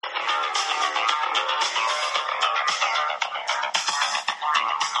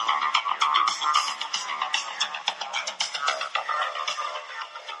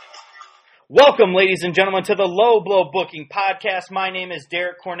Welcome, ladies and gentlemen, to the Low Blow Booking Podcast. My name is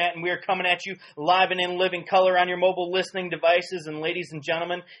Derek Cornett, and we are coming at you live and in living color on your mobile listening devices. And ladies and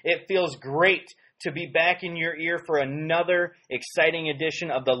gentlemen, it feels great to be back in your ear for another exciting edition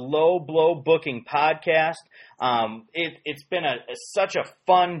of the Low Blow Booking Podcast. It's been such a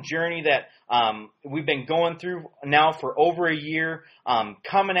fun journey that we've been going through now for over a year.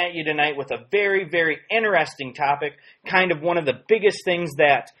 Coming at you tonight with a very, very interesting topic, kind of one of the biggest things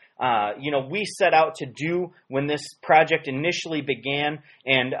that we set out to do when this project initially began.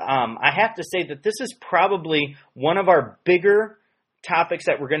 And I have to say that this is probably one of our bigger topics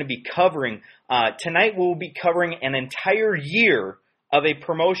that we're going to be covering. Tonight we'll be covering an entire year of a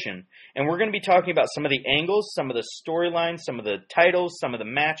promotion. And we're going to be talking about some of the angles, some of the storylines, some of the titles, some of the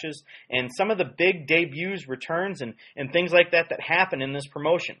matches, and some of the big debuts, returns, and things like that happen in this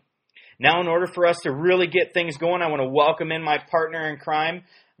promotion. Now, in order for us to really get things going, I want to welcome in my partner in crime,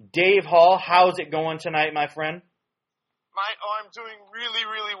 Dave Hall. How's it going tonight, my friend? Mate, I'm doing really,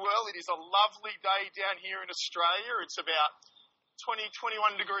 really well. It is a lovely day down here in Australia. It's about 20,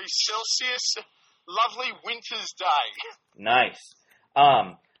 21 degrees Celsius. Lovely winter's day. Nice.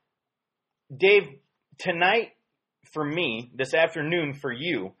 Dave, tonight for me, this afternoon for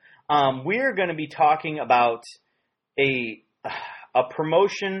you, we're going to be talking about a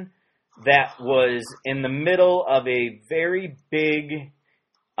promotion that was in the middle of a very big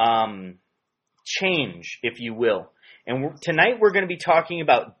change, if you will. And tonight we're going to be talking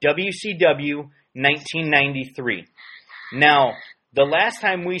about WCW 1993. Now, the last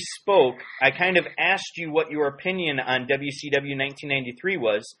time we spoke, I kind of asked you what your opinion on WCW 1993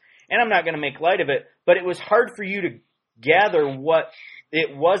 was, and I'm not going to make light of it, but it was hard for you to gather what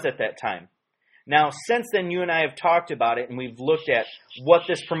it was at that time. Now, since then, you and I have talked about it, and we've looked at what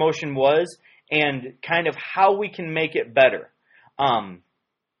this promotion was and kind of how we can make it better.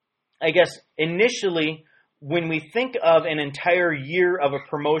 I guess initially, when we think of an entire year of a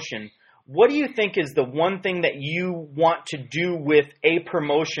promotion, what do you think is the one thing that you want to do with a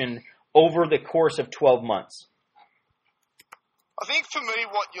promotion over the course of 12 months? I think for me,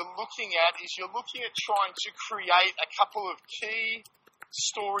 what you're looking at is you're looking at trying to create a couple of key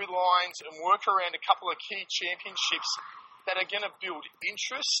storylines and work around a couple of key championships that are going to build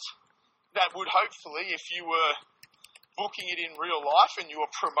interest, that would hopefully, if you were booking it in real life and you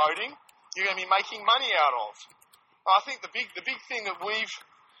were promoting, you're going to be making money out of. I think the big thing that that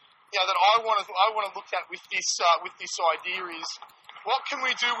I want to look at with this idea is, what can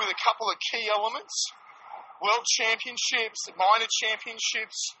we do with a couple of key elements? World championships, minor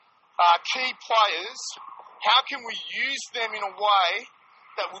championships, key players. How can we use them in a way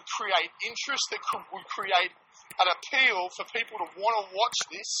that would create interest, that would create an appeal for people to want to watch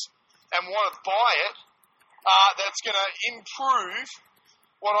this and want to buy it? That's going to improve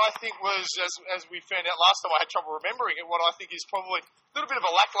what I think was, as we found out last time, I had trouble remembering it, what I think is probably a little bit of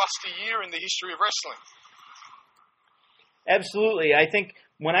a lackluster year in the history of wrestling. Absolutely. I think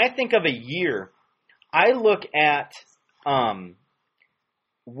when I think of a year, I look at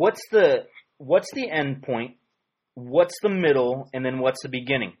what's the end point, what's the middle, and then what's the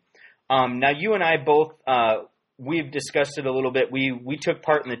beginning. Now, you and I both, we've discussed it a little bit. We took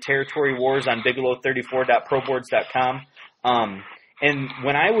part in the Territory Wars on Bigelow34.proboards.com. And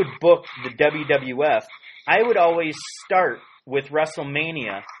when I would book the WWF, I would always start with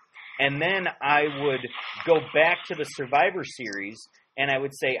WrestleMania, and then I would go back to the Survivor Series, and I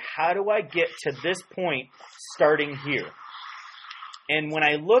would say, how do I get to this point starting here? And when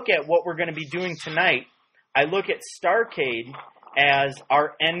I look at what we're going to be doing tonight, I look at Starrcade as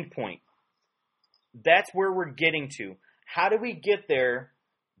our end point. That's where we're getting to. How do we get there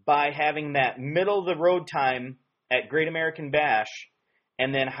by having that middle-of-the-road time at Great American Bash,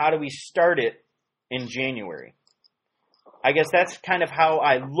 and then how do we start it in January? I guess that's kind of how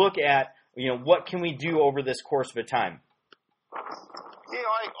I look at, what can we do over this course of a time? Yeah,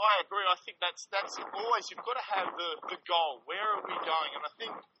 I agree. I think that's always, you've got to have the goal. Where are we going? And I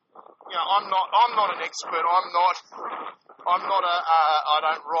think, I'm not an expert. I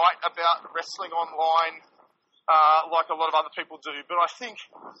don't write about wrestling online like a lot of other people do. But I think,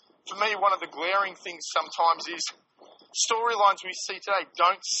 for me, one of the glaring things sometimes is storylines we see today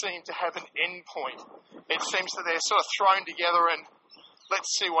don't seem to have an end point. It seems that they're sort of thrown together and let's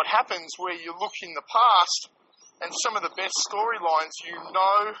see what happens, where you look in the past and some of the best storylines,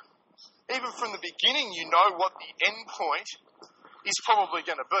 even from the beginning, what the end point is probably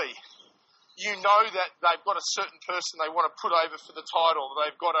going to be. You know that they've got a certain person they want to put over for the title.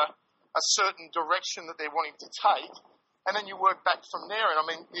 They've got a certain direction that they're wanting to take. And then you work back from there. And, I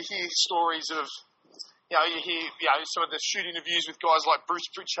mean, you hear stories of, You hear some of the shoot interviews with guys like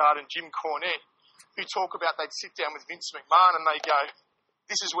Bruce Pritchard and Jim Cornette who talk about they'd sit down with Vince McMahon and they go,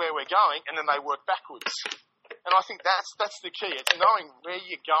 this is where we're going, and then they work backwards. And I think that's the key. It's knowing where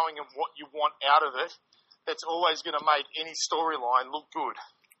you're going and what you want out of it that's always going to make any storyline look good.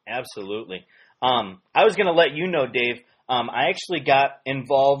 Absolutely. I was going to let you know, Dave, I actually got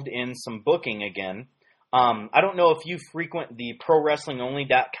involved in some booking again. I don't know if you frequent the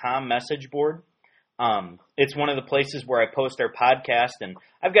ProWrestlingOnly.com message board. It's one of the places where I post our podcast, and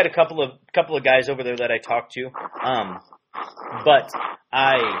I've got a couple of guys over there that I talk to. But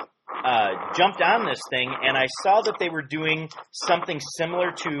I jumped on this thing, and I saw that they were doing something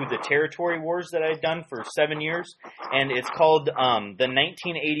similar to the Territory Wars that I'd done for 7 years, and it's called the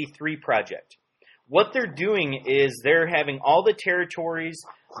 1983 Project. What they're doing is they're having all the territories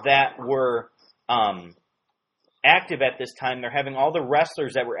that were active at this time. They're having all the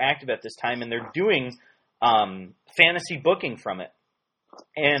wrestlers that were active at this time, and they're doing fantasy booking from it.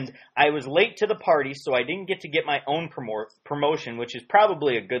 And I was late to the party, so I didn't get to get my own promotion, which is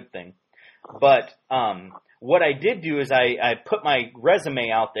probably a good thing. But what I did do is I put my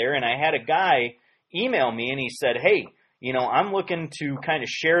resume out there, and I had a guy email me, and he said, hey, I'm looking to kind of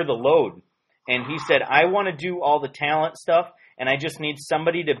share the load. And he said, I want to do all the talent stuff, and I just need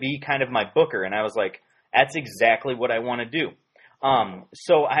somebody to be kind of my booker. And I was like, that's exactly what I want to do.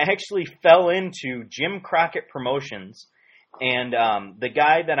 So I actually fell into Jim Crockett Promotions, and the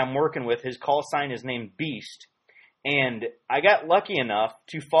guy that I'm working with, his call sign is named Beast. And I got lucky enough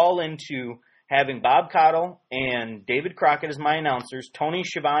to fall into having Bob Cottle and David Crockett as my announcers, Tony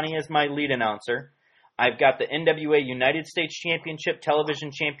Schiavone as my lead announcer. I've got the NWA United States Championship,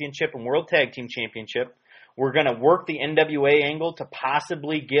 Television Championship, and World Tag Team Championship. We're going to work the NWA angle to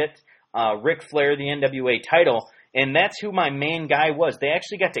possibly get Ric Flair the NWA title, and that's who my main guy was. They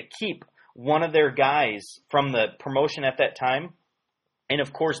actually got to keep one of their guys from the promotion at that time, and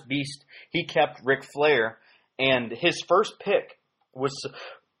of course Beast, he kept Ric Flair, and his first pick was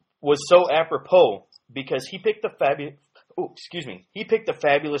so apropos because he picked the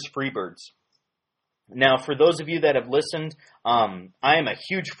Fabulous Freebirds. Now, for those of you that have listened, I am a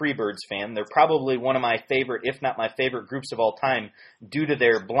huge Freebirds fan. They're probably one of my favorite, if not my favorite groups of all time, due to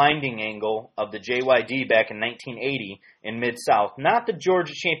their blinding angle of the JYD back in 1980 in Mid-South. Not the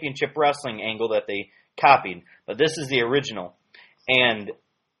Georgia Championship Wrestling angle that they copied, but this is the original. And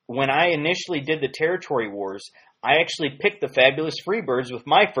when I initially did the Territory Wars, I actually picked the Fabulous Freebirds with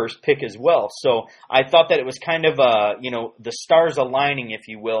my first pick as well. So I thought that it was kind of, the stars aligning, if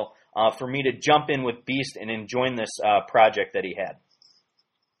you will, for me to jump in with Beast and join this project that he had.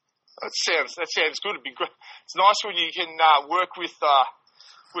 That sounds good. It'd be great. It's nice when you can work with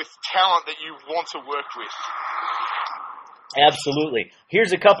talent that you want to work with. Absolutely.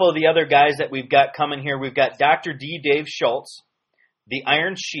 Here's a couple of the other guys that we've got coming here. We've got Dr. D. Dave Schultz, the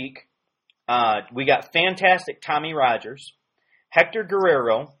Iron Sheik. We got Fantastic Tommy Rogers, Hector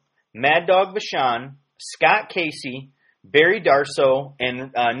Guerrero, Mad Dog Vachon, Scott Casey, Barry Darso,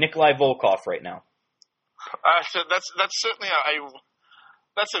 and Nikolai Volkov right now. So that's certainly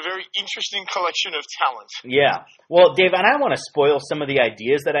that's a very interesting collection of talent. Yeah. Well, Dave, and I want to spoil some of the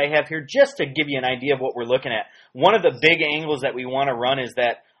ideas that I have here just to give you an idea of what we're looking at. One of the big angles that we want to run is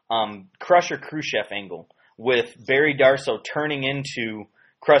that Crusher Khrushchev angle with Barry Darso turning into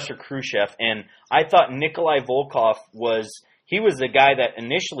Crusher Khrushchev. And I thought Nikolai Volkov was the guy that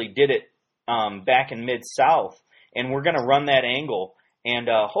initially did it back in Mid-South. And we're going to run that angle. And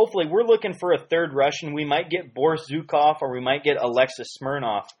hopefully we're looking for a third Russian. We might get Boris Zukov or we might get Alexis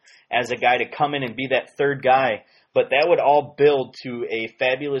Smirnov as a guy to come in and be that third guy. But that would all build to a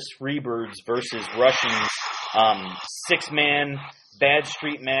Fabulous Freebirds versus Russians 6-man Bad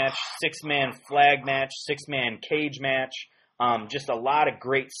Street match, 6-man flag match, 6-man cage match. Just a lot of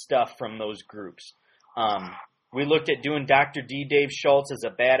great stuff from those groups. We looked at doing Dr. D. Dave Schultz as a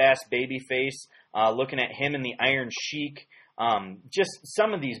badass babyface. Looking at him in the Iron Sheik, just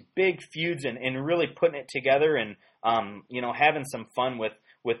some of these big feuds and really putting it together and, having some fun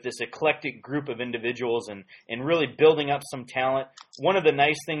with this eclectic group of individuals and really building up some talent. One of the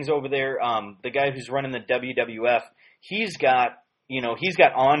nice things over there, the guy who's running the WWF, he's got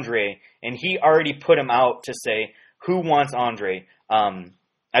Andre, and he already put him out to say, who wants Andre?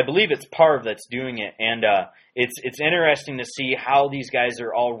 I believe it's Parv that's doing it, and it's interesting to see how these guys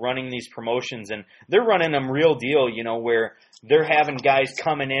are all running these promotions, and they're running them real deal, where they're having guys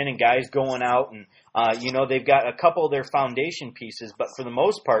coming in and guys going out, and they've got a couple of their foundation pieces, but for the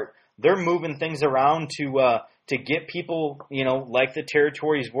most part, they're moving things around to get people, like the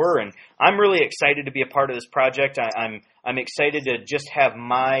territories were, and I'm really excited to be a part of this project. I'm excited to just have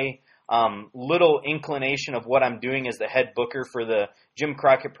my little inclination of what I'm doing as the head booker for the Jim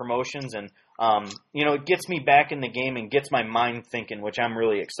Crockett Promotions. And, it gets me back in the game and gets my mind thinking, which I'm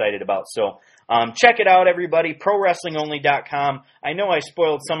really excited about. So check it out, everybody, ProWrestlingOnly.com. I know I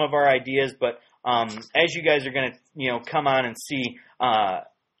spoiled some of our ideas, but as you guys are going to, come on and see,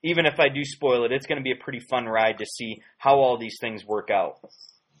 even if I do spoil it, it's going to be a pretty fun ride to see how all these things work out.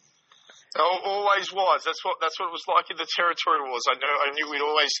 It always was. That's what it was like in the Territory Wars. I knew we'd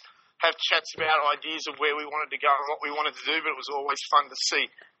always have chats about ideas of where we wanted to go and what we wanted to do, but it was always fun to see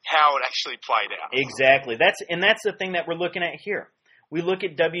how it actually played out. Exactly. That's the thing that we're looking at here. We look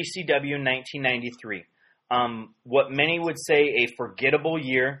at WCW in 1993. What many would say a forgettable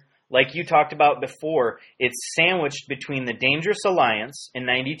year. Like you talked about before, it's sandwiched between the Dangerous Alliance in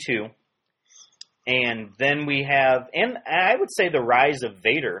 92, and then we have, and I would say the rise of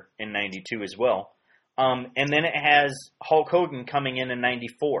Vader in 92 as well. And then it has Hulk Hogan coming in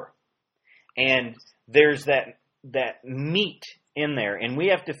 94. And there's that meat in there, and we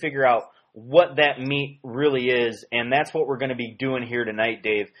have to figure out what that meat really is, and that's what we're going to be doing here tonight,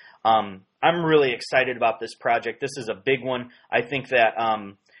 Dave. I'm really excited about this project. This is a big one. I think that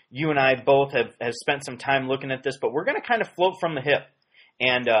you and I both have spent some time looking at this, but we're going to kind of float from the hip,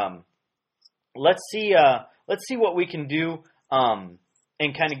 and let's see what we can do and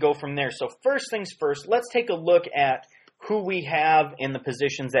kind of go from there. So first things first, let's take a look at who we have in the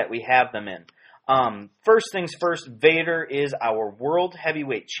positions that we have them in. First things first, Vader is our World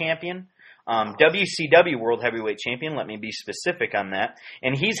Heavyweight Champion, WCW World Heavyweight Champion, let me be specific on that,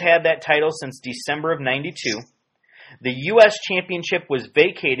 and he's had that title since December of 92. The U.S. Championship was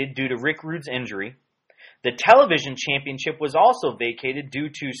vacated due to Rick Rude's injury. The Television Championship was also vacated due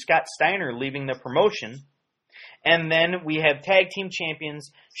to Scott Steiner leaving the promotion. And then we have Tag Team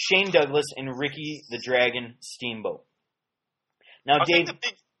Champions Shane Douglas and Ricky the Dragon Steamboat. Now, Dave,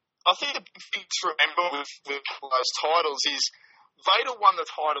 I think the big thing to remember with those titles is Vader won the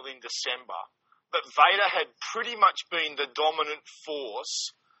title in December, but Vader had pretty much been the dominant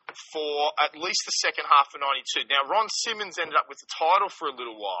force for at least the second half of 92. Now, Ron Simmons ended up with the title for a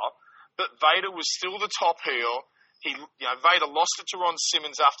little while, but Vader was still the top heel. Vader lost it to Ron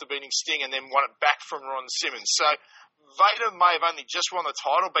Simmons after beating Sting and then won it back from Ron Simmons. So Vader may have only just won the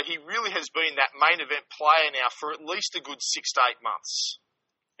title, but he really has been that main event player now for at least a good 6 to 8 months.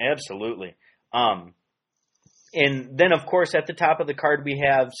 Absolutely. And then, of course, at the top of the card, we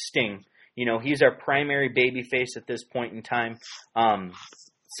have Sting. He's our primary babyface at this point in time.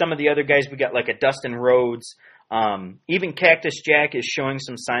 Some of the other guys, we got like a Dustin Rhodes. Even Cactus Jack is showing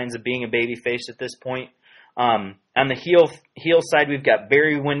some signs of being a babyface at this point. On the heel side, we've got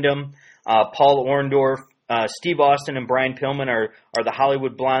Barry Windham, Paul Orndorff, Steve Austin, and Brian Pillman are the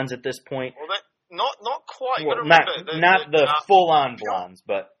Hollywood Blondes at this point. Well, not quite. Well, not the full-on blondes,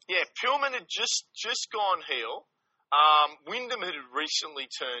 but yeah, Pillman had just gone heel. Windham had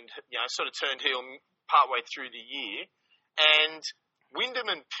recently turned heel partway through the year, and Windham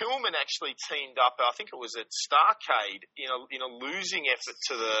and Pillman actually teamed up. I think it was at Starrcade in a losing effort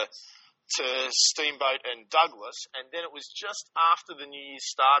to Steamboat and Douglas, and then it was just after the New Year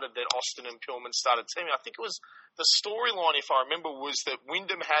started that Austin and Pillman started teaming. I think it was the storyline, if I remember, was that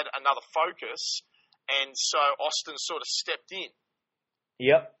Windham had another focus, and so Austin sort of stepped in.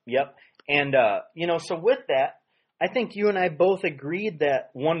 Yep. And, so with that, I think you and I both agreed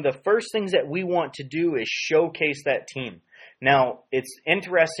that one of the first things that we want to do is showcase that team. Now, it's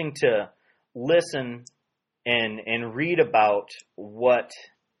interesting to listen and read about what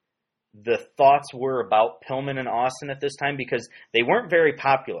the thoughts were about Pillman and Austin at this time, because they weren't very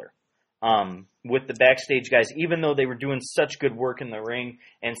popular with the backstage guys, even though they were doing such good work in the ring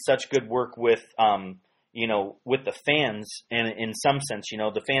and such good work with with the fans. And in some sense,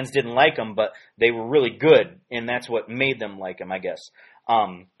 the fans didn't like them, but they were really good, and that's what made them like them, I guess.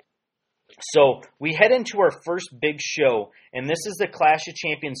 So we head into our first big show, and this is the Clash of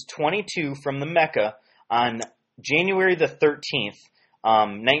Champions 22 from the Mecca on January the 13th,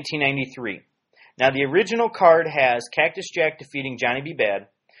 1993. Now, the original card has Cactus Jack defeating Johnny B. Bad,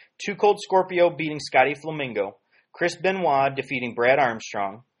 Too Cold Scorpio beating Scotty Flamingo, Chris Benoit defeating Brad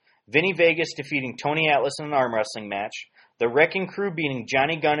Armstrong, Vinny Vegas defeating Tony Atlas in an arm wrestling match, the Wrecking Crew beating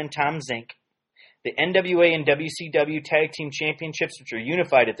Johnny Gunn and Tom Zink, the NWA and WCW Tag Team Championships, which are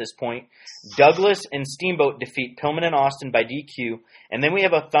unified at this point, Douglas and Steamboat defeat Pillman and Austin by DQ, and then we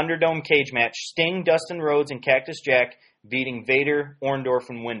have a Thunderdome cage match, Sting, Dustin Rhodes, and Cactus Jack beating Vader, Orndorff,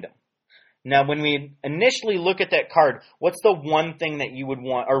 and Windham. Now, when we initially look at that card, what's the one thing that you would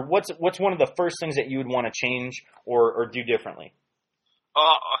want, or what's one of the first things that you would want to change or do differently?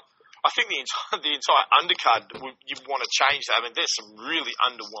 I think the entire undercard you want to change that. I mean, there's some really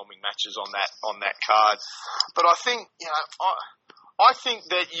underwhelming matches on that card, but I think I think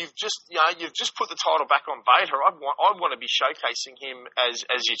that you've just put the title back on Vader. I want to be showcasing him as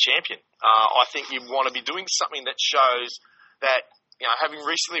your champion. I think you want to be doing something that shows that, having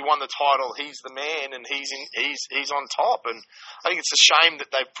recently won the title, he's the man and he's on top. And I think it's a shame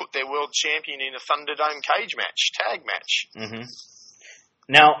that they've put their world champion in a Thunderdome tag match. Mm-hmm.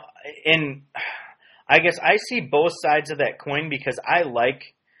 Now, I guess I see both sides of that coin, because I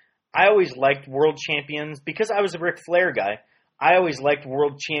always liked world champions, because I was a Ric Flair guy. I always liked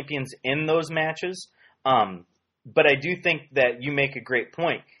world champions in those matches. But I do think that you make a great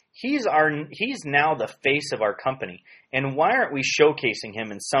point. He's now the face of our company, and why aren't we showcasing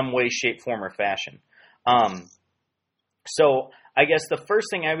him in some way, shape, form, or fashion? So I guess the first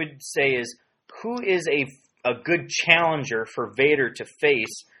thing I would say is, who is a good challenger for Vader to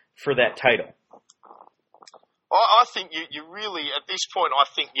face for that title? I think you really, at this point, I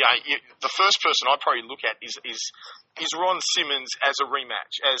think the first person I'd probably look at is Ron Simmons as a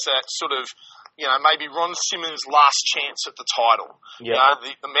rematch, as that sort of, maybe Ron Simmons' last chance at the title. Yeah.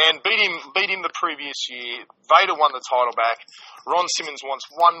 The man beat him the previous year. Vader won the title back. Ron Simmons wants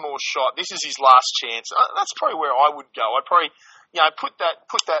one more shot. This is his last chance. That's probably where I would go. I'd probably put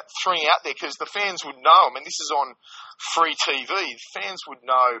that three out there, because the fans would know. I mean, this is on free TV. Fans would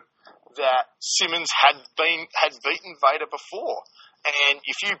know that Simmons had beaten Vader before. And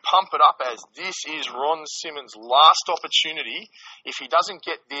if you pump it up as, this is Ron Simmons' last opportunity, if he doesn't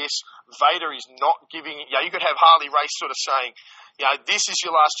get this, Vader is not giving, you could have Harley Race sort of saying, this is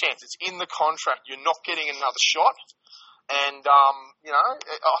your last chance. It's in the contract. You're not getting another shot. And,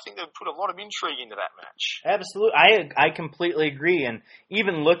 I think they've put a lot of intrigue into that match. Absolutely. I completely agree. And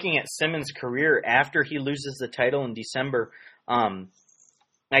even looking at Simmons' career after he loses the title in December,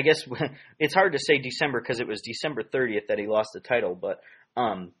 I guess it's hard to say December, because it was December 30th that he lost the title. But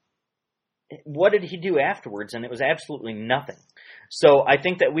what did he do afterwards? And it was absolutely nothing. So I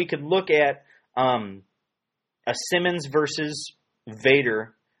think that we could look at a Simmons versus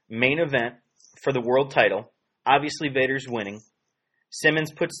Vader main event for the world title. Obviously, Vader's winning.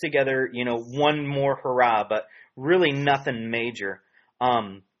 Simmons puts together, one more hurrah, but really nothing major.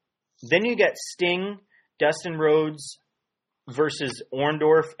 Then you got Sting, Dustin Rhodes versus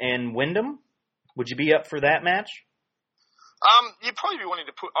Orndorff and Wyndham. Would you be up for that match? You'd probably be wanting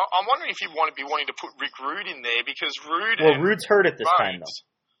to put. I'm wondering if you'd be wanting to put Rick Rude in there, because Rude. Well, Rude's hurt at this time, though.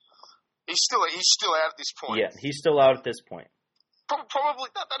 He's still out at this point. Yeah, he's still out at this point. Probably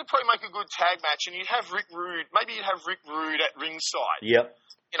that'd probably make a good tag match, and you'd have Rick Rude. Maybe you'd have Rick Rude at ringside. Yep.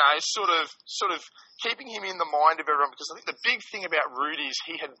 Sort of keeping him in the mind of everyone, because I think the big thing about Rude is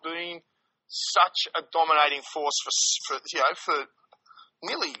he had been such a dominating force for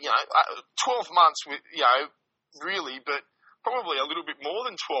nearly 12 months with really, but probably a little bit more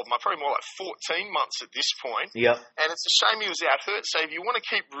than 12 months, probably more like 14 months at this point. Yep. And it's a shame he was out hurt. So if you want to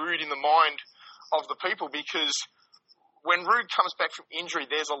keep Rude in the mind of the people, because when Rude comes back from injury,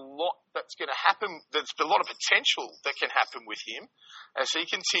 there's a lot that's going to happen. There's a lot of potential that can happen with him as he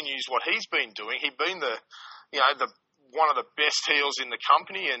continues what he's been doing. He's been the one of the best heels in the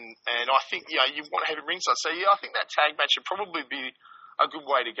company, and I think you want to have him ringside. So I think that tag match should probably be a good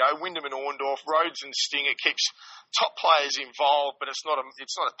way to go. Wyndham and Orndorff, Rhodes and Sting. It keeps top players involved, but it's not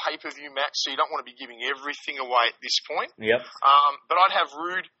a pay-per-view match, so you don't want to be giving everything away at this point. Yep. But I'd have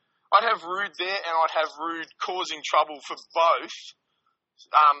Rude there, and I'd have Rude causing trouble for both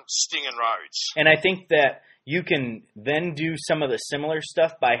Sting and Rhodes. And I think that you can then do some of the similar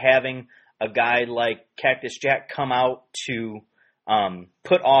stuff by having a guy like Cactus Jack come out to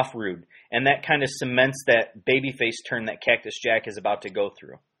put off Rude. And that kind of cements that babyface turn that Cactus Jack is about to go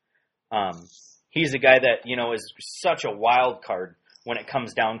through. He's a guy that, is such a wild card when it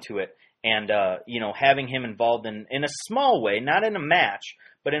comes down to it. And, having him involved in a small way, not in a match,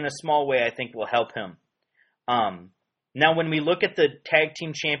 but in a small way, I think will help him. Now, when we look at the Tag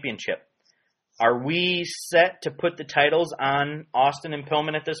Team Championship, are we set to put the titles on Austin and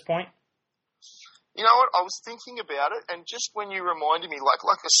Pillman at this point? You know what? I was thinking about it, and just when you reminded me, like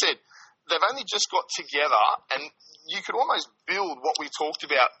I said, they've only just got together, and you could almost build what we talked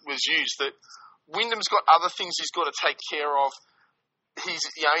about was used, that Wyndham's got other things he's got to take care of. He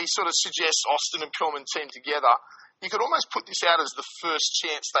sort of suggests Austin and Pillman team together. You could almost put this out as the first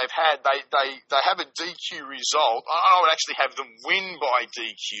chance they've had. They have a DQ result. I would actually have them win by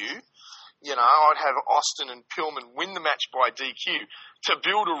DQ. I'd have Austin and Pillman win the match by DQ to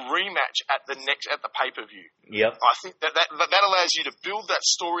build a rematch at the pay-per-view. Yep. I think that allows you to build that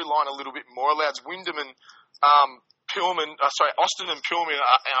storyline a little bit more. Allows Wyndham and Austin and Pillman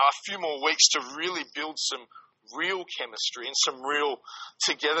a few more weeks to really build some real chemistry and some real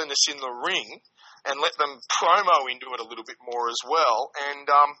togetherness in the ring, and let them promo into it a little bit more as well. And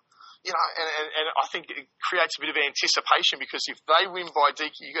and I think it creates a bit of anticipation, because if they win by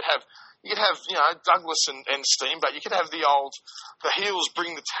DQ, you could have Douglas and Steamboat. You could have the heels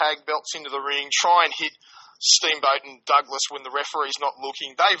bring the tag belts into the ring, try and hit Steamboat and Douglas when the referee's not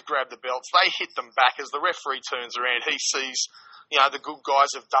looking. They've grabbed the belts. They hit them back as the referee turns around. He sees, the good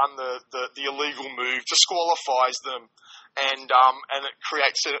guys have done the illegal move, disqualifies them, and it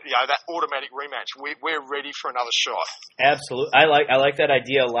creates that automatic rematch. We're ready for another shot. Absolutely, I like that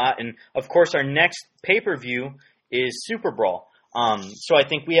idea a lot. And of course, our next pay-per-view is Super Brawl. So I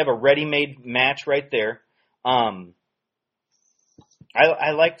think we have a ready-made match right there. I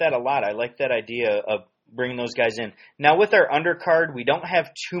like that a lot. I like that idea of bringing those guys in. Now with our undercard, we don't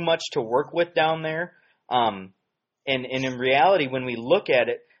have too much to work with down there. And in reality, when we look at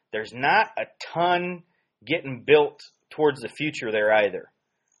it, there's not a ton getting built towards the future there either.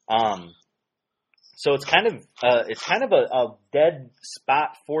 So it's kind of a dead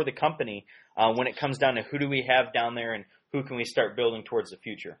spot for the company when it comes down to who do we have down there and who can we start building towards the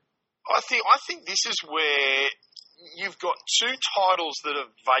future. I think this is where you've got two titles that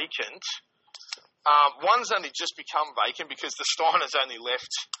are vacant. One's only just become vacant because the Steiners only left,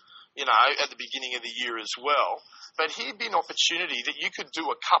 at the beginning of the year as well. But here'd be an opportunity that you could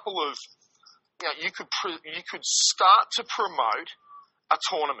do a couple of, you could start to promote a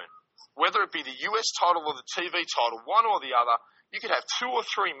tournament, whether it be the US title or the TV title, one or the other. You could have 2 or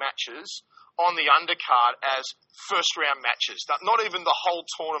 3 matches on the undercard as first round matches, not even the whole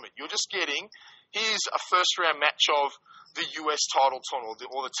tournament. You're just getting, here's a first round match of the US title tournament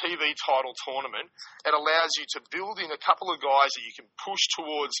or the TV title tournament. It allows you to build in a couple of guys that you can push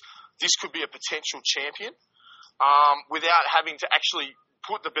towards this could be a potential champion without having to actually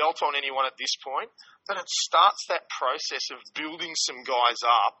put the belt on anyone at this point. But it starts that process of building some guys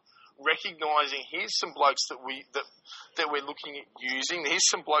up, recognizing here's some blokes that we're looking at using. Here's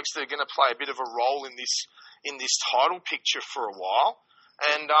some blokes that are going to play a bit of a role in this title picture for a while,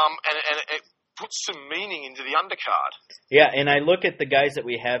 and it puts some meaning into the undercard. Yeah, and I look at the guys that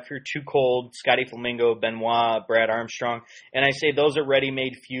we have here: Too Cold, Scotty Flamingo, Benoit, Brad Armstrong, and I say those are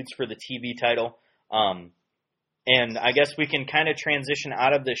ready-made feuds for the TV title. And I guess we can kind of transition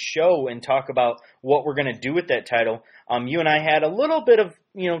out of the show and talk about what we're going to do with that title. You and I had a little bit of,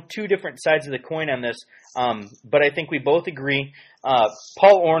 two different sides of the coin on this, but I think we both agree.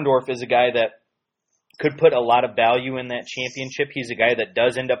 Paul Orndorff is a guy that could put a lot of value in that championship. He's a guy that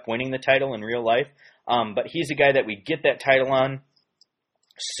does end up winning the title in real life, but he's a guy that we get that title on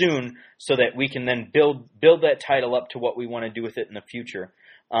soon so that we can then build that title up to what we want to do with it in the future.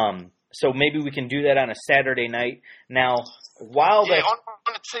 So maybe we can do that on a Saturday night. Now, while on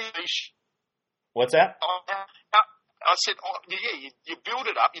a TV show. What's that? I said, you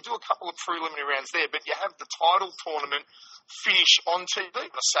build it up. You do a couple of preliminary rounds there, but you have the title tournament finish on TV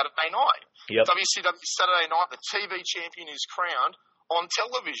on a Saturday night. Yep. WCW Saturday night, the TV champion is crowned on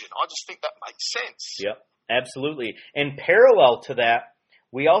television. I just think that makes sense. Yep, absolutely. And parallel to that,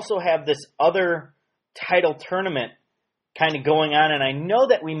 we also have this other title tournament kind of going on, and I know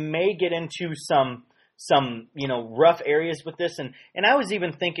that we may get into some rough areas with this, and I was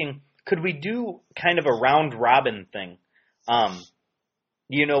even thinking, could we do kind of a round robin thing,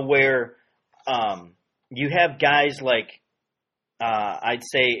 where you have guys like I'd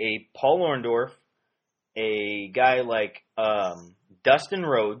say a Paul Orndorff, a guy like Dustin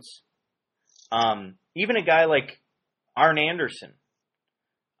Rhodes, even a guy like Arn Anderson,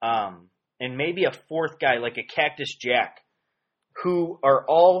 and maybe a fourth guy like a Cactus Jack, who are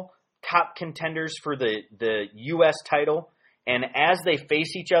all top contenders for the U.S. title. And as they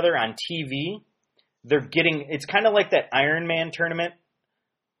face each other on TV, it's kind of like that Iron Man tournament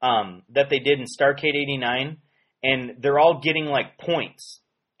that they did in Starrcade 89. And they're all getting like points.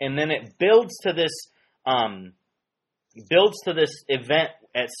 And then it builds to this event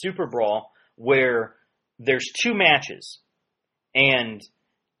at Super Brawl where there's 2 matches. And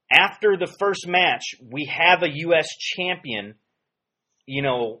after the first match, we have a U.S. champion,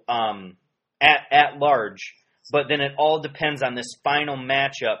 at large. But then it all depends on this final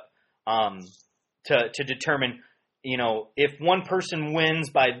matchup to determine, if one person wins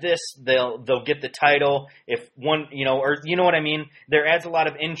by this, they'll get the title. If one, or you know what I mean? There adds a lot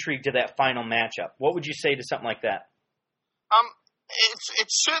of intrigue to that final matchup. What would you say to something like that?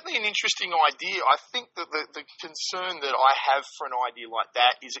 It's certainly an interesting idea. I think that the concern that I have for an idea like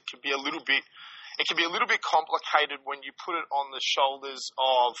that is it can be a little bit complicated when you put it on the shoulders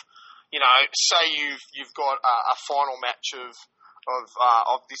of, say you've got a final match of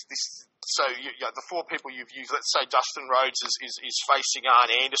this. So the four people you've used, let's say Dustin Rhodes is facing Arn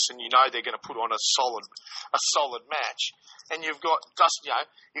Anderson. They're going to put on a solid match, and you've got Dustin.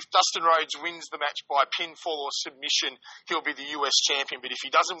 If Dustin Rhodes wins the match by pinfall or submission, he'll be the US champion. But if he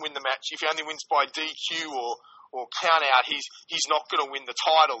doesn't win the match, if he only wins by DQ or count out, he's not going to win the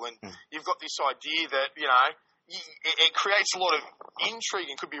title. And you've got this idea that it creates a lot of intrigue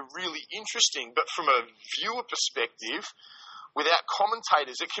and could be really interesting. But from a viewer perspective, without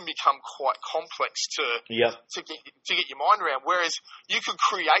commentators, it can become quite complex to get your mind around. Whereas you could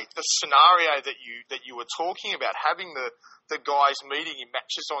create the scenario that you were talking about, having the guys meeting in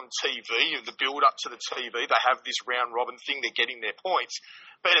matches on TV, the build up to the TV. They have this round robin thing; they're getting their points,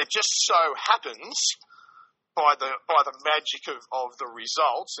 but it just so happens by the magic of the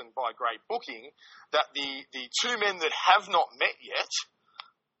results and by great booking that the two men that have not met yet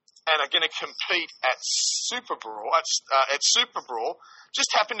and are going to compete at Super Brawl,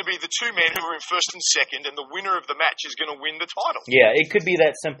 just happen to be the two men who are in first and second, and the winner of the match is going to win the title. Yeah, it could be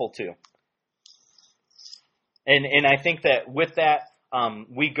that simple too. And I think that with that,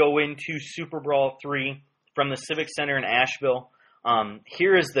 we go into Super Brawl 3 from the Civic Center in Asheville.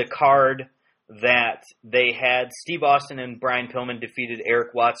 Here is the card that they had. Steve Austin and Brian Pillman defeated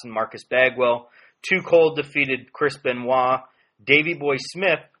Eric Watts and Marcus Bagwell. Too Cold defeated Chris Benoit. Davey Boy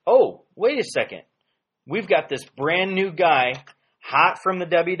Smith. Oh, wait a second. We've got this brand new guy, hot from the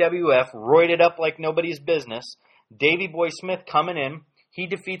WWF, roided up like nobody's business. Davey Boy Smith coming in. He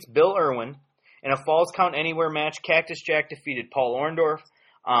defeats Bill Irwin. In a Falls Count Anywhere match, Cactus Jack defeated Paul Orndorff.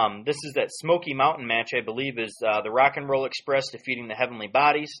 This is that Smoky Mountain match, I believe, is the Rock and Roll Express defeating the Heavenly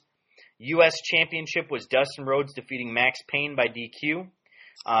Bodies. U.S. Championship was Dustin Rhodes defeating Max Payne by DQ.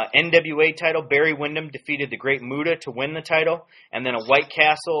 NWA title, Barry Windham defeated the Great Muta to win the title. And then a White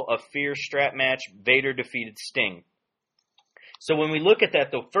Castle of Fear strap match, Vader defeated Sting. So when we look at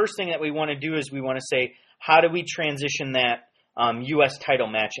that, the first thing that we want to do is we want to say, how do we transition that U.S. title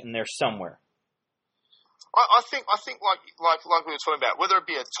match in there somewhere? I think like we were talking about, whether it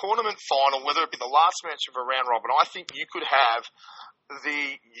be a tournament final, whether it be the last match of a round robin, I think you could have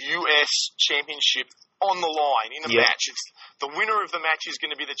the US Championship on the line in a match. It's the winner of the match is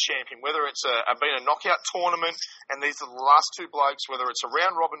going to be the champion, whether it's been a knockout tournament and these are the last two blokes, whether it's a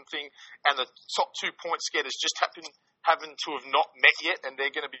round robin thing and the top 2 point getters just happen to have not met yet and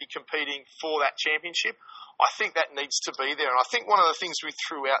they're going to be competing for that championship. I think that needs to be there. And I think one of the things we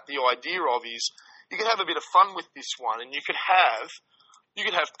threw out the idea of is you could have a bit of fun with this one, and you could have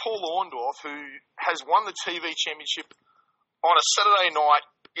Paul Orndorff, who has won the TV championship on a Saturday night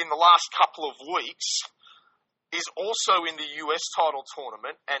in the last couple of weeks, is also in the US title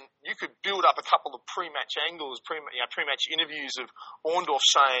tournament, and you could build up a couple of pre-match angles, pre-match interviews of Orndorff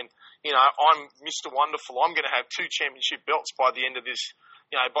saying, I'm Mr. Wonderful, I'm going to have 2 championship belts by the end of this,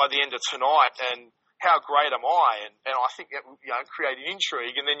 by the end of tonight, and how great am I? And I think that created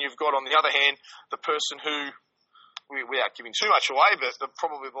intrigue. And then you've got on the other hand the person who, without giving too much away, but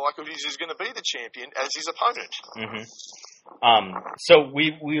probably the likelihood is going to be the champion as his opponent. Mm-hmm. So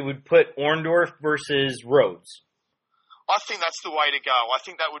we would put Orndorff versus Rhodes. I think that's the way to go. I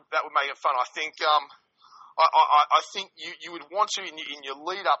think that would make it fun. I think I think you would want to in your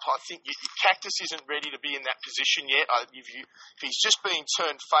lead up. I think Cactus isn't ready to be in that position yet. If he's just being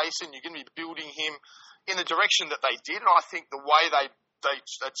turned face, and you're going to be building him in the direction that they did, and I think the way they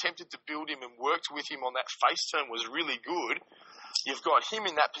attempted to build him and worked with him on that face turn was really good. You've got him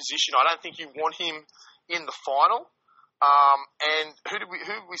in that position. I don't think you want him in the final. And who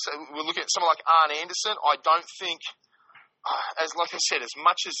we say we're looking at someone like Arn Anderson. I don't think, like I said, as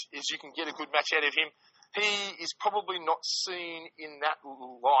much as you can get a good match out of him, he is probably not seen in that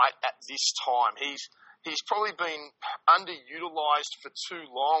light at this time. He's probably been underutilized for too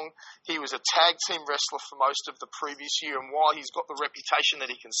long. He was a tag team wrestler for most of the previous year, and while he's got the reputation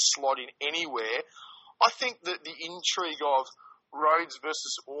that he can slot in anywhere, I think that the intrigue of Rhodes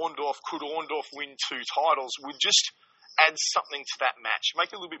versus Orndorff, could Orndorff win 2 titles, would just add something to that match,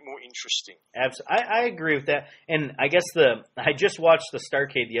 make it a little bit more interesting. Absolutely. I agree with that. And I guess I just watched the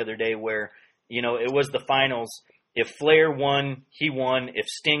Starrcade the other day where, it was the finals. If Flair won, he won. If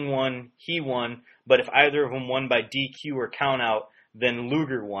Sting won, he won. But if either of them won by DQ or countout, then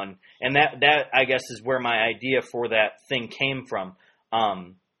Luger won. And that I guess is where my idea for that thing came from.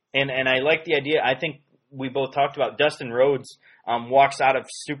 And I like the idea. I think we both talked about Dustin Rhodes walks out of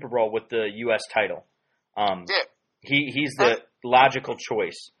Super Brawl with the U.S. title. He's the logical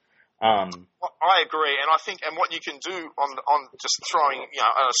choice. I agree, and I think, and what you can do on just throwing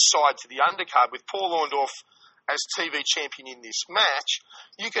an aside to the undercard with Paul Orndorff as TV champion in this match,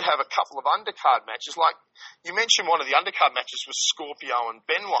 you could have a couple of undercard matches. Like you mentioned, one of the undercard matches was Scorpio and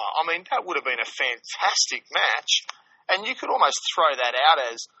Benoit. I mean, that would have been a fantastic match. And you could almost throw that out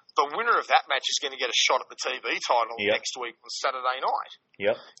as the winner of that match is going to get a shot at the TV title next week on Saturday night.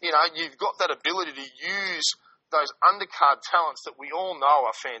 Yep. You know, you've got that ability to use those undercard talents that we all know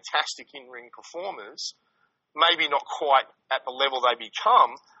are fantastic in-ring performers, maybe not quite at the level they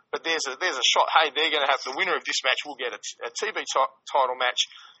become, but there's a shot. Hey, they're going to have the winner of this match will get a TV title match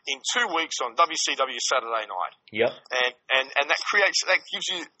in 2 weeks on WCW Saturday night. Yep. And that gives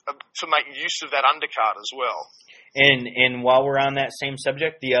you to make use of that undercard as well. And while we're on that same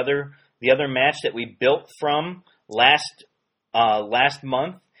subject, the other match that we built from last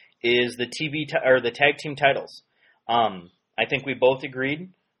month is the the tag team titles. I think we both agreed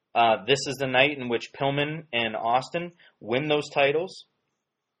this is the night in which Pillman and Austin win those titles.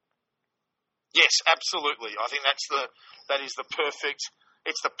 Yes, absolutely. I think that is the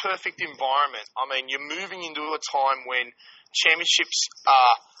perfect environment. I mean, you're moving into a time when championships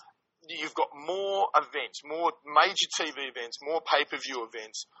you've got more events, more major TV events, more pay-per-view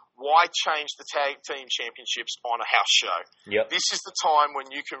events. Why change the tag team championships on a house show? Yep. This is the time when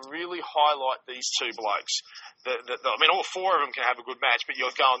you can really highlight these two blokes. I mean, all four of them can have a good match, but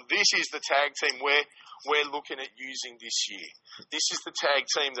you're going, this is the tag team we're looking at using this year. This is the tag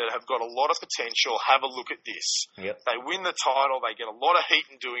team that have got a lot of potential. Have a look at this. Yep. They win the title. They get a lot of heat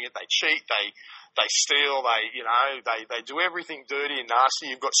in doing it. They cheat. They steal. They do everything dirty and nasty.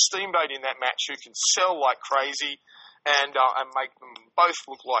 You've got Steamboat in that match who can sell like crazy. And make them both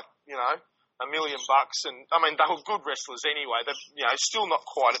look like, $1 million. And I mean, they were good wrestlers anyway. They're, still not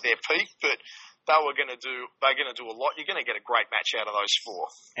quite at their peak, but they're going to do a lot. You're going to get a great match out of those four.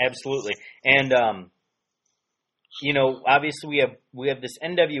 Absolutely. And obviously we have this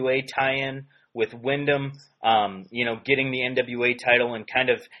NWA tie-in with Wyndham, getting the NWA title and kind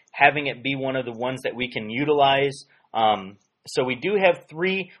of having it be one of the ones that we can utilize. So we do have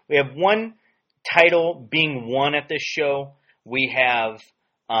three. We have one title being won at this show. We have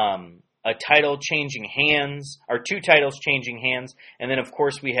a title changing hands, or two titles changing hands, and then of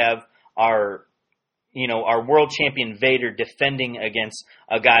course we have our world champion Vader defending against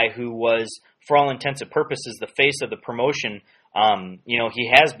a guy who was, for all intents and purposes, the face of the promotion.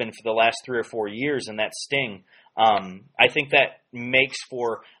 He has been for the last 3 or 4 years, and that's Sting. I think that makes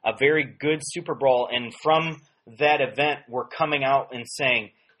for a very good Super Brawl, and from that event, we're coming out and saying,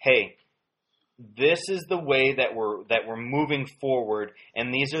 hey, this is the way that we're moving forward,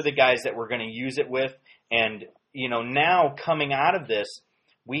 and these are the guys that we're going to use it with. And now coming out of this,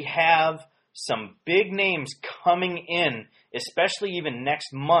 we have some big names coming in, especially even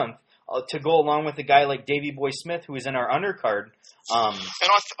next month, to go along with a guy like Davey Boy Smith, who is in our undercard. And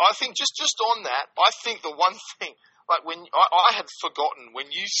I think just on that, I think the one thing, like when I had forgotten when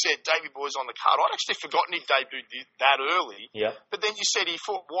you said Davey Boy's on the card, I'd actually forgotten he debuted that early. Yeah. But then you said he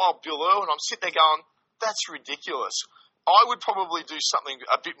fought Wild Bill Earl, and I'm sitting there going, that's ridiculous. I would probably do something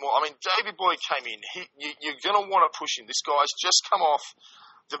a bit more. I mean, Davey Boy came in. You're going to want to push him. This guy's just come off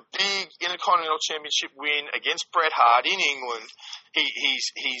the big Intercontinental Championship win against Bret Hart in England. He's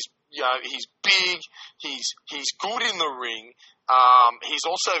big. He's good in the ring. He's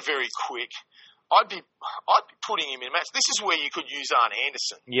also very quick. I'd be putting him in a match. This is where you could use Arn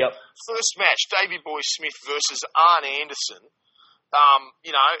Anderson. Yep. First match, Davey Boy Smith versus Arn Anderson.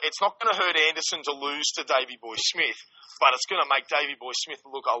 It's not going to hurt Anderson to lose to Davey Boy Smith, but it's going to make Davey Boy Smith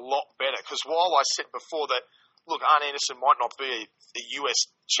look a lot better. Because while I said before that, look, Arn Anderson might not be a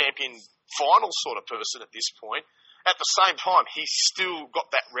US champion final sort of person at this point, at the same time, he's still got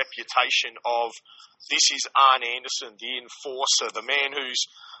that reputation of this is Arn Anderson, the enforcer, the man who's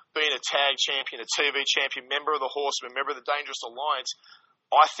been a tag champion, a TV champion, member of the Horsemen, member of the Dangerous Alliance.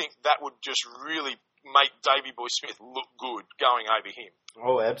 I think that would just really make Davey Boy Smith look good going over him.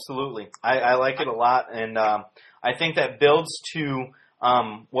 Oh, absolutely. I like it a lot, and I think that builds to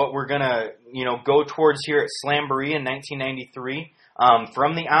what we're going to go towards here at Slamboree in 1993.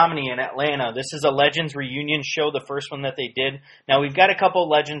 From the Omni in Atlanta. This is a Legends reunion show, the first one that they did. Now, we've got a couple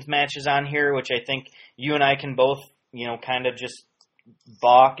Legends matches on here, which I think you and I can both, kind of just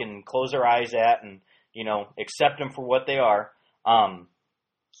balk and close our eyes at and, accept them for what they are.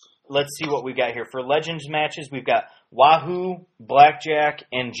 Let's see what we've got here. For Legends matches, we've got Wahoo, Blackjack,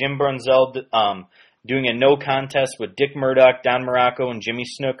 and Jim Brunzell doing a no contest with Dick Murdoch, Don Morocco, and Jimmy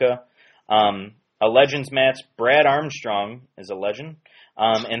Snuka. A Legends match, Brad Armstrong is a legend.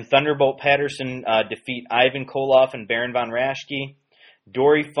 And Thunderbolt Patterson defeat Ivan Koloff and Baron Von Raschke.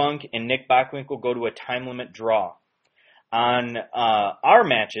 Dory Funk and Nick Bockwinkel go to a time limit draw. On our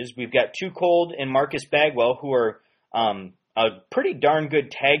matches, we've got Too Cold and Marcus Bagwell, who are a pretty darn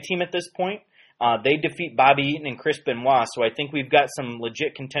good tag team at this point. They defeat Bobby Eaton and Chris Benoit, so I think we've got some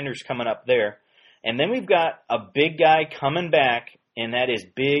legit contenders coming up there. And then we've got a big guy coming back, and that is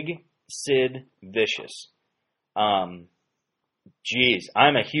Big Sid Vicious. Geez,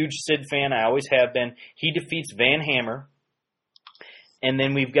 I'm a huge Sid fan. I always have been. He defeats Van Hammer. And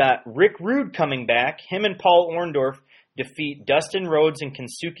then we've got Rick Rude coming back. Him and Paul Orndorff defeat Dustin Rhodes and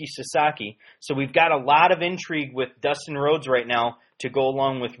Kensuke Sasaki. So we've got a lot of intrigue with Dustin Rhodes right now to go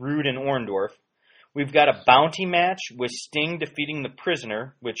along with Rude and Orndorff. We've got a bounty match with Sting defeating The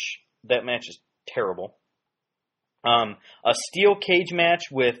Prisoner, which that match is terrible. A steel cage match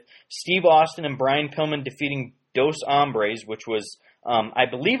with Steve Austin and Brian Pillman defeating Dos Hombres, which was, I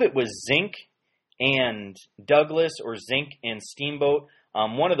believe it was Zinc and Douglas or Zinc and Steamboat.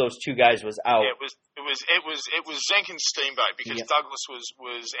 One of those two guys was out. Yeah, it was Zinc and Steamboat because Douglas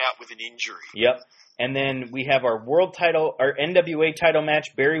was out with an injury. Yep. And then we have our our NWA title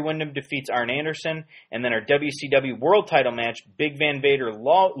match. Barry Windham defeats Arn Anderson. And then our WCW world title match. Big Van Vader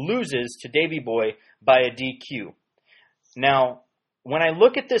loses to Davey Boy by a DQ. Now, when I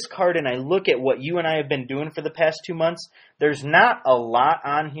look at this card and I look at what you and I have been doing for the past 2 months, there's not a lot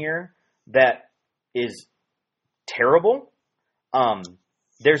on here that is terrible.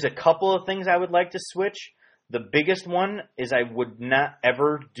 There's a couple of things I would like to switch. The biggest one is I would not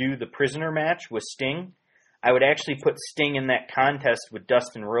ever do the Prisoner match with Sting. I would actually put Sting in that contest with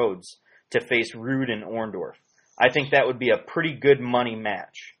Dustin Rhodes to face Rude and Orndorff. I think that would be a pretty good money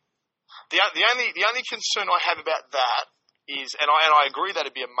match. The only concern I have about that is, and I agree that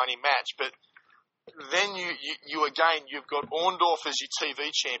it'd be a money match, but then you've got Orndorff as your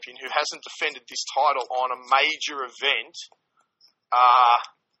TV champion who hasn't defended this title on a major event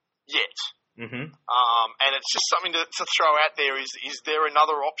yet. Mm-hmm. And it's just something to throw out there. Is there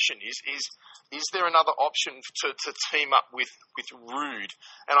another option? Is there another option to team up with Rude?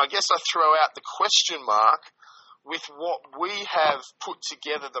 And I guess I throw out the question mark with what we have put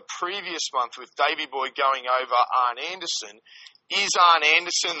together the previous month with Davey Boy going over Arn Anderson. Is Arn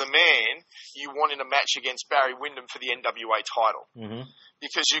Anderson the man you want in a match against Barry Windham for the NWA title? Mm-hmm.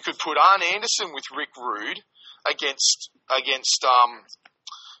 Because you could put Arn Anderson with Rick Rude against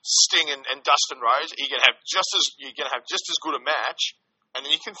Sting and Dustin Rhodes. You're going to have just as good a match, and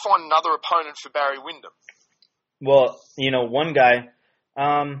then you can find another opponent for Barry Windham. Well, one guy.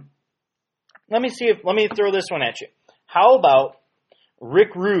 Let me throw this one at you. How about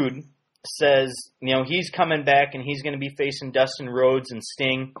Rick Rude says, he's coming back and he's going to be facing Dustin Rhodes and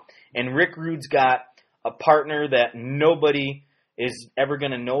Sting, and Rick Rude's got a partner that nobody is ever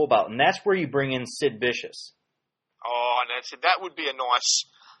going to know about, and that's where you bring in Sid Vicious. Oh, and that would be a nice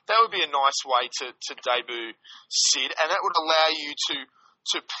way to debut Sid, and that would allow you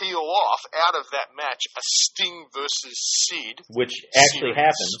to peel off out of that match a Sting versus Sid, which actually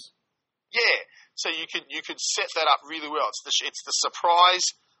happens. Yeah, so you could set that up really well. It's the surprise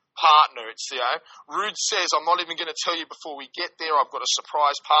partner. It's Rude says, I'm not even going to tell you before we get there. I've got a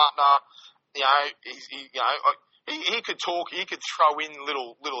surprise partner. He could talk. He could throw in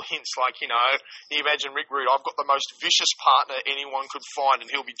little hints like, you imagine Rick Rude. I've got the most vicious partner anyone could find, and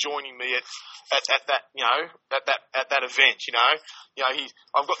he'll be joining me at that event.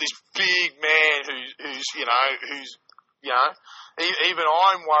 I've got this big man who's even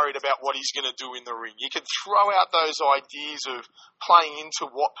I'm worried about what he's going to do in the ring. You can throw out those ideas of playing into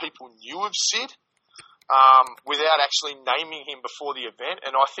what people knew of Sid. Without actually naming him before the event.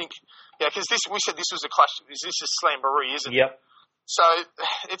 And I think, because we said this was a clash, this is Slamboree, isn't it? Yep. So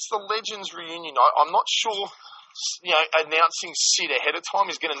it's the Legends reunion. I'm not sure, announcing Sid ahead of time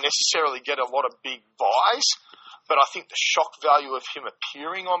is going to necessarily get a lot of big buys, but I think the shock value of him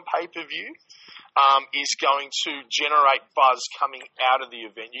appearing on pay-per-view is going to generate buzz coming out of the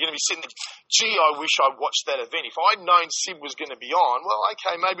event. You're going to be sitting there, gee, I wish I'd watched that event. If I'd known Sid was going to be on, well,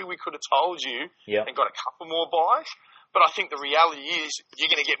 okay, maybe we could have told you and got a couple more buys. But I think the reality is you're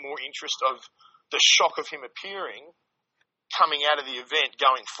going to get more interest of the shock of him appearing coming out of the event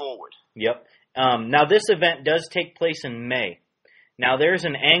going forward. Yep. Now, this event does take place in May. Now, there's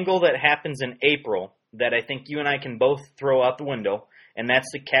an angle that happens in April that I think you and I can both throw out the window, and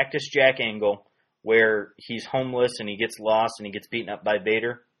that's the Cactus Jack angle, where he's homeless and he gets lost and he gets beaten up by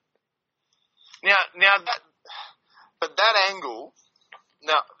Vader. Now that angle.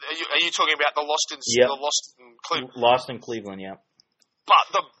 Now, are you talking about the Lost in Cleveland? Lost in Cleveland, yeah. But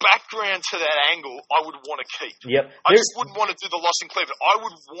the background to that angle, I would want to keep. Yep. I just wouldn't want to do the Lost in Cleveland. I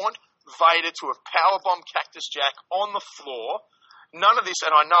would want Vader to have powerbombed Cactus Jack on the floor, none of this,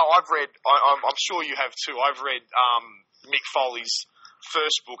 and I know I'm sure you have too, I've read Mick Foley's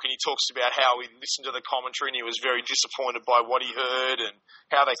first book, and he talks about how he listened to the commentary and he was very disappointed by what he heard and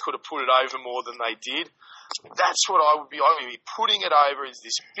how they could have put it over more than they did. That's what I would be putting it over is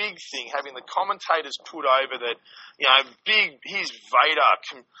this big thing, having the commentators put over that, here's Vader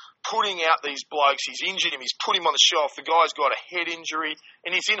putting out these blokes, he's injured him, he's put him on the shelf, the guy's got a head injury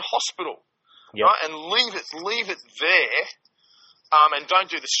and he's in hospital. Yep. Right? And leave it there. And don't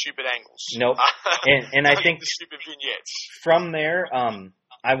do the stupid angles. Nope. And I think the stupid vignettes. From there,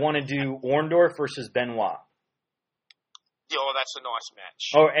 I want to do Orndorff versus Benoit. Yeah, well, that's a nice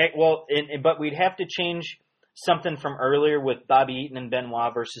match. But we'd have to change something from earlier with Bobby Eaton and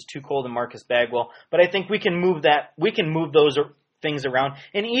Benoit versus Too Cold and Marcus Bagwell. But I think we can move that. We can move those things around.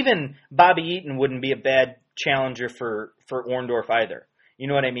 And even Bobby Eaton wouldn't be a bad challenger for Orndorff either. You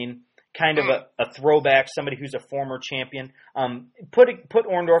know what I mean? Kind of a throwback, somebody who's a former champion. Put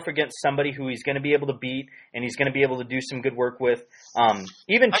Orndorff against somebody who he's going to be able to beat and he's going to be able to do some good work with.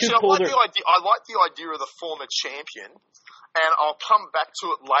 Even Too Cold. I like the idea of the former champion, and I'll come back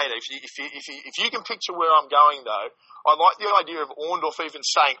to it later. If you can picture where I'm going, though, I like the idea of Orndorff even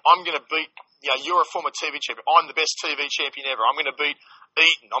saying, "I'm going to beat. You're a former TV champion. I'm the best TV champion ever. I'm going to beat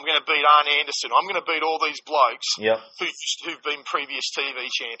Eaton. I'm going to beat Arn Anderson. I'm going to beat all these blokes who've been previous TV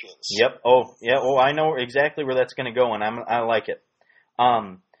champions." Yep. Oh, yeah. Oh, I know exactly where that's going to go, and I like it.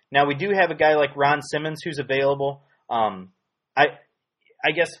 Now we do have a guy like Ron Simmons who's available. I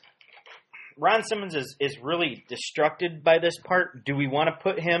guess Ron Simmons is really destructed by this part. Do we want to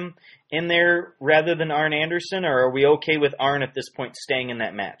put him in there rather than Arn Anderson, or are we okay with Arn at this point staying in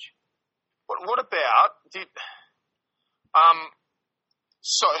that match? What about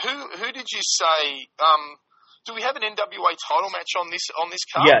so who did you say? Do we have an NWA title match on this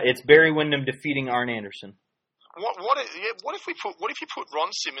card? Yeah, it's Barry Windham defeating Arn Anderson. What if you put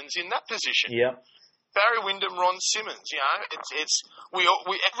Ron Simmons in that position? Yeah. Barry Windham, Ron Simmons.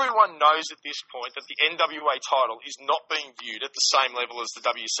 Everyone knows at this point that the NWA title is not being viewed at the same level as the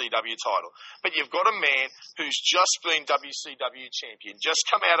WCW title. But you've got a man who's just been WCW champion, just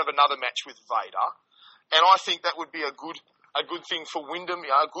come out of another match with Vader, and I think that would be a good thing for Windham,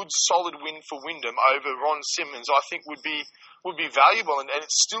 a good solid win for Windham over Ron Simmons. I think would be valuable, and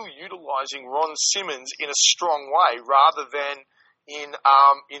it's still utilising Ron Simmons in a strong way rather than in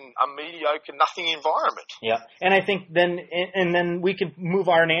a mediocre nothing environment. Yeah, and I think then we could move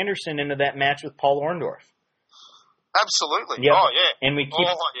Arn Anderson into that match with Paul Orndorff. Absolutely. Yep. Oh yeah. And we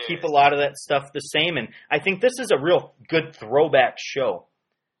keep a lot of that stuff the same, and I think this is a real good throwback show.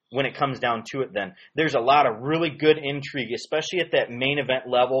 When it comes down to it, then there's a lot of really good intrigue, especially at that main event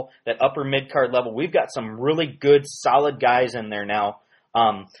level, that upper mid-card level. We've got some really good, solid guys in there now.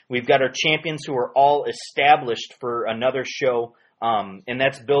 We've got our champions who are all established for another show, and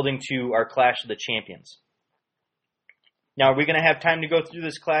that's building to our Clash of the Champions. Now, are we going to have time to go through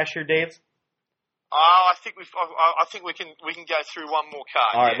this clash here, Dave? I think we can go through one more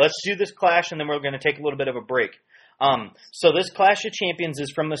card. All right, let's do this clash, and then we're going to take a little bit of a break. So this Clash of Champions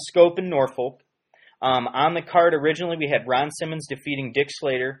is from the Scope in Norfolk. On the card originally we had Ron Simmons defeating Dick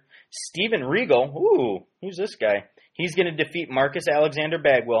Slater. Steven Regal, who's this guy? He's going to defeat Marcus Alexander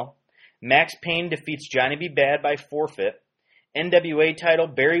Bagwell. Max Payne defeats Johnny B. Bad by forfeit. NWA title,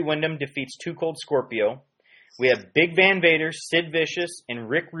 Barry Windham defeats Too Cold Scorpio. We have Big Van Vader, Sid Vicious, and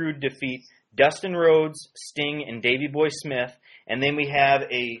Rick Rude defeat Dustin Rhodes, Sting, and Davey Boy Smith. And then we have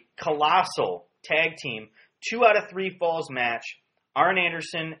a colossal tag team 2 out of 3 falls match. Arn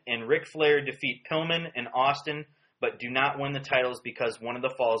Anderson and Ric Flair defeat Pillman and Austin, but do not win the titles because one of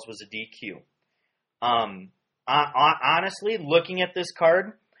the falls was a DQ. Honestly, looking at this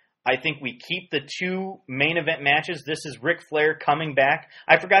card, I think we keep the 2 main event matches. This is Ric Flair coming back.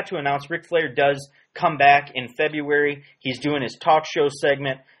 I forgot to announce Ric Flair does come back in February. He's doing his talk show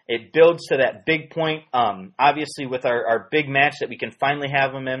segment. It builds to that big point, obviously, with our big match that we can finally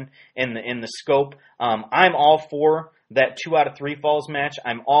have him in the scope. I'm all for that 2 out of 3 falls match.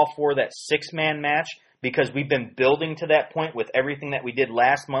 I'm all for that 6-man match because we've been building to that point with everything that we did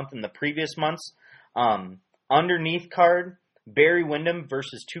last month and the previous months. Underneath card, Barry Windham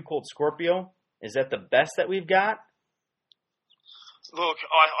versus Too Cold Scorpio. Is that the best that we've got? Look,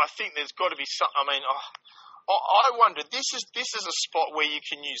 I think there's got to be some. I mean, I wonder. This is a spot where you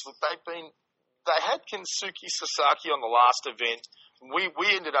can use. Look, they had Kensuke Sasaki on the last event. We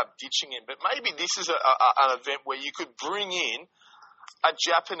ended up ditching him, but maybe this is an event where you could bring in a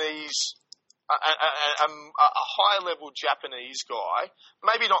Japanese, a higher level Japanese guy.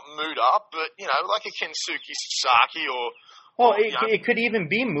 Maybe not Muda, but like a Kensuke Sasaki or. Well, it could even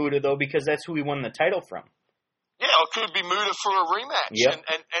be Muda though, because that's who we won the title from. Yeah, or it could be Muda for a rematch, Yep.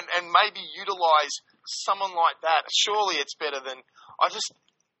 and maybe utilise someone like that. Surely it's better than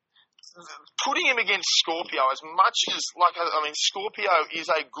putting him against Scorpio. As much as Scorpio is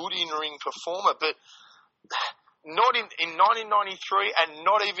a good in-ring performer, but not in 1993 and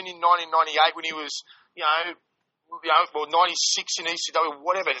not even in 1998 when he was 96 in ECW,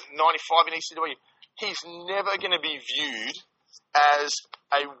 whatever, 95 in ECW. He's never going to be viewed as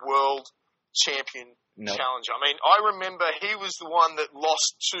a world champion challenger. I mean, I remember he was the one that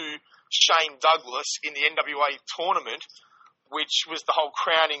lost to Shane Douglas in the NWA tournament, which was the whole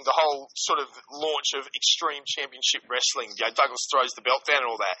crowning, the whole sort of launch of Extreme Championship Wrestling. Douglas throws the belt down and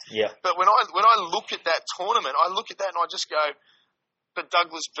all that. Yeah. But when I look at that tournament, I look at that and I just go, but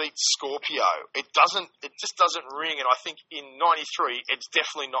Douglas beat Scorpio. It just doesn't ring, and I think in 93, it's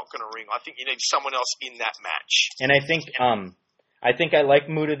definitely not going to ring. I think you need someone else in that match. And I think I like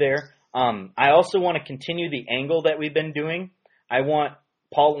Muda there. I also want to continue the angle that we've been doing. I want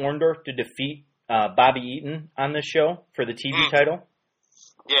Paul Orndorff to defeat Bobby Eaton on this show for the TV title.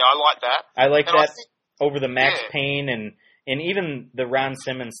 Yeah, I like that. I like that over the Max Payne and even the Ron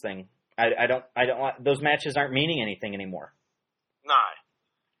Simmons thing. I don't those matches aren't meaning anything anymore.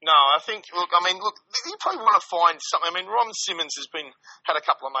 No, I think, you probably want to find something. I mean, Ron Simmons had a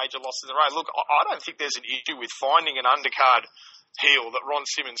couple of major losses in a row. Look, I don't think there's an issue with finding an undercard heel that Ron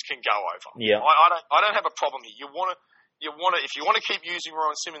Simmons can go over. Yeah. I don't have a problem here. If you want to keep using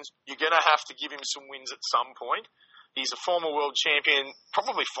Ron Simmons, you're going to have to give him some wins at some point. He's a former world champion.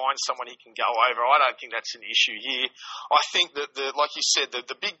 Probably find someone he can go over. I don't think that's an issue here. I think that like you said,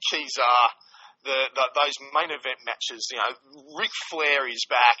 the big keys are those main event matches. Ric Flair is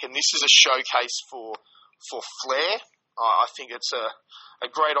back, and this is a showcase for Flair. I think it's a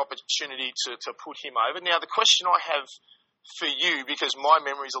great opportunity to put him over. Now, the question I have for you, because my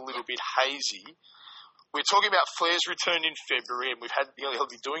memory is a little bit hazy, we're talking about Flair's return in February, and we've had he'll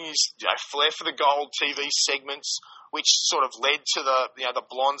be doing his Flair for the Gold TV segments, which sort of led to the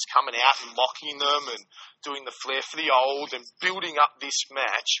Blondes coming out and mocking them and doing the Flair for the Old and building up this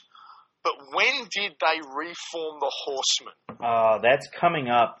match. But when did they reform the Horsemen? That's coming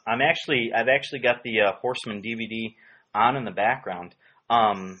up. I've actually got the Horsemen DVD on in the background.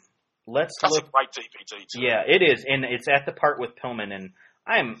 That's a great DVD too. Yeah, it is, and it's at the part with Pillman, and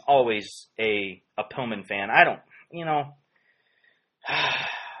I'm always a Pillman fan. I don't,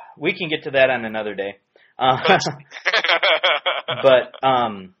 we can get to that on another day. But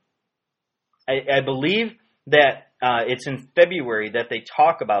I believe that it's in February that they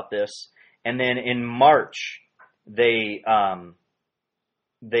talk about this, and then in March they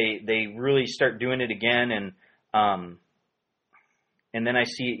really start doing it again, and then I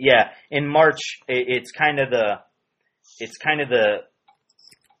see in March it's kind of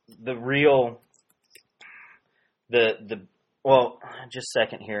the real well, just a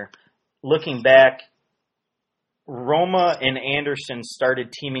second here. Looking back, Roma and Anderson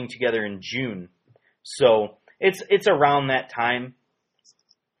started teaming together in June. So it's around that time.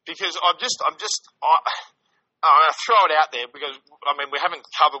 Because I'm going to throw it out there because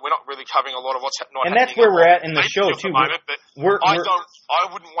we're not really covering a lot of what's happening. And that's where we're at in the show too. I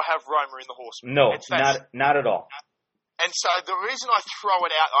wouldn't have Roma in the Horsemen. No, not at all. And so the reason I throw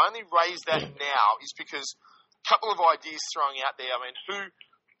it out, I only raise that now, is because a couple of ideas throwing out there. I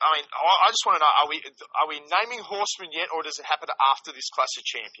just want to know: are we naming Horsemen yet, or does it happen after this Clash of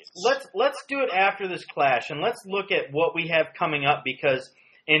Champions? Let's do it after this Clash, and let's look at what we have coming up because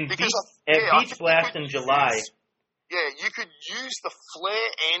Beach Blast in July. You could use the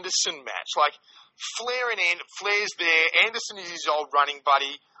Flair-Anderson match. Like, Flair's there, Anderson is his old running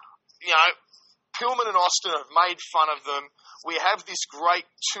buddy. Pillman and Austin have made fun of them. We have this great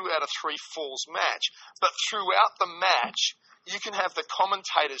 2 out of 3 falls match. But throughout the match, you can have the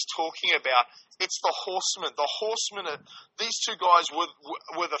commentators talking about it's the Horsemen. The Horsemen these two guys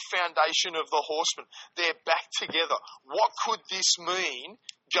were the foundation of the Horsemen. They're back together. What could this mean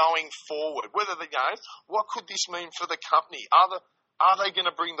going forward? What could this mean for the company? Are they going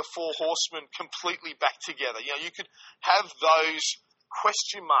to bring the 4 Horsemen completely back together? You could have those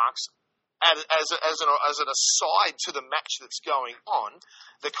question marks as an aside to the match that's going on.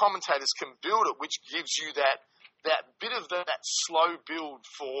 The commentators can build it, which gives you that bit of that slow build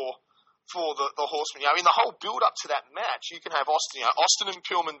for the Horsemen. In the whole build up to that match, you can have Austin. Austin and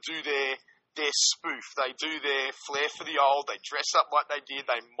Pillman do their spoof. They do their Flair for the Old. They dress up like they did.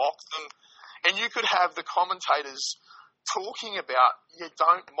 They mock them, and you could have the commentators talking about,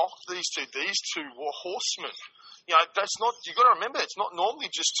 don't mock these two. These two were Horsemen. That's not. You got to remember, it's not normally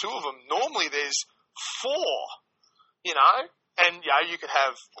just 2 of them. Normally there's 4. And, you could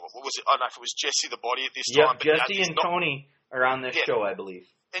have, what was it? I don't know if it was Jesse the Body at this time. But, Jesse and Tony are on this show, I believe.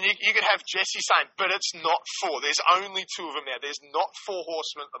 And you could have Jesse saying, but it's not 4. There's only 2 of them now. There's not 4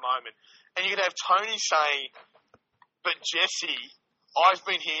 horsemen at the moment. And you could have Tony saying, but Jesse, I've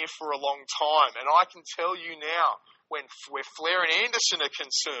been here for a long time, and I can tell you now, where Flair and Anderson are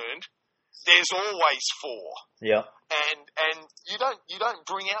concerned, there's always 4. Yeah. And you don't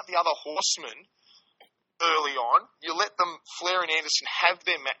bring out the other horsemen early on. You let them, Flair and Anderson, have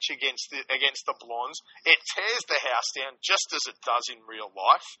their match against the Blondes. It tears the house down just as it does in real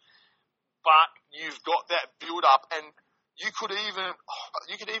life. But you've got that build up, and you could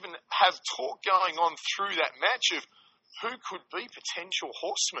even have talk going on through that match of who could be potential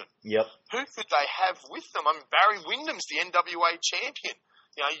horsemen. Yep. Who could they have with them? I mean, Barry Windham's the NWA champion.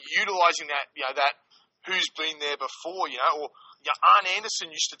 Utilizing that, that who's been there before, or Arn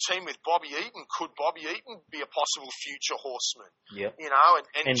Anderson used to team with Bobby Eaton. Could Bobby Eaton be a possible future horseman? Yep.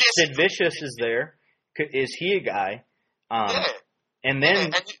 And Sid Vicious is there. Is he a guy? And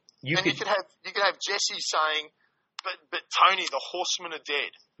then you could have Jesse saying, but Tony, the horsemen are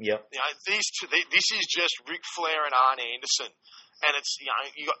dead. Yep. These two. This is just Ric Flair and Arn Anderson, and it's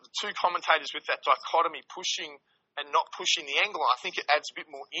you got the 2 commentators with that dichotomy pushing and not pushing the angle. I think it adds a bit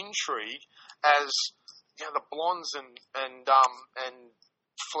more intrigue as the Blondes and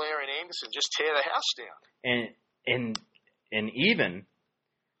Flair and Anderson just tear the house down. And even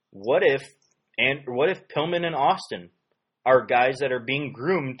what if Pillman and Austin are guys that are being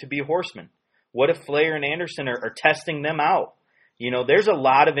groomed to be horsemen? What if Flair and Anderson are testing them out? There's a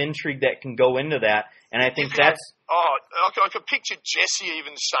lot of intrigue that can go into that, and I think that's... I could picture Jesse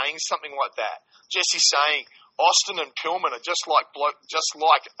even saying something like that. Jesse saying Austin and Pillman are just like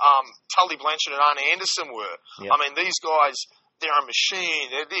Tully Blanchard and Arn Anderson were. Yep. I mean, these guys, they're a machine.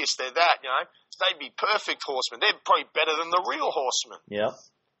 They're this, they're that. They'd be perfect horsemen. They're probably better than the real horsemen. Yep.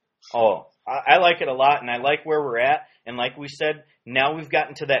 Oh, I like it a lot, and I like where we're at. And like we said, now we've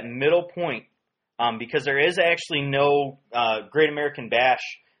gotten to that middle point. Because there is actually no Great American Bash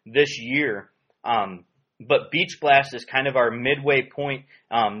this year. But Beach Blast is kind of our midway point.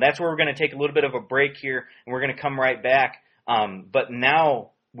 That's where we're going to take a little bit of a break here, and we're going to come right back. But now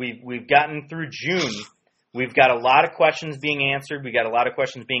we've gotten through June. We've got a lot of questions being answered. We've got a lot of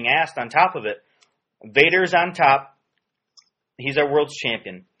questions being asked on top of it. Vader's on top. He's our world's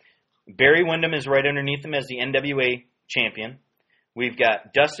champion. Barry Windham is right underneath him as the NWA champion. We've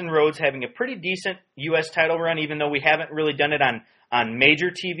got Dustin Rhodes having a pretty decent U.S. title run, even though we haven't really done it on major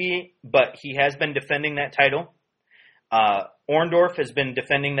TV, but he has been defending that title. Orndorff has been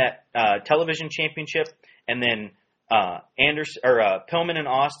defending that television championship, and then Pillman and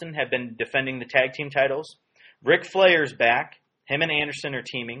Austin have been defending the tag team titles. Ric Flair's back. Him and Anderson are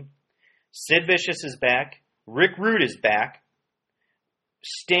teaming. Sid Vicious is back. Rick Rude is back.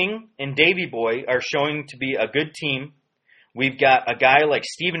 Sting and Davey Boy are showing to be a good team. We've got a guy like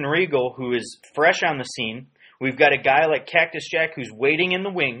Steven Regal who is fresh on the scene. We've got a guy like Cactus Jack who's waiting in the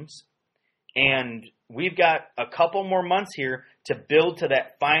wings. And we've got a couple more months here to build to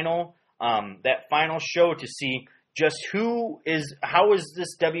that final show to see just how is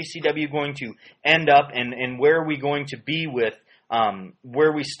this WCW going to end up and where are we going to be with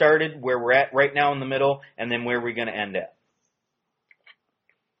where we started, where we're at right now in the middle, and then where we're going to end at.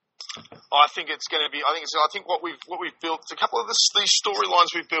 I think it's going to be. I think what we've built. A couple of these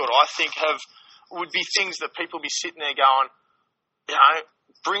storylines we've built, I think would be things that people be sitting there going,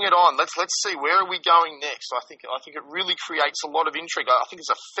 bring it on. Let's see, where are we going next. I think it really creates a lot of intrigue. I think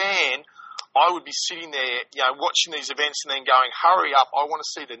as a fan, I would be sitting there, watching these events and then going, hurry up! I want to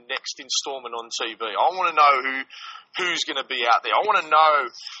see the next installment on TV. I want to know who's going to be out there. I want to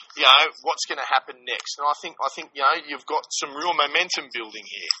know, what's going to happen next. And I think you've got some real momentum building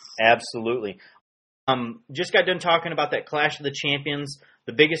here. Absolutely. Just got done talking about that Clash of the Champions.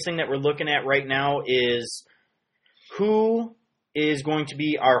 The biggest thing that we're looking at right now is who is going to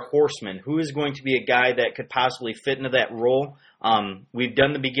be our horseman? Who is going to be a guy that could possibly fit into that role? We've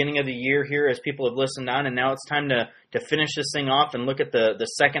done the beginning of the year here as people have listened on, and now it's time to finish this thing off and look at the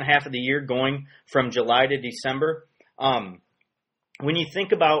second half of the year going from July to December. When you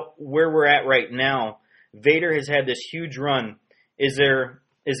think about where we're at right now, Vader has had this huge run. Is there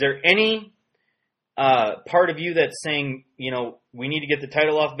any part of you that's saying, we need to get the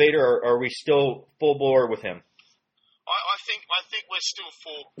title off Vader, or are we still full bore with him? I think we're still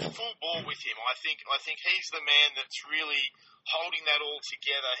full bore with him. I think he's the man that's really holding that all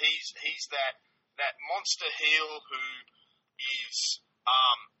together. He's that monster heel who is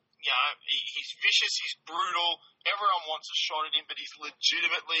he's vicious, he's brutal. Everyone wants a shot at him, but he's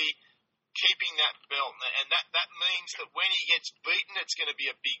legitimately keeping that belt, and that means that when he gets beaten, it's going to be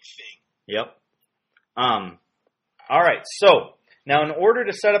a big thing. Yep. All right, so now in order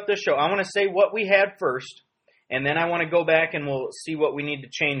to set up this show, I want to say what we had first, and then I want to go back and we'll see what we need to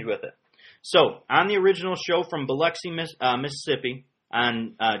change with it. So, on the original show from Biloxi, Mississippi,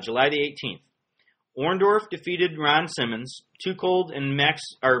 on July the 18th, Orndorff defeated Ron Simmons. Too Cold and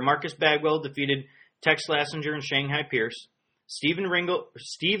Marcus Bagwell defeated Tex Lassinger and Shanghai Pierce. Steven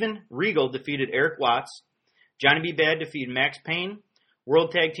Regal defeated Eric Watts. Johnny B. Bad defeated Max Payne.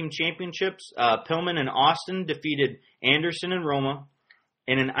 World Tag Team Championships, Pillman and Austin defeated Anderson and Roma.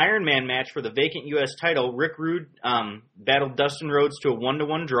 In an Iron Man match for the vacant U.S. title, Rick Rude battled Dustin Rhodes to a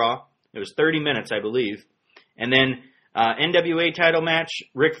 1-1 draw. It was 30 minutes, I believe. And then NWA title match,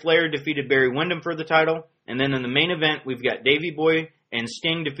 Ric Flair defeated Barry Windham for the title. And then in the main event, we've got Davey Boy and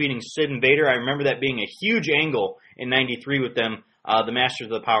Sting defeating Sid and Vader. I remember that being a huge angle in '93 with them, the Masters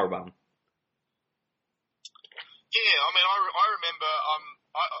of the Powerbomb. Yeah, I mean, I remember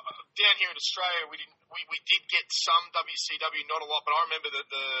down here in Australia, we did get some WCW, not a lot, but I remember that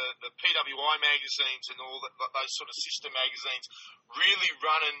the PWI magazines and all those sort of sister magazines really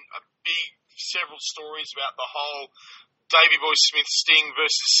running several stories about the whole Davey Boy Smith Sting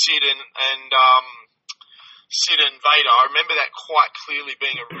versus Sid and Vader. I remember that quite clearly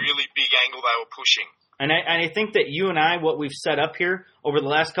being a really big angle they were pushing. And I think that you and I, what we've set up here over the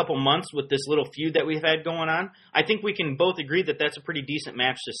last couple months with this little feud that we've had going on, I think we can both agree that that's a pretty decent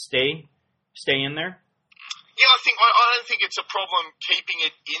match to stay in there. Yeah, I don't think it's a problem keeping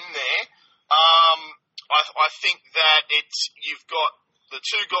it in there. I think that you've got the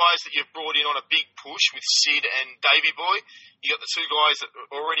two guys that you've brought in on a big push with Sid and Davey Boy. You got the two guys that are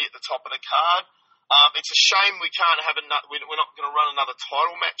already at the top of the card. It's a shame we can't have we're not going to run another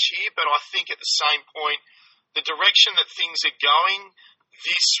title match here, but I think at the same point, the direction that things are going,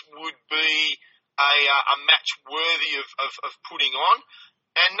 this would be a match worthy of putting on.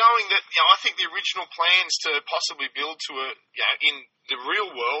 And knowing that, I think the original plans to possibly build to in the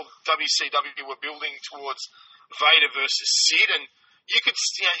real world, WCW were building towards Vader versus Sid, and you could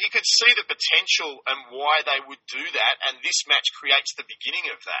see the potential and why they would do that, and this match creates the beginning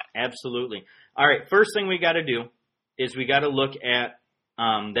of that. Absolutely. All right, first thing we got to do is we got to look at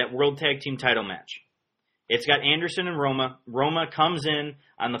that World Tag Team title match. It's got Anderson and Roma. Roma comes in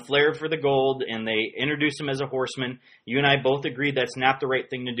on the Flair for the gold, and they introduce him as a Horseman. You and I both agree that's not the right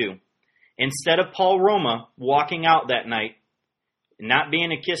thing to do. Instead of Paul Roma walking out that night, not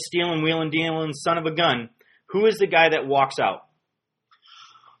being a kiss-stealing, wheeling-dealing son of a gun, who is the guy that walks out?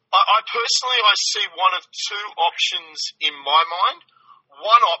 I personally see one of two options in my mind.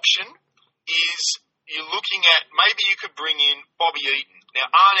 One option is you're looking at maybe you could bring in Bobby Eaton. Now,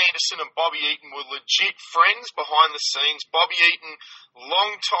 Arn Anderson and Bobby Eaton were legit friends behind the scenes. Bobby Eaton,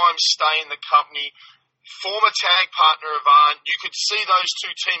 long-time stay in the company, former tag partner of Arn. You could see those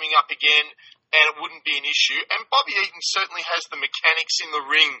two teaming up again, and it wouldn't be an issue. And Bobby Eaton certainly has the mechanics in the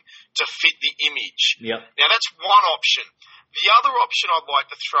ring to fit the image. Yep. Now, that's one option. The other option I'd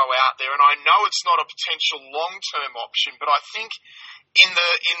like to throw out there, and I know it's not a potential long-term option, but I think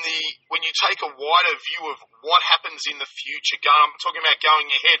when you take a wider view of what happens in the future, I'm talking about going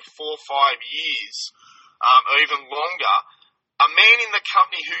ahead 4 or 5 years, or even longer, a man in the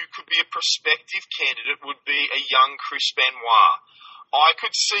company who could be a prospective candidate would be a young Chris Benoit. I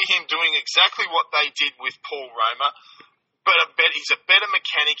could see him doing exactly what they did with Paul Roma, but he's a better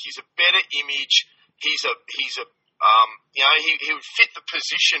mechanic, he's a better image, he would fit the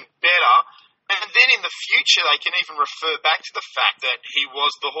position better. And then in the future, they can even refer back to the fact that he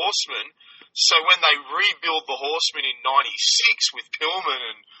was the Horseman. So when they rebuild the Horseman in '96 with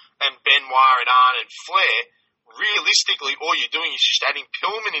Pillman and Benoit and Arn and Flair, realistically, all you're doing is just adding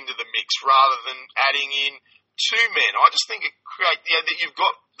Pillman into the mix rather than adding in two men. I just think it creates that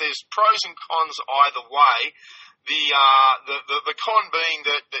there's pros and cons either way. The con being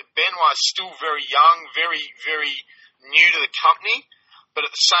that Benoit is still very young, very, very new to the company. But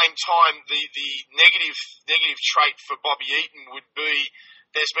at the same time, the negative trait for Bobby Eaton would be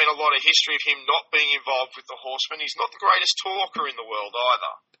there's been a lot of history of him not being involved with the Horsemen. He's not the greatest talker in the world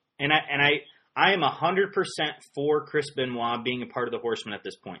either. And I am 100% for Chris Benoit being a part of the Horsemen at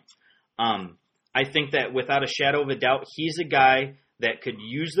this point. I think that without a shadow of a doubt, he's a guy that could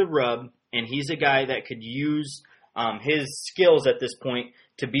use the rub, and he's a guy that could use his skills at this point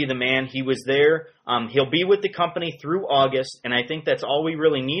to be the man. He was there. He'll be with the company through August, and I think that's all we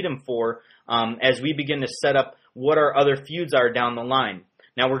really need him for as we begin to set up what our other feuds are down the line.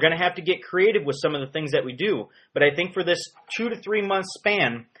 Now, we're going to have to get creative with some of the things that we do, but I think for this 2 to 3 month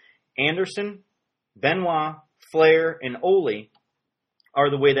span, Anderson, Benoit, Flair, and Ole are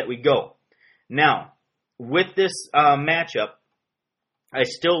the way that we go. Now, with this matchup, I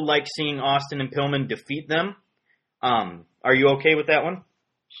still like seeing Austin and Pillman defeat them. Are you okay with that one?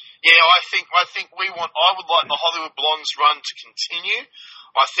 Yeah, I think I would like the Hollywood Blondes run to continue.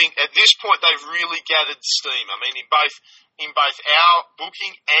 I think at this point they've really gathered steam. I mean, in both our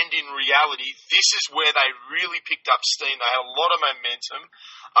booking and in reality, this is where they really picked up steam. They had a lot of momentum,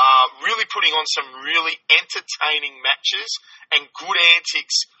 really putting on some really entertaining matches and good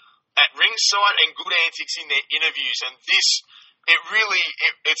antics at ringside and good antics in their interviews. And this,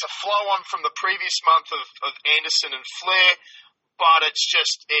 it's a flow on from the previous month of Anderson and Flair. But it's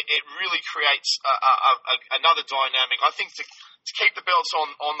just, it really creates another dynamic. I think to keep the belts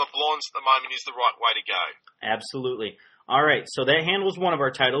on the Blondes at the moment is the right way to go. Absolutely. All right, so that handles one of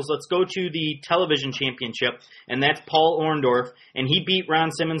our titles. Let's go to the television championship, and that's Paul Orndorff, and he beat Ron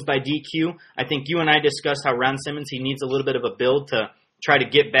Simmons by DQ. I think you and I discussed how Ron Simmons, he needs a little bit of a build to try to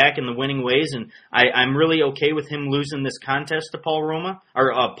get back in the winning ways, and I'm really okay with him losing this contest to Paul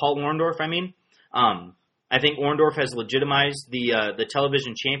Orndorff, I mean. I think Orndorff has legitimized the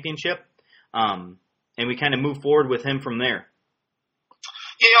television championship, and we kind of move forward with him from there.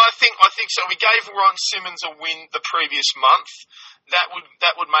 Yeah, I think so. We gave Ron Simmons a win the previous month. That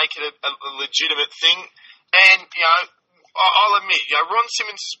would make it a legitimate thing. And I'll admit, Ron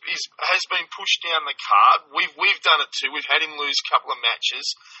Simmons has been pushed down the card. We've done it too. We've had him lose a couple of matches.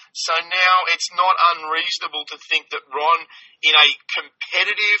 So now it's not unreasonable to think that Ron, in a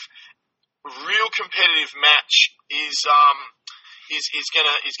real competitive match, is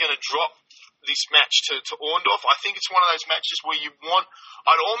gonna drop this match to Orndorff. I think it's one of those matches where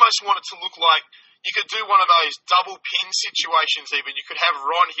I'd almost want it to look like you could do one of those double pin situations even. You could have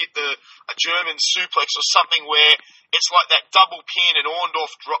Ron hit a German suplex or something where it's like that double pin and Orndorff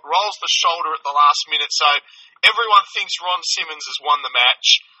rolls the shoulder at the last minute. So everyone thinks Ron Simmons has won the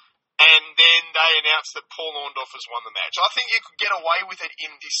match. And then they announced that Paul Orndorff has won the match. I think you could get away with it in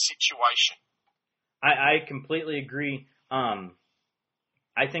this situation. I completely agree.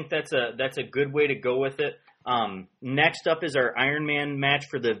 I think that's a good way to go with it. Next up is our Iron Man match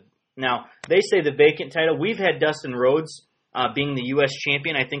for now they say the vacant title. We've had Dustin Rhodes being the U.S.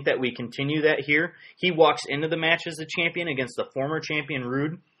 champion. I think that we continue that here. He walks into the match as the champion against the former champion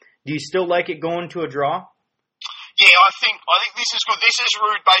Rude. Do you still like it going to a draw? Yeah, I think this is good. This is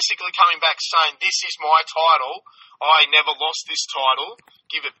Rude basically coming back saying, this is my title. I never lost this title.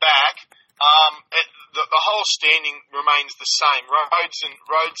 Give it back. The whole standing remains the same. Rhodes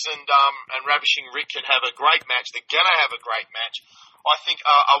and Ravishing Rick can have a great match. They're going to have a great match. I think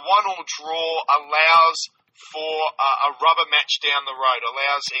a one-all draw allows for a rubber match down the road.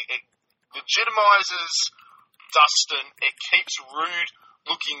 It legitimizes Dustin. It keeps Rude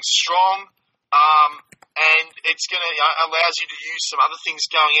looking strong. And it's going to allows you to use some other things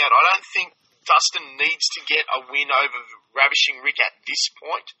going out. I don't think Dustin needs to get a win over Ravishing Rick at this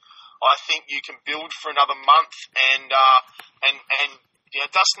point. I think you can build for another month, and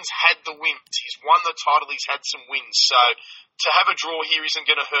Dustin's had the wins. He's won the title. He's had some wins. So to have a draw here isn't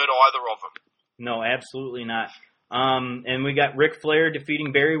going to hurt either of them. No, absolutely not. And we got Ric Flair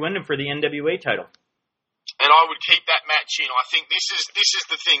defeating Barry Windham for the NWA title. And I would keep that match in. I think this is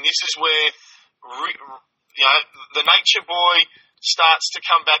the thing. This is where the Nature Boy starts to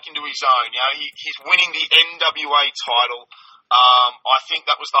come back into his own. He's winning the NWA title. I think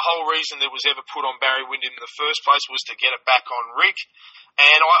that was the whole reason that was ever put on Barry Windham in the first place, was to get it back on Rick.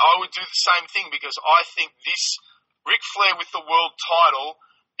 And I would do the same thing, because I think this Ric Flair with the world title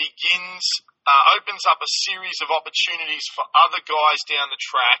opens up a series of opportunities for other guys down the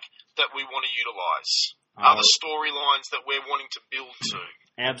track that we want to utilise. Other storylines that we're wanting to build to.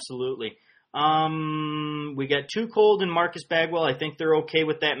 Absolutely. We got Too Cold and Marcus Bagwell. I think they're okay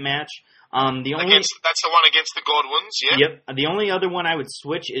with that match. That's the one against the Godwins, yeah? Yep. The only other one I would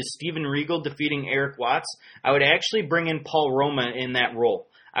switch is Steven Regal defeating Eric Watts. I would actually bring in Paul Roma in that role.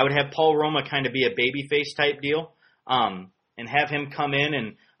 I would have Paul Roma kind of be a babyface type deal, and have him come in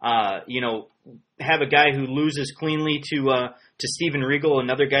and have a guy who loses cleanly to Steven Regal,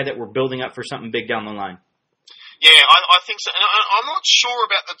 another guy that we're building up for something big down the line. Yeah, I think so. And I'm not sure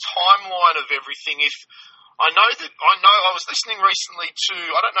about the timeline of everything. I know I was listening recently to,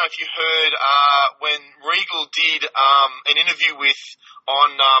 I don't know if you heard, when Regal did an interview on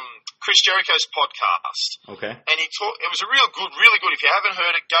Chris Jericho's podcast. Okay. And it was really good. If you haven't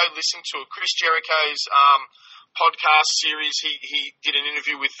heard it, go listen to it. Chris Jericho's podcast series. He did an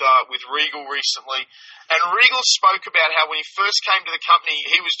interview with Regal recently. And Regal spoke about how when he first came to the company,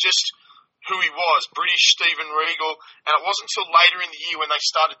 he was just who he was, British Steven Regal, and it wasn't until later in the year when they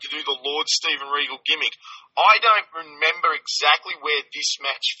started to do the Lord Steven Regal gimmick. I don't remember exactly where this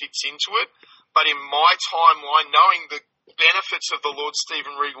match fits into it, but in my timeline, knowing the benefits of the Lord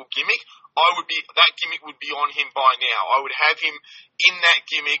Steven Regal gimmick, that gimmick would be on him by now. I would have him in that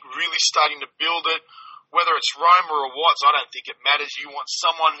gimmick, really starting to build it. Whether it's Roma or Watts, I don't think it matters. You want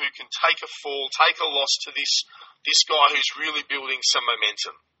someone who can take a fall, take a loss to this guy who's really building some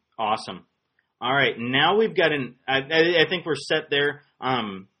momentum. Awesome. All right, now we've got I think we're set there.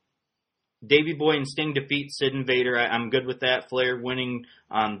 Davey Boy and Sting defeat Sid and Vader. I'm good with that. Flair winning.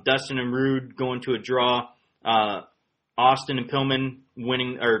 Dustin and Rude going to a draw. Austin and Pillman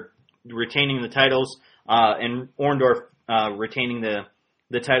winning or retaining the titles. And Orndorff retaining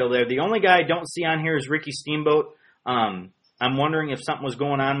the title there. The only guy I don't see on here is Ricky Steamboat. I'm wondering if something was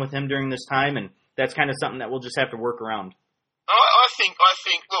going on with him during this time, and that's kind of something that we'll just have to work around. I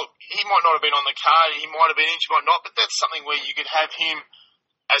think, look, he might not have been on the card, he might have been injured, might not, but that's something where you could have him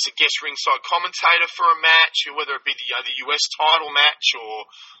as a guest ringside commentator for a match, or whether it be the US title match, or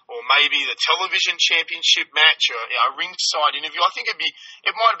maybe the television championship match, or a ringside interview. I think it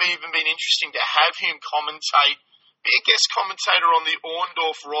might have even been interesting to have him be a guest commentator on the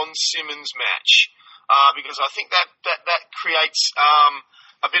Orndorff-Ron Simmons match, because I think that creates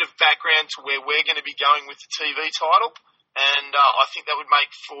a bit of background to where we're going to be going with the TV title. And I think that would make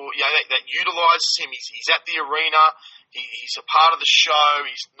for, that utilises him. He's at the arena. He's a part of the show.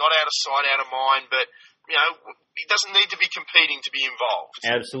 He's not out of sight, out of mind. But, he doesn't need to be competing to be involved.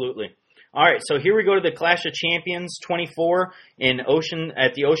 Absolutely. All right, so here we go to the Clash of Champions 24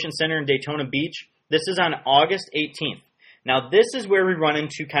 at the Ocean Center in Daytona Beach. This is on August 18th. Now, this is where we run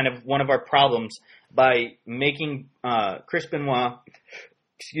into kind of one of our problems by making Chris Benoit,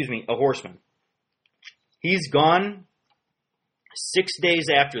 a Horseman. He's gone 6 days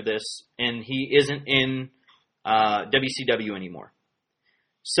after this, and he isn't in WCW anymore.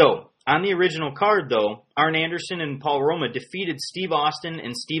 So, on the original card, though, Arn Anderson and Paul Roma defeated Steve Austin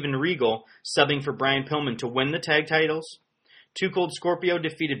and Steven Regal, subbing for Brian Pillman to win the tag titles. Too Cold Scorpio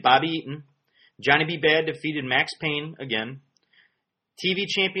defeated Bobby Eaton. Johnny B. Bad defeated Max Payne again. TV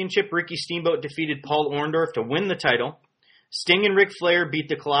Championship, Ricky Steamboat defeated Paul Orndorff to win the title. Sting and Ric Flair beat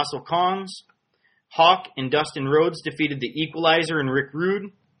the Colossal Kongs. Hawk and Dustin Rhodes defeated the Equalizer and Rick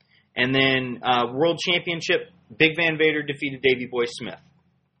Rude. And then World Championship, Big Van Vader defeated Davey Boy Smith.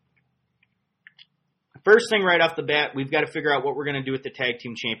 First thing right off the bat, we've got to figure out what we're going to do with the Tag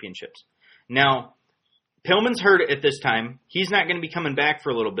Team Championships. Now, Pillman's hurt at this time. He's not going to be coming back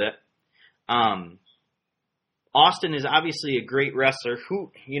for a little bit. Austin is obviously a great wrestler.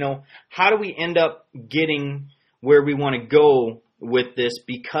 How do we end up getting where we want to go with this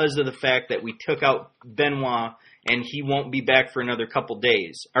because of the fact that we took out Benoit and he won't be back for another couple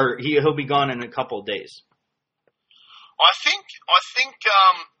days, or he'll be gone in a couple of days? I think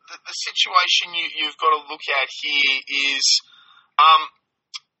the situation you've got to look at here is,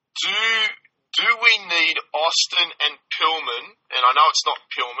 do we need Austin and Pillman, and I know it's not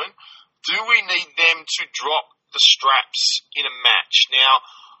Pillman, do we need them to drop the straps in a match? Now,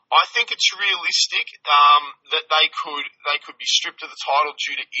 I think it's realistic that they could be stripped of the title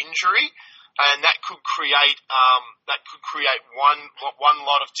due to injury, and that could create one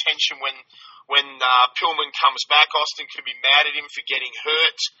lot of tension when Pillman comes back. Austin could be mad at him for getting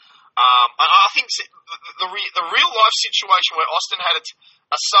hurt. I think the real life situation where Austin had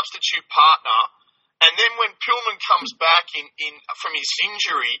a substitute partner, and then when Pillman comes back from his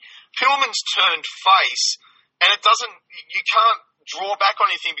injury, Pillman's turned face, and you can't draw back on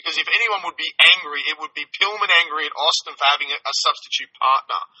anything, because if anyone would be angry, it would be Pillman angry at Austin for having a substitute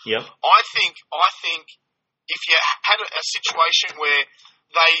partner. Yep. I think if you had a situation where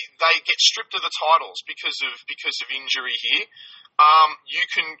they get stripped of the titles because of injury here, you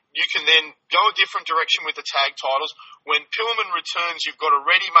can then go a different direction with the tag titles. When Pillman returns, you've got a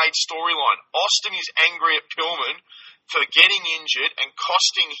ready-made storyline. Austin is angry at Pillman for getting injured and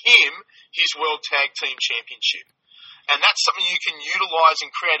costing him his World Tag Team Championship. And that's something you can utilize and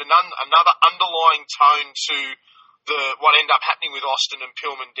create another underlying tone to what ended up happening with Austin and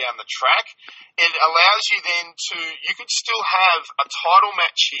Pillman down the track. It allows you then you could still have a title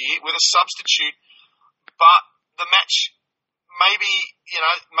match here with a substitute, but the match,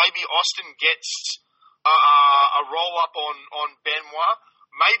 maybe Austin gets a roll up on Benoit.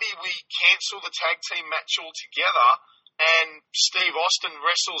 Maybe we cancel the tag team match altogether, and Steve Austin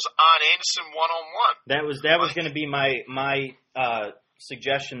wrestles Arn Anderson one-on-one. That was going to be my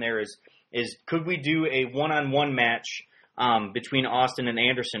suggestion there is could we do a one-on-one match between Austin and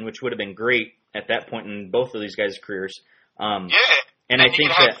Anderson, which would have been great at that point in both of these guys' careers. And I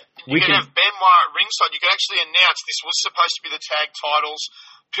think that we can have Benoit at ringside. You could actually announce this was supposed to be the tag titles.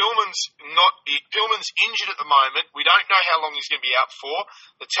 Pillman's injured at the moment. We don't know how long he's going to be out for.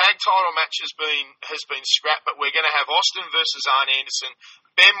 The tag title match has been scrapped, but we're going to have Austin versus Arn Anderson,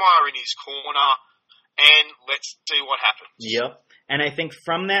 Benoit in his corner, and let's see what happens. Yep. And I think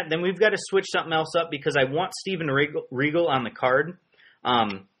from that, then we've got to switch something else up because I want Steven Regal on the card.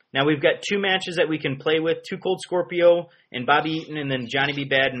 Now we've got 2 matches that we can play with, 2 Cold Scorpio and Bobby Eaton, and then Johnny B.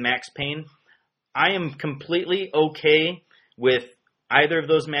 Bad and Max Payne. I am completely okay with either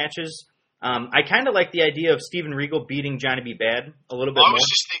of those matches. I kind of like the idea of Steven Regal beating Johnny B. Bad a little bit more. I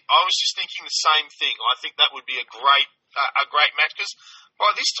was just thinking the same thing. I think that would be a great match because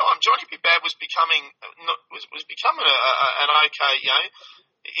by this time Johnny B. Bad was becoming an okay,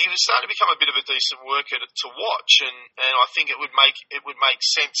 he was starting to become a bit of a decent worker to watch, and I think it would make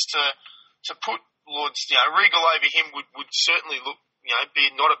sense to put Regal over him would certainly look be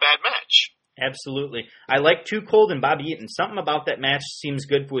not a bad match. Absolutely. I like Too Cold and Bobby Eaton. Something about that match seems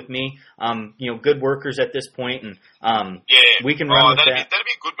good with me. Good workers at this point, and we can run with that. That'd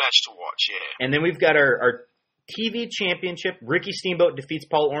be a good match to watch, yeah. And then we've got our TV championship. Ricky Steamboat defeats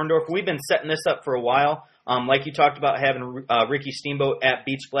Paul Orndorff. We've been setting this up for a while. Like you talked about having Ricky Steamboat at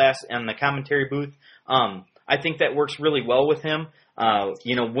Beach Blast and the commentary booth. I think that works really well with him,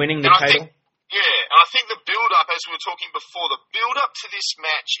 winning the title. And I think the build-up, as we were talking before, the build-up to this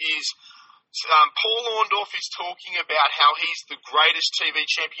match is Paul Orndorff is talking about how he's the greatest TV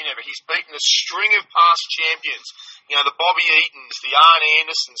champion ever. He's beaten a string of past champions, the Bobby Eatons, the Arn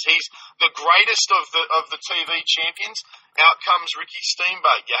Andersons. He's the greatest of the TV champions. Out comes Ricky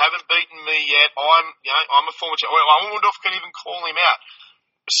Steamboat. You haven't beaten me yet. I'm a former champion. Orndorff can even call him out.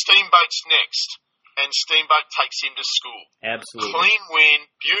 Steamboat's next, and Steamboat takes him to school. Absolutely. Clean win,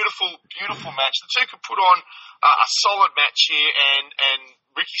 beautiful match. The two could put on a solid match here, and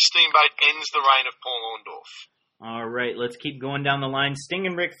Ricky Steamboat ends the reign of Paul Orndorff. All right, let's keep going down the line. Sting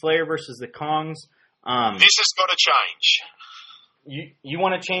and Ric Flair versus the Kongs. This has got to change. You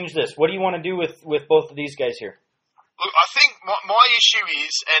want to change this? What do you want to do with both of these guys here? Look, I think my issue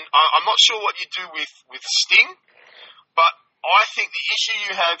is, and I'm not sure what you do with Sting, but I think the issue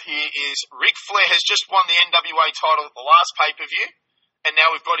you have here is Ric Flair has just won the NWA title at the last pay-per-view, and now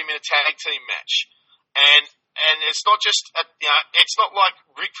we've got him in a tag team match. And it's not just, it's not like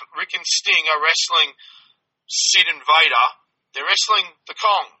Rick and Sting are wrestling Sid and Vader. They're wrestling the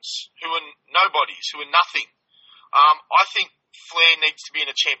Kongs, who are nobodies, who are nothing. I think Flair needs to be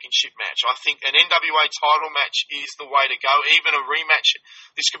in a championship match. I think an NWA title match is the way to go. Even a rematch.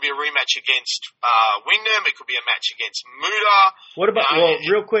 This could be a rematch against Windham. It could be a match against Muta. What about,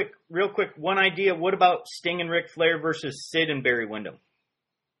 real quick, one idea. What about Sting and Ric Flair versus Sid and Barry Windham?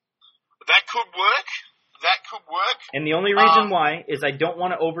 That could work. And the only reason why is I don't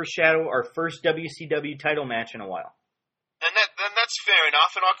want to overshadow our first WCW title match in a while. And that's fair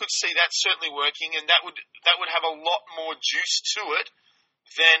enough, and I could see that certainly working, and that would have a lot more juice to it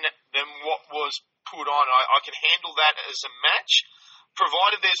than what was put on. I can handle that as a match,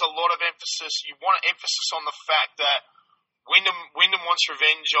 provided there's a lot of emphasis. You want emphasis on the fact that Windham wants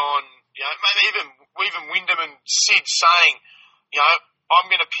revenge on, even Windham and Sid saying, I'm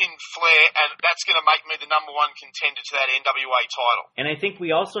going to pin Flair, and that's going to make me the number one contender to that NWA title. And I think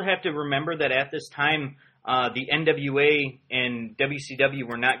we also have to remember that at this time, the NWA and WCW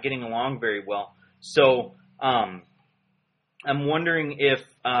were not getting along very well. So I'm wondering if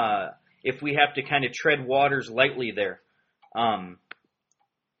we have to kind of tread waters lightly there.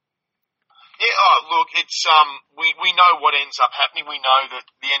 Look, it's we know what ends up happening. We know that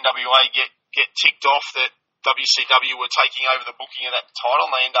the NWA get ticked off that WCW were taking over the booking of that title,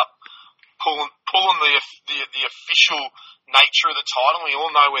 and they end up pulling the official nature of the title. We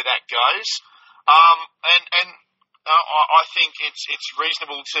all know where that goes. I think it's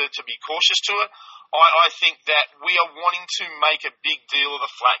reasonable to be cautious to it. I think that we are wanting to make a big deal of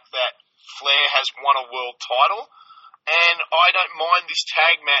the fact that Flair has won a world title, and I don't mind this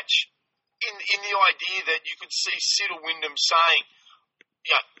tag match in the idea that you could see Sid or Windham saying,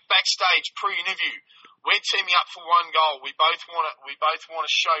 backstage pre-interview, we're teaming up for one goal. We both want to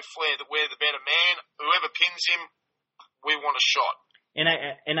show Flair that we're the better man. Whoever pins him, we want a shot.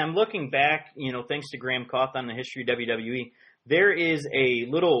 And I'm looking back, thanks to Graham Koth on the history of WWE, there is a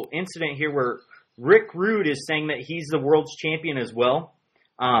little incident here where Rick Rude is saying that he's the world's champion as well.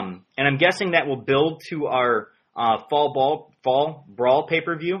 And I'm guessing that will build to our Fall Brawl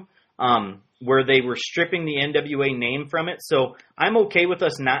pay-per-view, where they were stripping the NWA name from it. So I'm okay with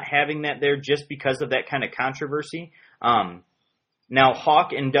us not having that there just because of that kind of controversy. Now,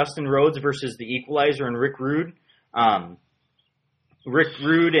 Hawk and Dustin Rhodes versus the Equalizer and Rick Rude. Rick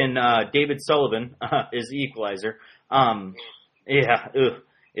Rude and David Sullivan is the Equalizer.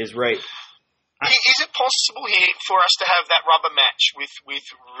 is right. Is it possible here for us to have that rubber match with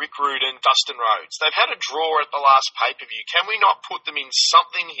Rick Rude and Dustin Rhodes? They've had a draw at the last pay-per-view. Can we not put them in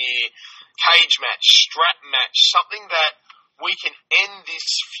something here, cage match, strap match, something that we can end this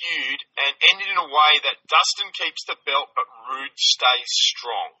feud and end it in a way that Dustin keeps the belt but Rude stays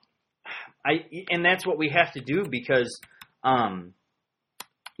strong? And that's what we have to do because, in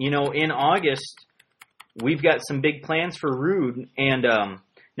August, we've got some big plans for Rude, and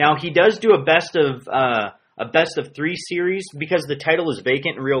now he does do a best of 3 series because the title is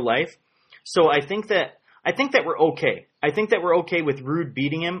vacant in real life. So I think that we're okay. I think that we're okay with Rude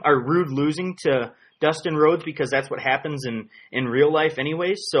beating him or Rude losing to Dustin Rhodes because that's what happens in real life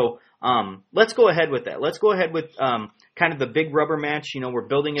anyways. So let's go ahead with that. Let's go ahead with kind of the big rubber match. We're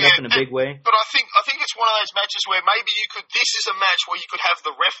building it up in a big way. But I think it's one of those matches where maybe this is a match where you could have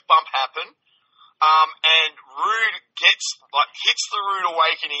the ref bump happen. And Rude hits the Rude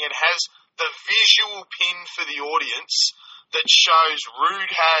Awakening and has the visual pin for the audience that shows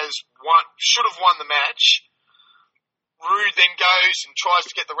Rude should have won the match. Rude then goes and tries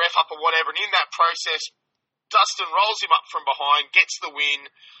to get the ref up or whatever, and in that process, Dustin rolls him up from behind, gets the win.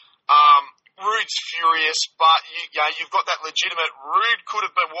 Rude's furious, but you've got that legitimate. Rude could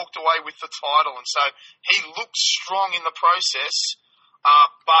have been walked away with the title, and so he looks strong in the process,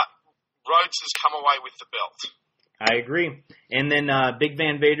 but Rhodes has come away with the belt. I agree. And then Big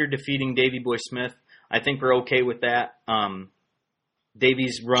Van Vader defeating Davey Boy Smith. I think we're okay with that.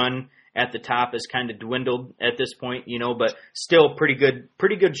 Davey's run at the top has kind of dwindled at this point, but still pretty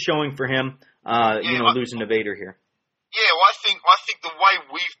good showing for him, losing to Vader here. Yeah, well, I think the way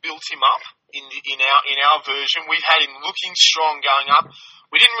we've built him up in our version, we've had him looking strong going up.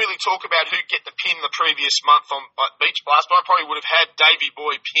 We didn't really talk about who'd get the pin the previous month on Beach Blast, but I probably would have had Davey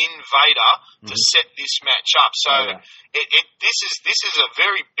Boy pin Vader to set this match up. So this is a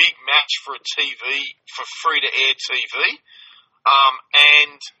very big match for free-to-air TV,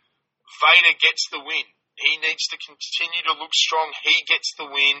 and Vader gets the win. He needs to continue to look strong. He gets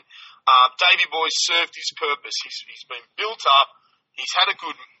the win. Davey Boy served his purpose. He's been built up. He's had a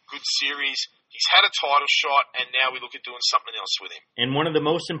good series. He's had a title shot, and now we look at doing something else with him. And one of the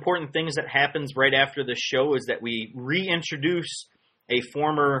most important things that happens right after the show is that we reintroduce a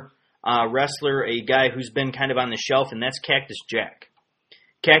former wrestler, a guy who's been kind of on the shelf, and that's Cactus Jack.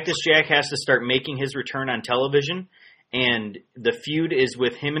 Cactus Jack has to start making his return on television, and the feud is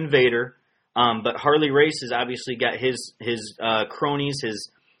with him and Vader. But Harley Race has obviously got his cronies,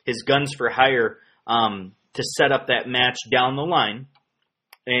 his guns for hire to set up that match down the line.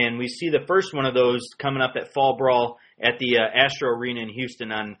 And we see the first one of those coming up at Fall Brawl at the Astro Arena in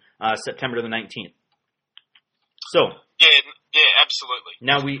Houston on September the 19th. So yeah, absolutely.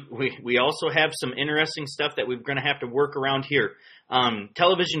 Now we also have some interesting stuff that we're going to have to work around here.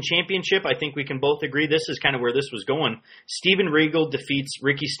 Television Championship, I think we can both agree this is kind of where this was going. Steven Regal defeats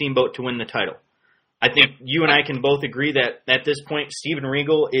Ricky Steamboat to win the title. I think you and I can both agree that at this point, Steven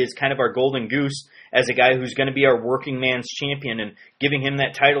Regal is kind of our golden goose as a guy who's going to be our working man's champion, and giving him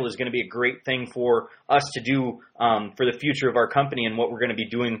that title is going to be a great thing for us to do for the future of our company and what we're going to be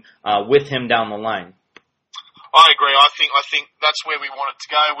doing with him down the line. I agree. I think that's where we want it to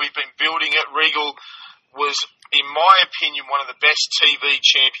go. We've been building it. Regal was, in my opinion, one of the best TV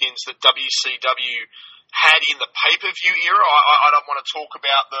champions that WCW had in the pay-per-view era. I don't want to talk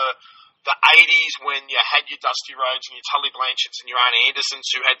about the 80s when you had your Dusty Rhodes and your Tully Blanchards and your Arn Andersons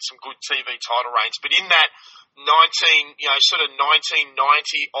who had some good TV title reigns. But in that 1990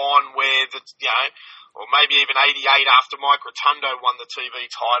 on where or maybe even 88 after Mike Rotundo won the TV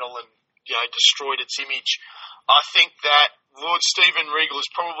title and, destroyed its image, I think that Lord Steven Regal is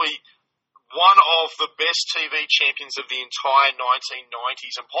probably one of the best TV champions of the entire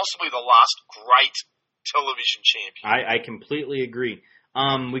 1990s and possibly the last great television champion. I completely agree.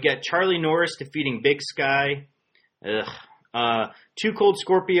 We got Charlie Norris defeating Big Sky. Too Cold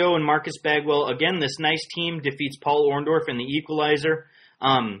Scorpio and Marcus Bagwell. Again, this nice team defeats Paul Orndorff and the Equalizer.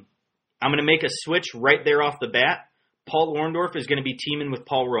 I'm going to make a switch right there off the bat. Paul Orndorff is going to be teaming with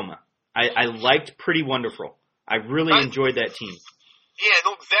Paul Roma. I liked Pretty Wonderful. I really enjoyed that team. Yeah,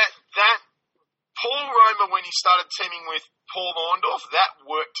 look, that Paul Roma, when he started teaming with Paul Orndorff, that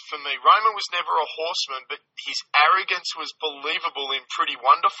worked for me. Roma was never a horseman, but his arrogance was believable in Pretty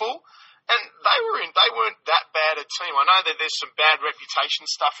Wonderful. And they weren't that bad a team. I know that there's some bad reputation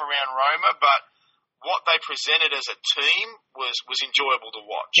stuff around Roma, but what they presented as a team was enjoyable to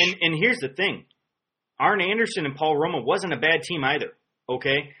watch. And here's the thing. Arn Anderson and Paul Roma wasn't a bad team either.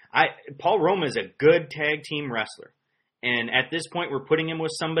 Okay? Paul Roma is a good tag team wrestler. And at this point, we're putting him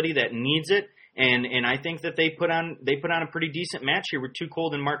with somebody that needs it. and I think that they put on a pretty decent match here with Too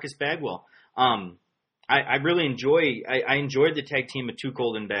Cold and Marcus Bagwell. I really enjoyed the tag team of Too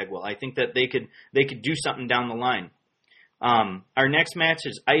Cold and Bagwell. I think that they could do something down the line. Our next match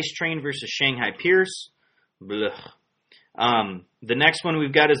is Ice Train versus Shanghai Pierce. Blech. The next one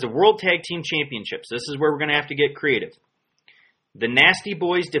we've got is the World Tag Team Championships. This is where we're going to have to get creative. The Nasty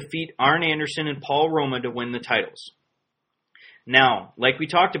Boys defeat Arn Anderson and Paul Roma to win the titles. Now, like we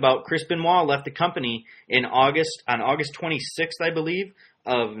talked about, Chris Benoit left the company on August 26th, I believe,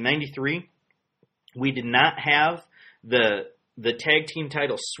 of 93. We did not have the tag team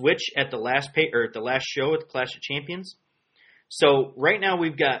title switch at the last show at the Clash of Champions. So right now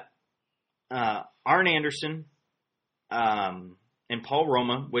we've got Arn Anderson and Paul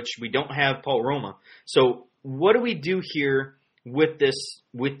Roma, which we don't have Paul Roma. So what do we do here with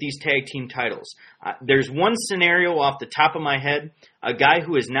these tag team titles? There's one scenario off the top of my head. A guy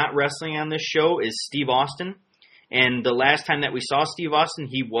who is not wrestling on this show is Steve Austin. And the last time that we saw Steve Austin,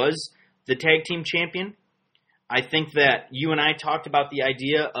 he was the tag team champion. I think that you and I talked about the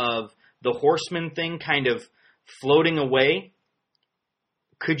idea of the Horsemen thing kind of floating away.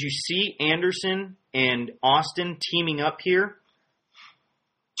 Could you see Anderson and Austin teaming up here?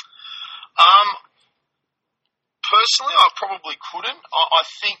 Personally, I probably couldn't. I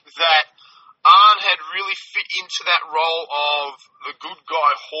think that Arn had really fit into that role of the good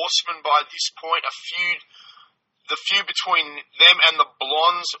guy Horseman by this point. The feud between them and the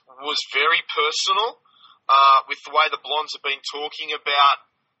Blondes was very personal, with the way the Blondes have been talking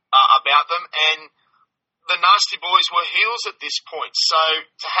about them, and the Nasty Boys were heels at this point. So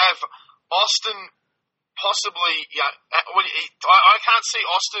to have Austin possibly, I can't see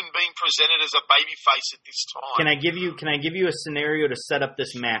Austin being presented as a babyface at this time. Can I give you a scenario to set up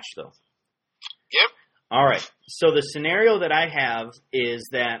this match, though? Yep. All right. So the scenario that I have is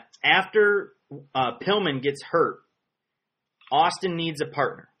that after Pillman gets hurt, Austin needs a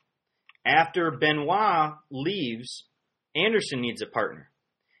partner. After Benoit leaves, Anderson needs a partner.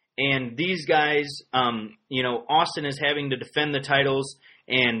 And these guys, Austin is having to defend the titles,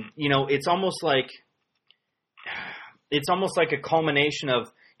 and it's almost like a culmination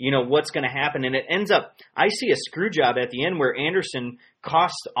of what's going to happen, and it ends up. I see a screw job at the end where Anderson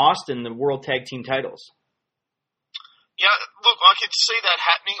costs Austin the World Tag Team titles. Yeah, look, I could see that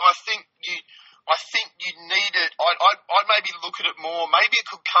happening. I think you need it. I'd maybe look at it more. Maybe it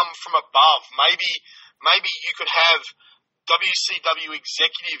could come from above. Maybe you could have WCW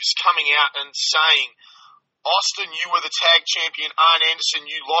executives coming out and saying, Austin, you were the tag champion. Arn Anderson,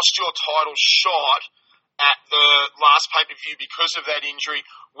 you lost your title shot at the last pay-per-view because of that injury.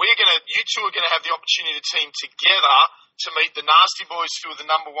 You two are gonna have the opportunity to team together to meet the Nasty Boys, who are the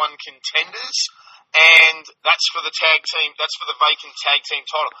number one contenders, and that's for the tag team. That's for the vacant tag team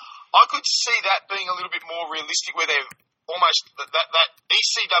title. I could see that being a little bit more realistic, where they're almost that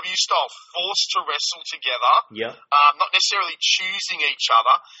ECW style forced to wrestle together, not necessarily choosing each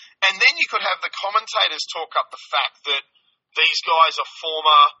other. And then you could have the commentators talk up the fact that these guys are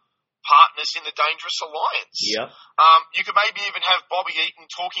former partners in the Dangerous Alliance. You could maybe even have Bobby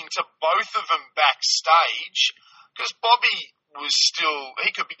Eaton talking to both of them backstage, because Bobby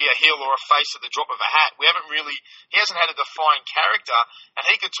he could be a heel or a face at the drop of a hat. He hasn't had a defined character, and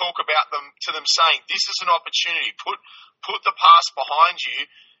he could talk about to them saying, this is an opportunity, put the past behind you.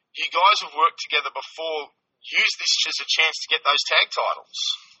 You guys have worked together before. Use this as a chance to get those tag titles.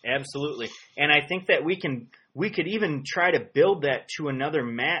 Absolutely. And I think that we could even try to build that to another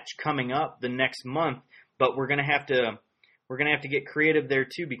match coming up the next month, but we're gonna have to get creative there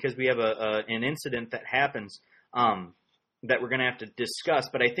too, because we have an incident that happens that we're gonna have to discuss.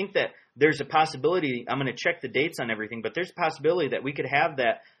 But I think that there's a possibility. I'm gonna check the dates on everything, but there's a possibility that we could have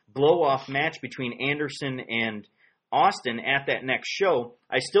that blow off match between Anderson and Austin at that next show.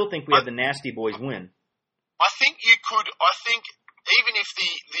 I still think we have the Nasty Boys win. I think you could. I think even if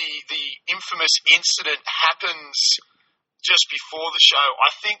the infamous incident happens just before the show, I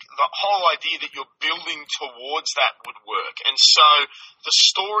think the whole idea that you're building towards that would work. And so the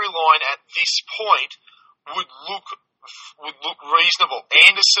storyline at this point would look reasonable.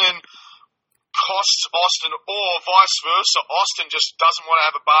 Anderson costs Austin, or vice versa. Austin just doesn't want to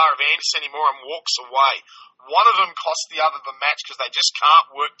have a bar of Anderson anymore and walks away. One of them costs the other the match because they just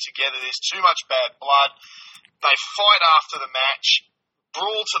can't work together. There's too much bad blood. They fight after the match,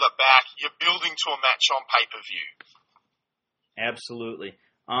 brawl to the back. You're building to a match on pay-per-view. Absolutely.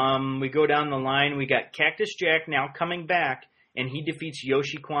 We go down the line. We got Cactus Jack now coming back, and he defeats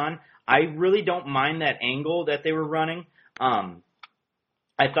Yoshi Kwan. I really don't mind that angle that they were running.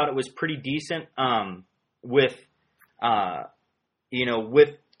 I thought it was pretty decent with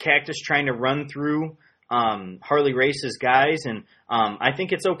Cactus trying to run through Harley Race's guys, and I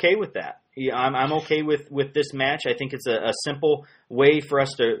think it's okay with that. Yeah, I'm okay with this match. I think it's a simple way for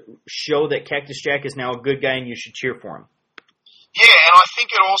us to show that Cactus Jack is now a good guy and you should cheer for him. Yeah, and I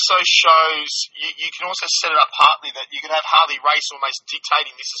think it also shows, you can also set it up partly that you can have Harley Race almost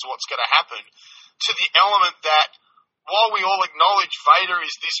dictating this is what's going to happen, to the element that while we all acknowledge Vader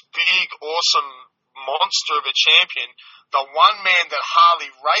is this big, awesome monster of a champion, the one man that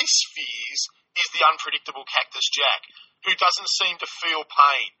Harley Race fears is the unpredictable Cactus Jack, who doesn't seem to feel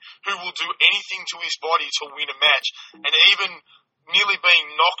pain, who will do anything to his body to win a match, and even nearly being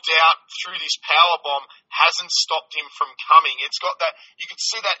knocked out through this powerbomb hasn't stopped him from coming. It's got that, you can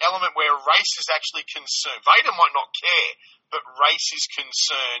see that element where Race is actually concerned. Vader might not care, but Race is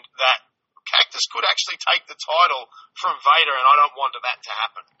concerned that Cactus could actually take the title from Vader, and I don't want that to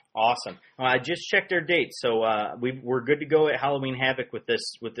happen. Awesome. I just checked our date, so we're good to go at Halloween Havoc with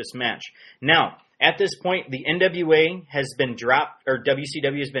this match. Now, at this point, the NWA has been dropped, or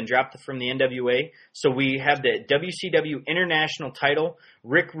WCW has been dropped from the NWA. So we have the WCW International title.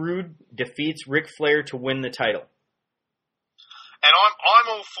 Rick Rude defeats Ric Flair to win the title. And I'm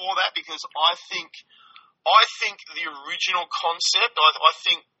all for that because I think the original concept, I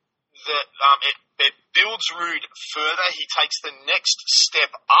think that it builds Rude further. He takes the next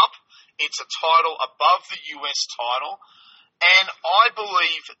step up. It's a title above the US title. And I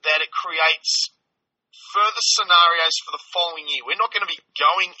believe that it creates further scenarios for the following year. We're not going to be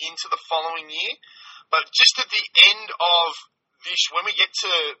going into the following year, but just at the end of this, when we get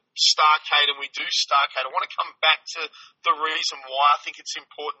to Starrcade and we do Starrcade, I want to come back to the reason why I think it's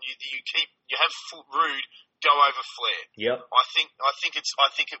important you have Rude go over Flair. Yep. I think it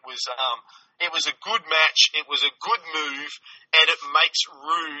was a good match. It was a good move, and it makes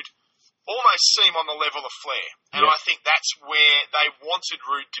Rude almost seem on the level of Flair. And I think that's where they wanted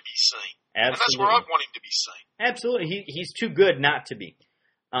Rude to be seen. Absolutely. And that's where I want him to be seen. Absolutely. He's too good not to be.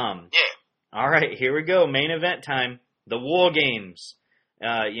 Yeah. All right, here we go. Main event time. The War Games.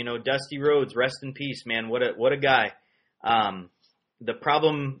 Dusty Rhodes, rest in peace, man. What a guy. The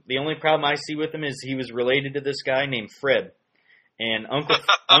only problem I see with him is he was related to this guy named Fred. And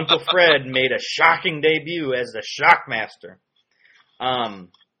Uncle Fred made a shocking debut as the Shockmaster.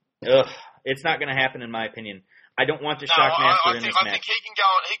 It's not going to happen in my opinion. I don't want the Shockmaster in this match. I think he can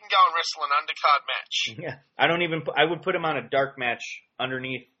go and wrestle an undercard match. Yeah, I would put him on a dark match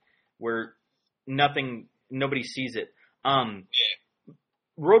underneath where nobody sees it.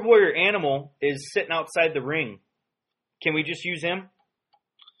 Road Warrior Animal is sitting outside the ring. Can we just use him?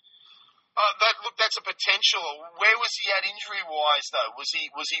 That's a potential. Where was he at injury-wise, though? Was he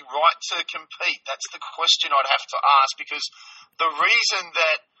right to compete? That's the question I'd have to ask, because the reason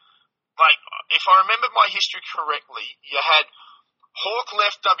that, if I remember my history correctly, you had Hawk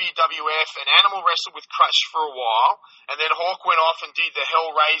left WWF and Animal wrestled with Crush for a while, and then Hawk went off and did the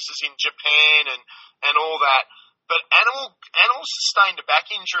Hellraisers in Japan and all that. But Animal sustained a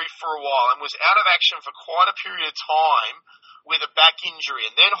back injury for a while and was out of action for quite a period of time with a back injury.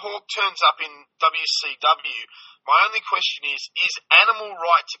 And then Hawk turns up in WCW. My only question is Animal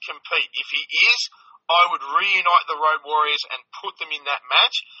right to compete? If he is, I would reunite the Road Warriors and put them in that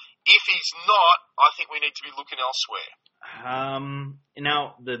match. If he's not, I think we need to be looking elsewhere.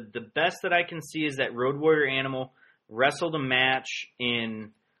 Now, the best that I can see is that Road Warrior Animal wrestled a match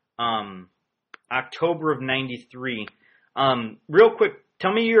in October of '93. Real quick,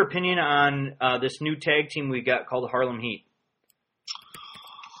 tell me your opinion on this new tag team we got called Harlem Heat.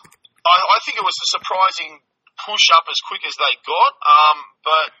 I think it was a surprising push up as quick as they got.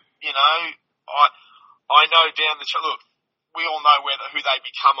 But I know down the track. Look, we all know who they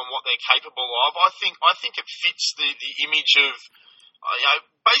become and what they're capable of. I think it fits the image of.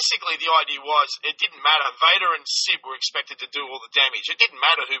 Basically, the idea was it didn't matter. Vader and Sid were expected to do all the damage. It didn't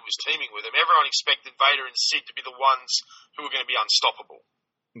matter who was teaming with them. Everyone expected Vader and Sid to be the ones who were going to be unstoppable.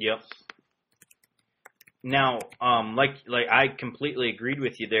 Yep. Now, like I completely agreed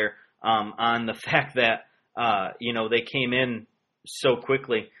with you there on the fact that they came in so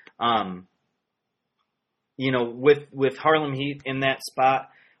quickly. With Harlem Heat in that spot,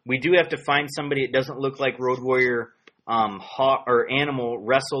 we do have to find somebody. It doesn't look like Road Warrior Hawk or Animal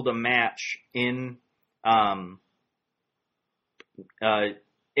wrestled a match in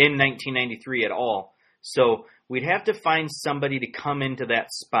 1993 at all. So we'd have to find somebody to come into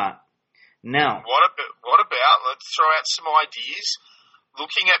that spot. Now, what about? Let's throw out some ideas.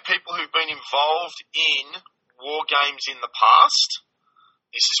 Looking at people who've been involved in war games in the past,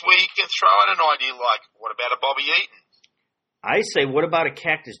 this is where you can throw out an idea like, what about a Bobby Eaton? I say, what about a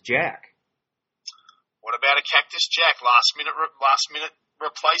Cactus Jack? What about a Cactus Jack? Last minute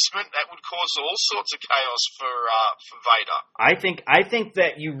replacement, that would cause all sorts of chaos for Vader. I think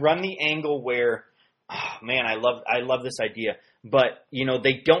that you run the angle where, oh, man, I love this idea, but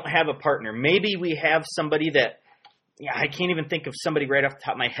they don't have a partner. Maybe we have somebody that, I can't even think of somebody right off the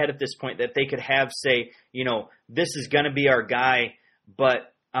top of my head at this point that they could have say, this is going to be our guy,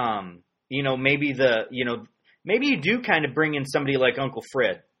 but maybe maybe you do kind of bring in somebody like Uncle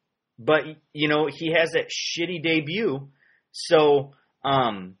Fred, but he has that shitty debut. So,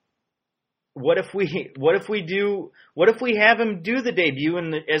 what if we have him do the debut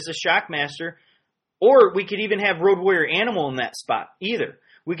as a Shockmaster, or we could even have Road Warrior Animal in that spot. Either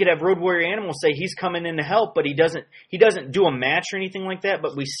we could have Road Warrior Animal say he's coming in to help, but he doesn't do a match or anything like that.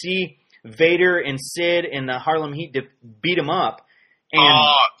 But we see Vader and Sid and the Harlem Heat to beat him up. And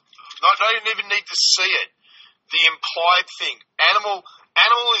I don't even need to see it. The implied thing, Animal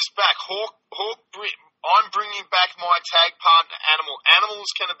is back. Hawk. I'm bringing back my tag partner, Animal.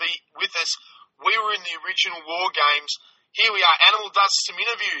 Animal's going to be with us. We were in the original War Games. Here we are. Animal does some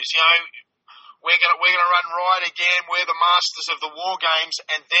interviews. We're going to run riot again. We're the masters of the War Games.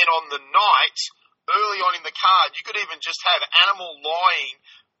 And then on the night, early on in the card, you could even just have Animal lying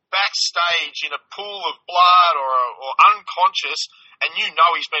backstage in a pool of blood or unconscious, and he's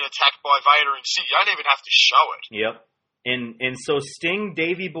been attacked by Vader and Sid. You don't even have to show it. Yep. And so Sting,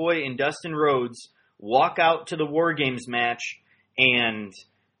 Davey Boy, and Dustin Rhodes walk out to the War Games match, and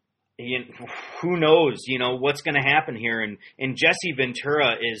who knows, what's going to happen here. And Jesse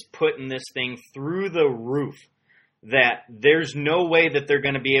Ventura is putting this thing through the roof that there's no way that they're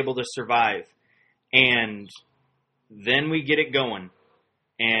going to be able to survive. And then we get it going.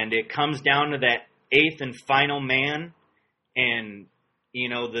 And it comes down to that eighth and final man, and,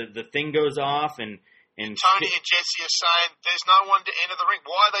 the thing goes off, and Tony and Jesse are saying, there's no one to enter the ring.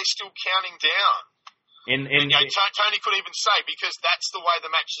 Why are they still counting down? And Tony could even say, because that's the way the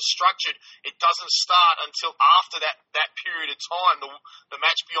match is structured, it doesn't start until after that period of time. The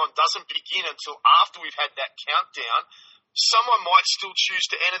match beyond doesn't begin until after we've had that countdown. Someone might still choose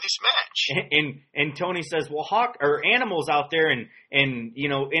to enter this match. And Tony says, well, Animal's out there, and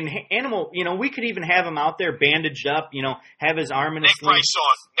Animal, we could even have him out there bandaged up, have his arm in a sling.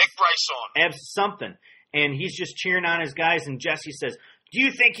 Neck brace on. Have something. And he's just cheering on his guys, and Jesse says, do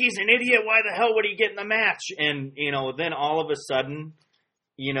you think he's an idiot? Why the hell would he get in the match? And, then all of a sudden,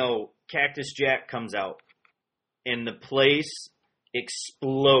 Cactus Jack comes out, and the place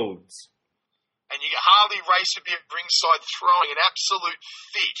explodes. And you get Harley Race would be at ringside throwing an absolute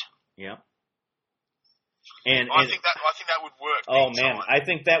fit. Yeah. And I think that would work. Oh man, I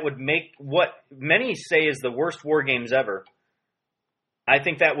think that would make what many say is the worst War Games ever. I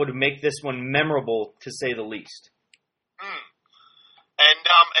think that would make this one memorable, to say the least.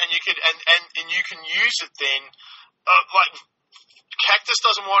 And you can use it then, like Cactus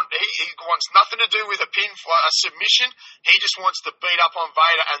doesn't want, he wants nothing to do with a submission. He just wants to beat up on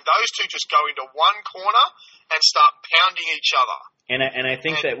Vader, and those two just go into one corner and start pounding each other. And I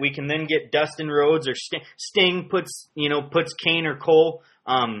think that we can then get Dustin Rhodes or Sting puts Kane or Cole,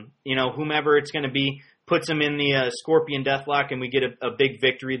 whomever it's going to be, puts him in the Scorpion Deathlock, and we get a big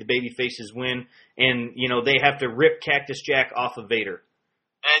victory. The baby faces win, and they have to rip Cactus Jack off of Vader.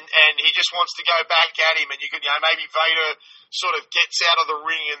 And he just wants to go back at him, and you could, maybe Vader sort of gets out of the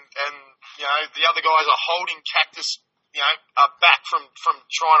ring, and the other guys are holding Cactus, back from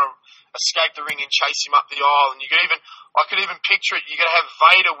trying to escape the ring and chase him up the aisle. And I could even picture it. You're going to have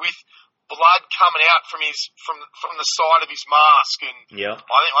Vader with blood coming out from the side of his mask, and I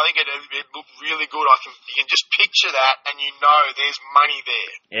think it looked really good. You can just picture that, and there's money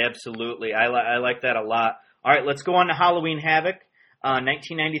there. Absolutely, I like that a lot. All right, let's go on to Halloween Havoc.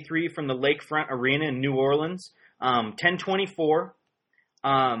 1993 from the Lakefront Arena in New Orleans. 10:24.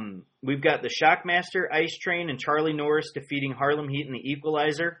 We've got the Shockmaster, Ice Train, and Charlie Norris defeating Harlem Heat in the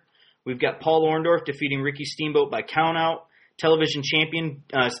Equalizer. We've got Paul Orndorff defeating Ricky Steamboat by countout. Television champion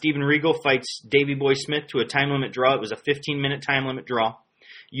Steven Regal fights Davey Boy Smith to a time limit draw. It was a 15-minute time limit draw.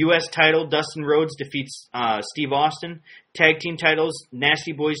 U.S. title, Dustin Rhodes defeats Steve Austin. Tag team titles,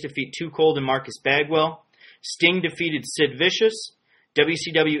 Nasty Boys defeat Too Cold and Marcus Bagwell. Sting defeated Sid Vicious.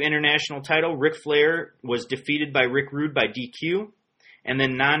 WCW International title, Ric Flair was defeated by Rick Rude by DQ. And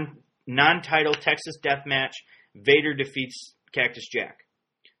then non-title Texas Death Match, Vader defeats Cactus Jack.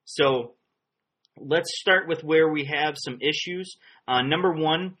 So let's start with where we have some issues. Number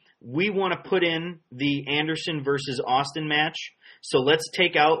one, we want to put in the Anderson versus Austin match. So let's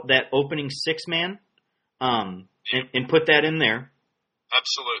take out that opening six-man and put that in there.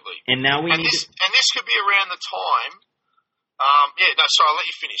 Absolutely. And now this could be around the time. I'll let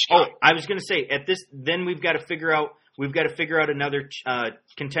you finish. I was going to say, then we've got to figure out we've got to figure out another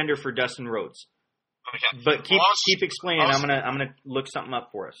contender for Dustin Rhodes. Okay. But keep explaining. I'm gonna look something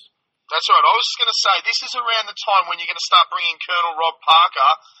up for us. That's right. I was just going to say, this is around the time when you're going to start bringing Colonel Rob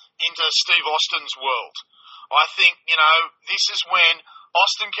Parker into Steve Austin's world. I think, this is when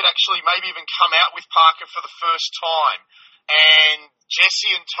Austin could actually maybe even come out with Parker for the first time. And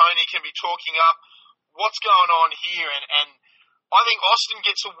Jesse and Tony can be talking up what's going on here. And I think Austin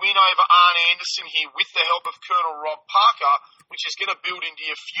gets a win over Arn Anderson here with the help of Colonel Rob Parker, which is going to build into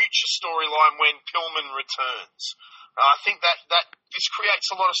your future storyline when Pillman returns. I think that this creates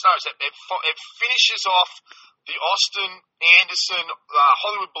a lot of stars. It finishes off the Austin, Anderson,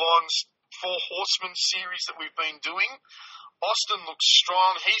 Hollywood Blondes, Four Horsemen series that we've been doing. Austin looks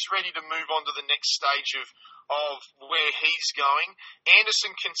strong. He's ready to move on to the next stage of where he's going.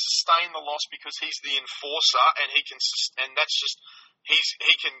 Anderson can sustain the loss because he's the enforcer, and he can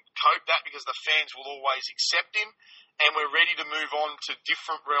cope that because the fans will always accept him, and we're ready to move on to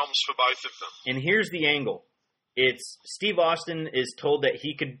different realms for both of them. And here's the angle. It's Steve Austin is told that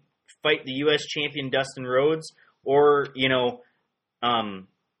he could fight the U.S. champion Dustin Rhodes, or he's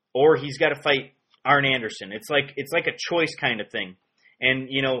got to fight Arn Anderson. It's like a choice kind of thing. And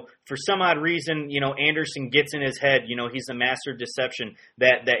for some odd reason, Anderson gets in his head. He's a master of deception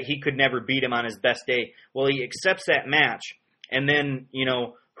that he could never beat him on his best day. Well, he accepts that match, and then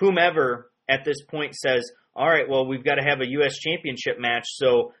whomever at this point says, "All right, well, we've got to have a U.S. championship match,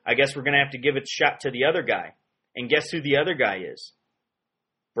 so I guess we're going to have to give it a shot to the other guy." And guess who the other guy is?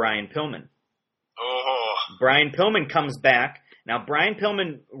 Brian Pillman. Oh. Brian Pillman comes back. Now, Brian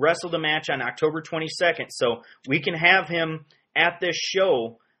Pillman wrestled a match on October 22nd, so we can have him at this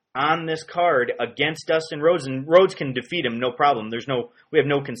show on this card against Dustin Rhodes, and Rhodes can defeat him, no problem. We have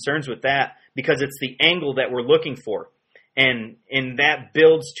no concerns with that because it's the angle that we're looking for, and that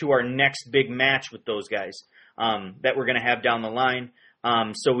builds to our next big match with those guys that we're going to have down the line.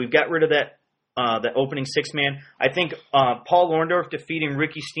 So we've got rid of that. The opening six-man. I think Paul Orndorff defeating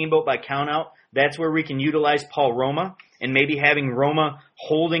Ricky Steamboat by countout, that's where we can utilize Paul Roma, and maybe having Roma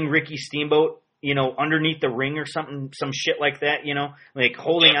holding Ricky Steamboat, underneath the ring or something, some shit like that, like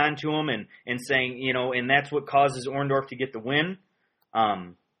holding on to him and saying, and that's what causes Orndorff to get the win.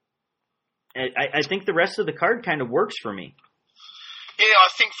 I think the rest of the card kind of works for me. Yeah, I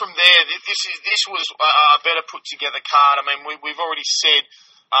think from there, this was a better put together card. I mean, we've already said,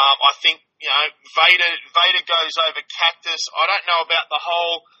 I think, Vader goes over Cactus. I don't know about the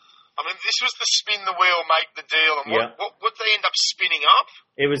whole. I mean, this was the spin the wheel, make the deal. And what they end up spinning up?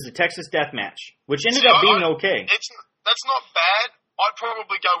 It was the Texas Death Match, which ended up being okay. That's not bad. I'd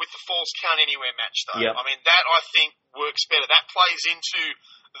probably go with the Falls Count Anywhere match, though. Yep. I mean, that I think works better. That plays into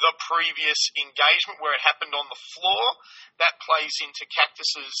the previous engagement where it happened on the floor. That plays into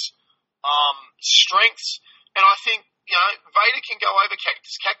Cactus's strengths. And I think, Vader can go over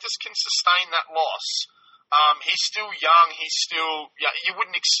Cactus. Cactus can sustain that loss. He's still young. He's still, you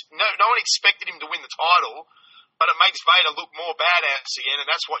wouldn't, no one expected him to win the title, but it makes Vader look more badass again, and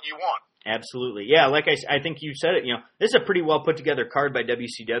that's what you want. Absolutely. Yeah, like I think you said it, this is a pretty well put together card by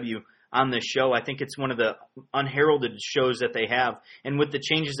WCW on this show. I think it's one of the unheralded shows that they have, and with the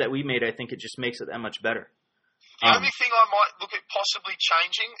changes that we made, I think it just makes it that much better. The only thing I might look at possibly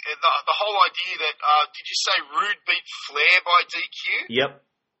changing, the whole idea that, did you say Rude beat Flair by DQ? Yep.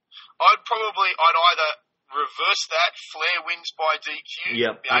 I'd either reverse that, Flair wins by DQ.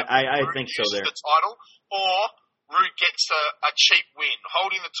 Yep, I think so there. The title, or Rude gets a cheap win,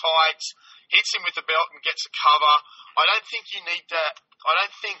 holding the tights, hits him with the belt and gets a cover. I don't think you need that. I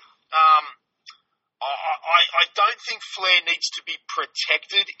don't think I don't think Flair needs to be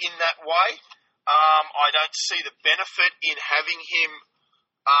protected in that way. I don't see the benefit in having him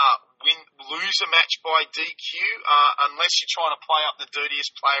lose a match by DQ unless you're trying to play up the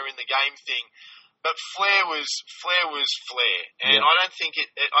dirtiest player in the game thing. But Flair was Flair, and I don't think it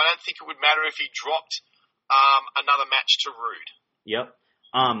would matter if he dropped another match to Rude. Yep.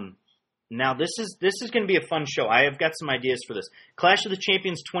 Now this is going to be a fun show. I have got some ideas for this. Clash of the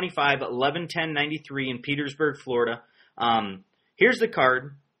Champions 25, 11/10/93 in Petersburg, Florida. Here's the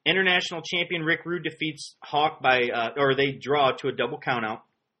card. International champion Rick Rude defeats Hawk they draw to a double countout.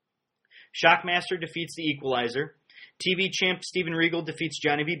 Shockmaster defeats the Equalizer. TV champ Steven Regal defeats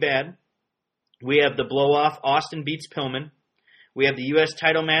Johnny B. Bad. We have the blow-off. Austin beats Pillman. We have the U.S.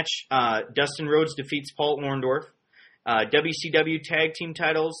 title match. Dustin Rhodes defeats Paul Orndorff. WCW tag team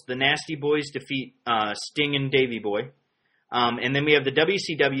titles. The Nasty Boys defeat Sting and Davey Boy. And then we have the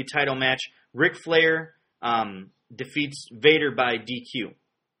WCW title match. Ric Flair defeats Vader by DQ.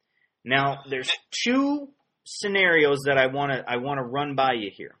 Now, there's two scenarios that I want to run by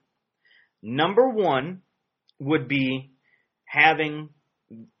you here. Number one, would be having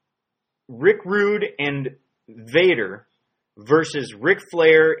Rick Rude and Vader versus Ric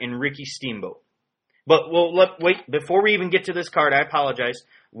Flair and Ricky Steamboat. But wait, before we even get to this card, I apologize.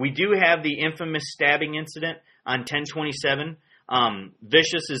 We do have the infamous stabbing incident on 10/27.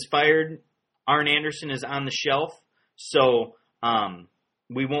 Vicious is fired. Arn Anderson is on the shelf. So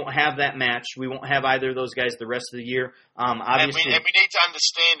we won't have that match. We won't have either of those guys the rest of the year. Obviously, and we need to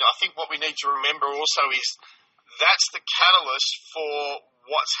understand, I think what we need to remember also is that's the catalyst for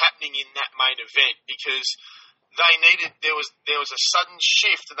what's happening in that main event, because there was a sudden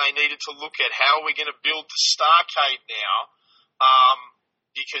shift, and they needed to look at how we're going to build the Starcade now,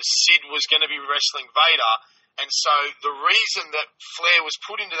 because Sid was going to be wrestling Vader. And so the reason that Flair was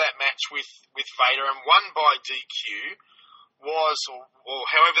put into that match with Vader and won by DQ was, or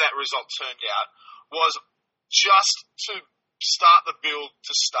however that result turned out, was just to start the build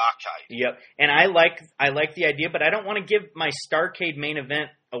to Starcade. Yep, and I like the idea, but I don't want to give my Starcade main event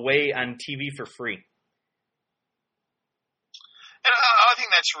away on TV for free. And I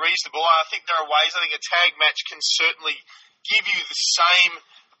think that's reasonable. I think there are ways. I think a tag match can certainly give you the same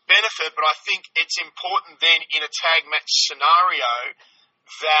benefit, but I think it's important then in a tag match scenario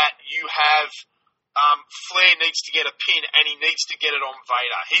that you have Flair needs to get a pin, and he needs to get it on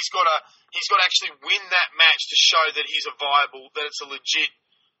Vader. He's got to actually win that match to show that he's that it's a legit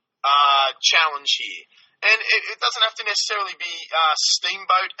challenge here. And it doesn't have to necessarily be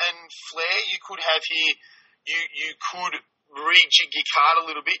Steamboat and Flair. You could have here, you could rejig your card a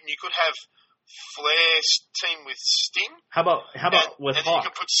little bit, and you could have Flair's team with Sting. How about with and Hawk?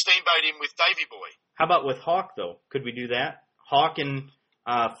 You could put Steamboat in with Davey Boy. How about with Hawk though? Could we do that? Hawk and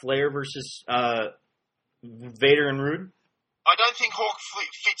Flair versus Vader and Rude? I don't think Hawk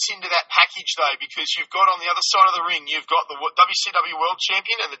fits into that package though, because you've got on the other side of the ring, you've got the WCW World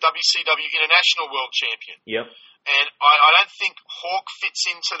Champion and the WCW International World Champion. Yep. And I don't think Hawk fits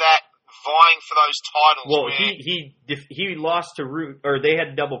into that vying for those titles. Well, he lost to Rude, or they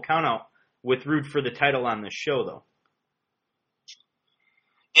had a double count out with Rude for the title on this show though.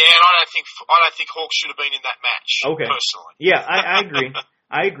 Yeah, and I don't think Hawk should have been in that match. Okay. Personally. Yeah, I agree.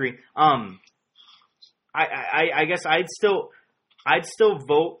 I agree. I guess I'd still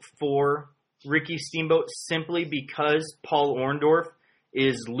vote for Ricky Steamboat simply because Paul Orndorff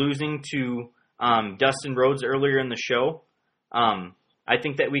is losing to Dustin Rhodes earlier in the show. I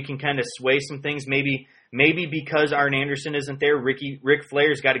think that we can kind of sway some things. Maybe because Arn Anderson isn't there, Ric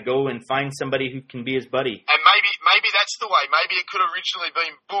Flair's got to go and find somebody who can be his buddy. And maybe that's the way. Maybe it could have originally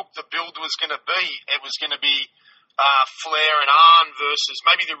been booked. The build was going to be Flair and Arn versus,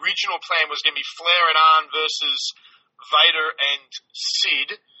 maybe the original plan was going to be Flair and Arn versus Vader and Sid.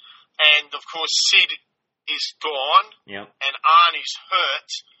 And of course, Sid is gone. Yep. And Arn is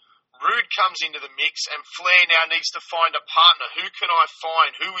hurt. Rude comes into the mix, and Flair now needs to find a partner. Who can I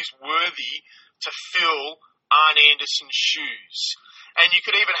find? Who is worthy to fill Arn Anderson's shoes? And you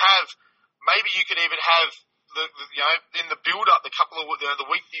could even have, in the build-up, the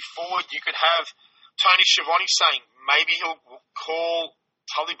week before, you could have Tony Schiavone saying maybe he'll call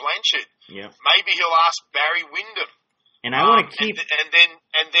Tully Blanchard. Yeah. Maybe he'll ask Barry Windham. And I want to keep. And then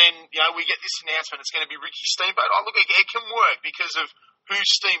we get this announcement. It's going to be Ricky Steamboat. Oh, look, it can work because of who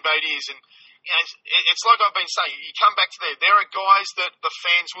Steamboat is, and it's like I've been saying. You come back to there are guys that the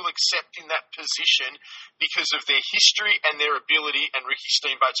fans will accept in that position because of their history and their ability, and Ricky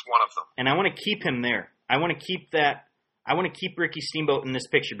Steamboat's one of them. And I want to keep him there. I want to keep that. I want to keep Ricky Steamboat in this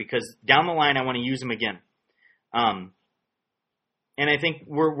picture because down the line I want to use him again. And I think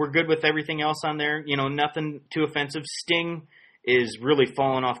we're good with everything else on there. Nothing too offensive. Sting is really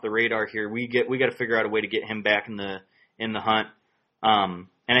falling off the radar here. We got to figure out a way to get him back in the hunt.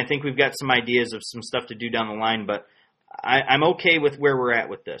 And I think we've got some ideas of some stuff to do down the line, but I'm okay with where we're at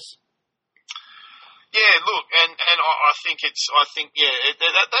with this. Yeah, look, and I think that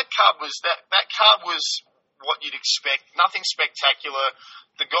card was what you'd expect. Nothing spectacular.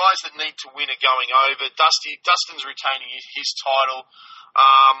 The guys that need to win are going over. Dustin's retaining his title.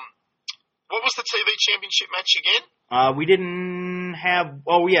 What was the TV championship match again? We didn't have.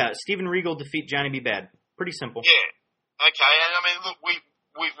 Oh yeah, Steven Regal defeat Johnny B. Bad. Pretty simple. Yeah. Okay, and I mean, look,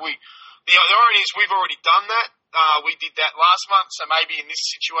 the irony is we've already done that. We did that last month, so maybe in this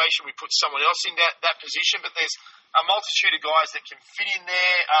situation we put someone else in that position. But there's a multitude of guys that can fit in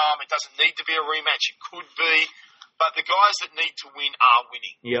there. It doesn't need to be a rematch; it could be. But the guys that need to win are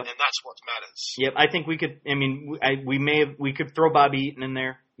winning, yep. And that's what matters. Yep, I think we could. I mean, we could throw Bobby Eaton in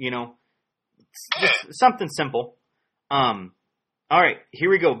there. Just something simple. All right, here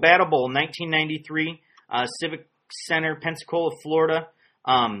we go. Battle Bowl, 1993, Civic Center, Pensacola, Florida.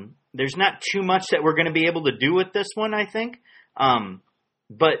 there's not too much that we're going to be able to do with this one, I think.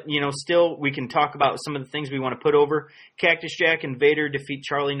 But, still, we can talk about some of the things we want to put over. Cactus Jack and Vader defeat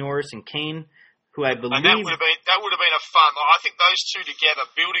Charlie Norris and Kane, who I believe... And that would have been a fun... I think those two together,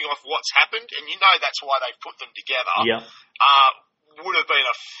 building off what's happened, and that's why they put them together, would have been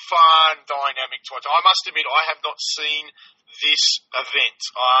a fun dynamic to watch. I must admit, I have not seen this event.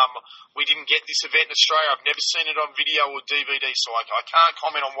 We didn't get this event in Australia. I've never seen it on video or DVD, so I can't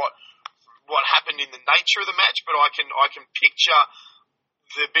comment on what happened in the nature of the match, but I can picture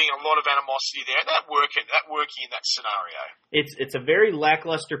there being a lot of animosity there. That working in that scenario. It's a very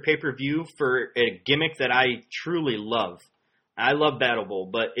lackluster pay-per-view for a gimmick that I truly love. I love Battle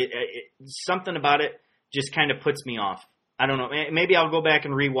Bowl, but something about it just kind of puts me off. I don't know. Maybe I'll go back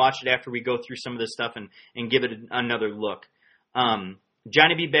and rewatch it after we go through some of this stuff and give it another look.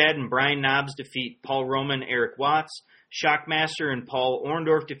 Johnny B. Bad and Brian Knobbs defeat Paul Roman and Eric Watts. Shockmaster and Paul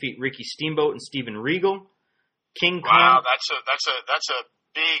Orndorff defeat Ricky Steamboat and Steven Regal. King Kong. Wow, that's a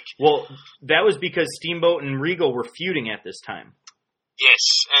big. Well, that was because Steamboat and Regal were feuding at this time. Yes,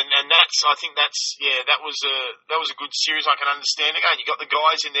 and that was a good series. I can understand. Again, you got the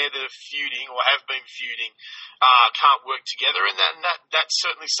guys in there that are feuding or have been feuding, can't work together, and that's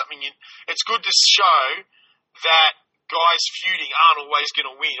certainly something. It's good to show that guys feuding aren't always going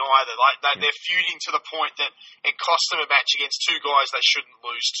to win either. They're feuding to the point that it costs them a match against two guys they shouldn't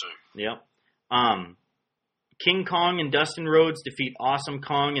lose to. Yep. King Kong and Dustin Rhodes defeat Awesome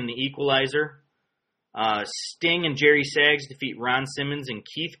Kong and the Equalizer. Sting and Jerry Saggs defeat Ron Simmons and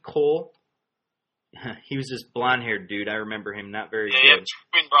Keith Cole. He was this blonde-haired dude. I remember him. Not very good. Yeah,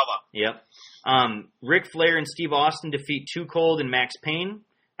 twin brother. Yep. Ric Flair and Steve Austin defeat Too Cold and Max Payne.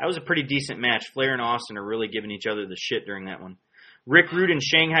 That was a pretty decent match. Flair and Austin are really giving each other the shit during that one. Rick Rude and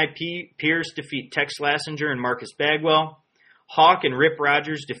Shanghai Pierce defeat Tex Slazenger and Marcus Bagwell. Hawk and Rip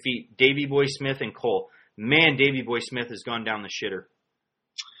Rogers defeat Davey Boy Smith and Cole. Man, Davey Boy Smith has gone down the shitter.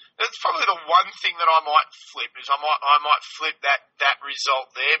 That's probably the one thing that I might flip is I might flip that result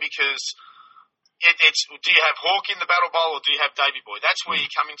there because it's do you have Hawk in the Battle Bowl or do you have Davey Boy? That's where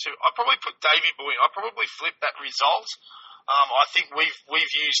you're coming to. I'd probably put Davey Boy. I'd probably flip that result. I think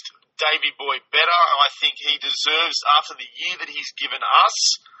we've used Davey Boy better. I think he deserves, after the year that he's given us,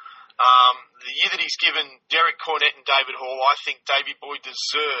 the year that he's given Derek Cornett and David Hall, I think Davey Boy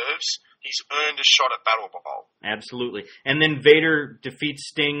deserves. He's earned a shot at Battle Bowl. Absolutely. And then Vader defeats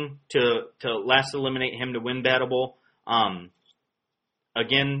Sting to last eliminate him to win Battle Bowl.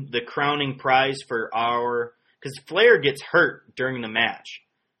 Again, the crowning prize for because Flair gets hurt during the match.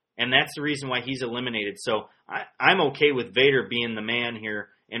 And that's the reason why he's eliminated. So I'm okay with Vader being the man here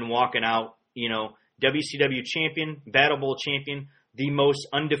and walking out, WCW champion, Battle Bowl champion, the most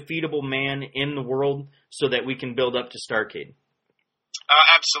undefeatable man in the world so that we can build up to Starrcade.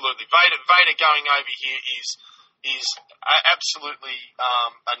 Absolutely. Vader going over here is absolutely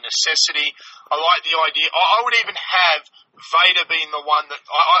a necessity. I like the idea. I would even have Vader being the one that,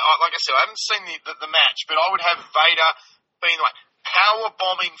 like I said, I haven't seen the match, but I would have Vader being like power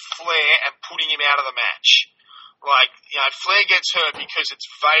bombing Flair and putting him out of the match. Flair gets hurt because it's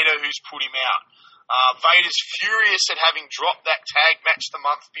Vader who's put him out. Vader's furious at having dropped that tag match the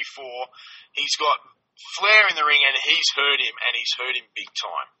month before. He's got Flair in the ring, and he's hurt him big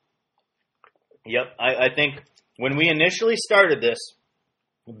time. Yep, I think when we initially started this,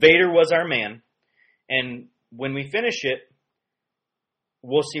 Vader was our man, and when we finish it,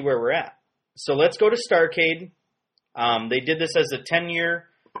 we'll see where we're at. So let's go to Starrcade. They did this as a 10-year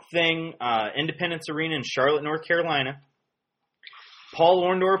thing, Independence Arena in Charlotte, North Carolina. Paul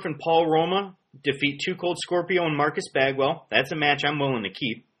Orndorff and Paul Roma defeat Too Cold Scorpio and Marcus Bagwell. That's a match I'm willing to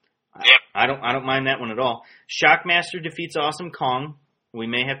keep. Yep. I don't mind that one at all. Shockmaster defeats Awesome Kong. We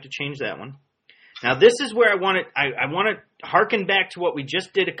may have to change that one. Now this is where I want to harken back to what we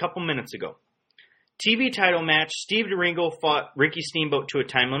just did a couple minutes ago. TV title match, Steve Ringo fought Ricky Steamboat to a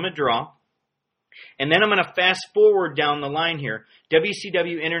time limit draw. And then I'm going to fast forward down the line here.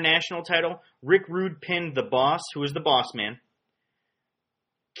 WCW International title, Rick Rude pinned the Boss, who is the Boss Man.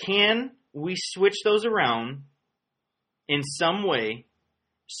 Can we switch those around in some way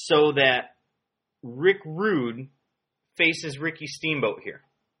so that Rick Rude faces Ricky Steamboat here?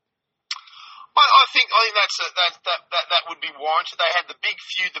 I think that would be warranted. They had the big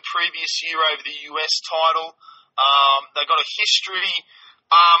feud the previous year over the US title. They got a history.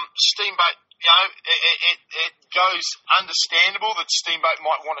 Steamboat, it goes understandable that Steamboat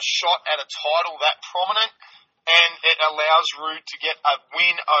might want a shot at a title that prominent, and it allows Rude to get a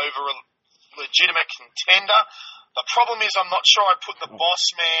win over a legitimate contender. The problem is I'm not sure I put the boss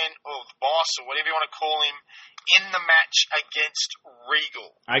man or the boss or whatever you want to call him in the match against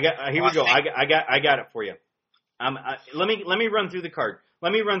Regal. Here we go. I got it for you. Let me run through the card.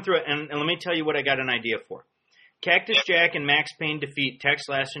 Let me run through it and let me tell you what I got an idea for. Cactus Jack and Max Payne defeat Tex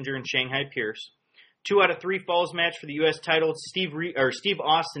Slazenger and Shanghai Pierce. 2 out of 3 falls match for the U.S. title. Steve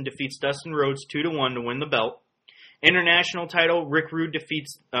Austin defeats Dustin Rhodes 2-1 to win the belt. International title, Rick Rude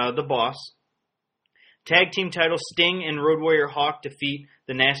defeats the Boss. Tag team title, Sting and Road Warrior Hawk defeat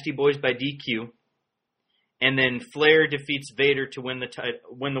the Nasty Boys by DQ. And then Flair defeats Vader to win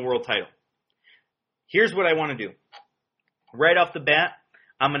the world title. Here's what I want to do. Right off the bat,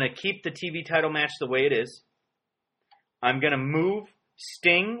 I'm going to keep the TV title match the way it is. I'm going to move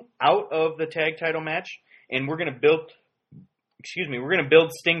Sting out of the tag title match, and we're going to build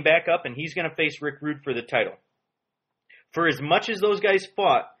Sting back up, and he's going to face Rick Rude for the title. For as much as those guys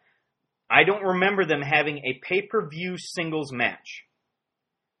fought, I don't remember them having a pay-per-view singles match.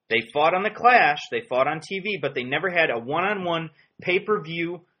 They fought on the Clash, they fought on TV, but they never had a one-on-one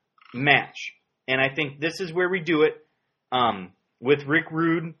pay-per-view match. And I think this is where we do it, with Rick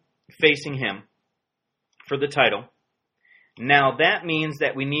Rude facing him for the title. Now that means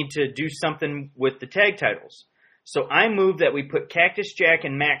that we need to do something with the tag titles. So I move that we put Cactus Jack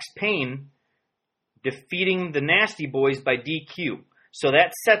and Max Payne defeating the Nasty Boys by DQ. So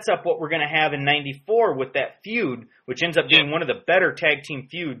that sets up what we're going to have in 94 with that feud, which ends up being one of the better tag team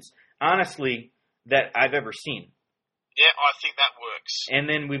feuds, honestly, that I've ever seen. Yeah, I think that works. And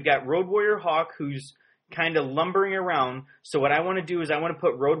then we've got Road Warrior Hawk, who's kind of lumbering around. So what I want to do is I want to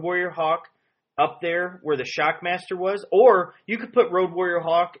put Road Warrior Hawk up there where the Shockmaster was. Or you could put Road Warrior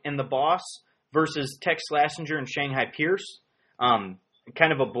Hawk and the Boss versus Tex Slazenger and Shanghai Pierce.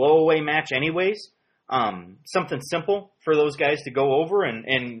 Kind of a blowaway match anyways. Something simple for those guys to go over,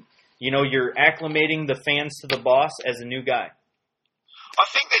 and you know, you're acclimating the fans to the Boss as a new guy. I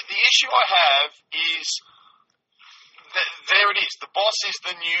think that the issue I have is that there it is. The Boss is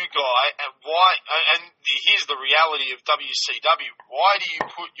the new guy, and why? And here's the reality of WCW. Why do you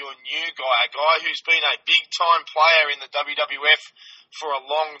put your new guy, a guy who's been a big time player in the WWF for a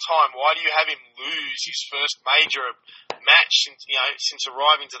long time? Why do you have him lose his first major match since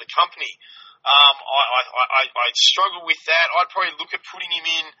arriving to the company? I struggle with that. I'd probably look at putting him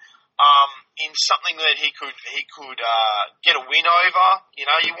in something that he could get a win over. You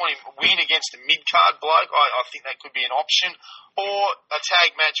know, you want him to win against a mid-card bloke. I think that could be an option. Or a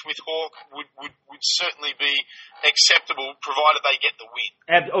tag match with Hawk would certainly be acceptable, provided they get the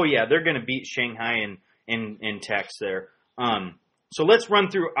win. Oh yeah, they're going to beat Shanghai and Tex there. So let's run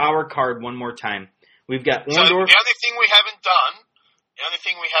through our card one more time. We've got Orndorff. So the only thing we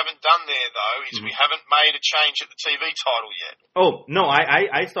haven't done there, though, is we haven't made a change at the TV title yet. Oh, no,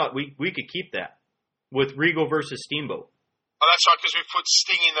 I thought we could keep that with Regal versus Steamboat. Oh, that's right, because we put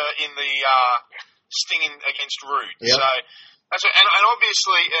Sting Sting against Rude. Yep. So that's right. And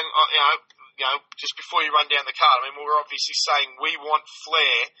obviously, just before you run down the card, I mean, we're obviously saying we want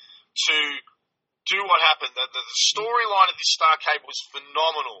Flair to do what happened. The storyline at this Starrcade was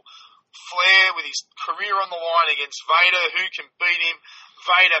phenomenal. Flair with his career on the line against Vader. Who can beat him?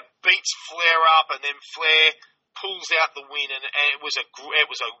 Vader beats Flair up, and then Flair pulls out the win. And it was a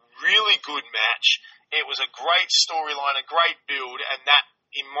really good match. It was a great storyline, a great build, and that,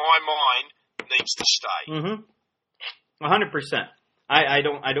 in my mind, needs to stay. 100%. I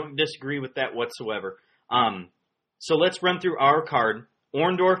don't disagree with that whatsoever. So let's run through our card.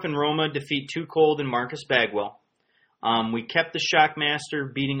 Orndorff and Roma defeat Too Cold and Marcus Bagwell. We kept the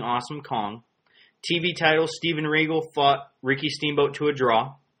Shockmaster beating Awesome Kong. TV title, Steven Regal fought Ricky Steamboat to a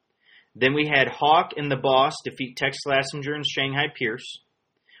draw. Then we had Hawk and the Boss defeat Tex Slazenger and Shanghai Pierce.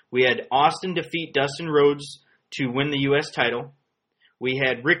 We had Austin defeat Dustin Rhodes to win the U.S. title. We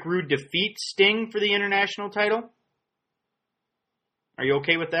had Rick Rude defeat Sting for the international title. Are you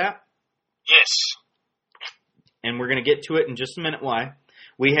okay with that? Yes. And we're going to get to it in just a minute why.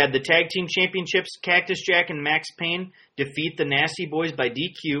 We had the Tag Team Championships, Cactus Jack and Max Payne defeat the Nasty Boys by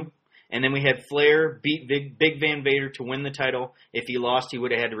DQ. And then we had Flair beat Big Van Vader to win the title. If he lost, he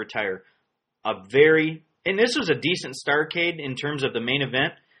would have had to retire. And this was a decent Starrcade in terms of the main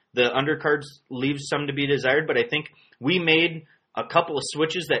event. The undercards leave some to be desired, but I think we made a couple of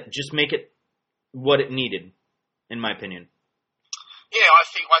switches that just make it what it needed, in my opinion. Yeah, I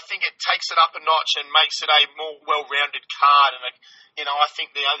think it takes it up a notch and makes it a more well-rounded card, and I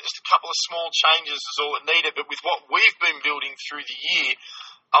think just a couple of small changes is all it needed. But with what we've been building through the year,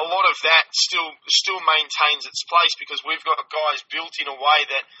 a lot of that still maintains its place because we've got guys built in a way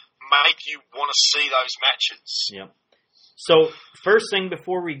that make you want to see those matches. Yeah. So first thing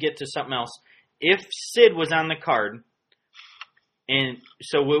before we get to something else if Sid was on the card, and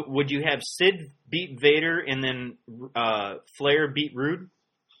so would you have Sid beat Vader and then Flair beat Rude?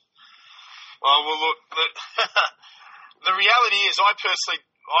 Well, look, the reality is, I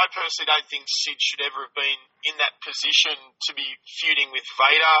personally don't think Sid should ever have been in that position to be feuding with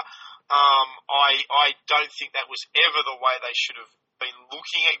Vader. I don't think that was ever the way they should have been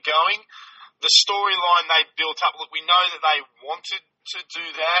looking at going. The storyline they built up, look, we know that they wanted to do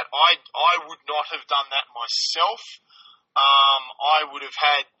that. I would not have done that myself. I would have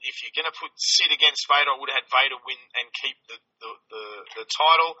had, if you're going to put Sid against Vader, I would have had Vader win and keep the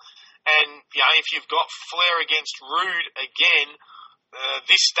title. And, you know, if you've got Flair against Rude again,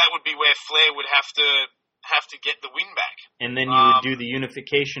 that would be where Flair would have to get the win back. And then you would do the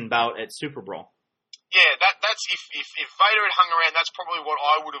unification bout at Super Brawl. Yeah, that's if Vader had hung around, that's probably what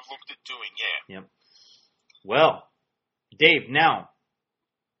I would have looked at doing, yeah. Yep. Well, Dave, now,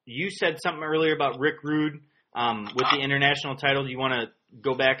 you said something earlier about Rick Rude with the international title. Do you want to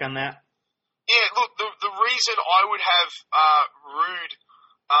go back on that? Yeah, look, the reason I would have Rude,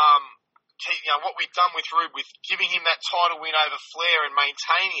 what we've done with Rude, with giving him that title win over Flair and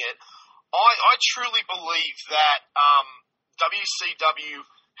maintaining it, I truly believe that WCW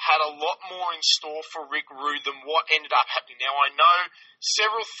had a lot more in store for Rick Rude than what ended up happening. Now, I know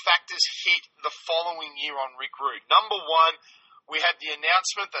several factors hit the following year on Rick Rude. Number one, we had the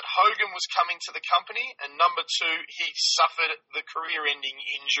announcement that Hogan was coming to the company, and number two, he suffered the career-ending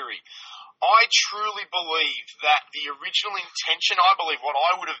injury. I truly believe that the original intention, I believe what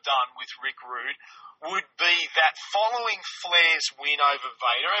I would have done with Rick Rude, would be that following Flair's win over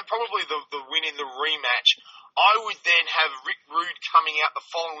Vader, and probably the win in the rematch, I would then have Rick Rude coming out the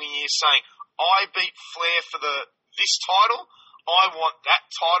following year saying, I beat Flair for this title, I want that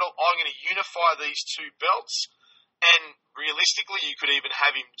title, I'm going to unify these two belts, and realistically you could even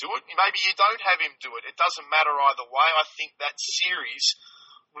have him do it. Maybe you don't have him do it. It doesn't matter either way. I think that series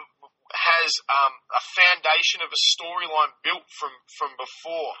has a foundation of a storyline built from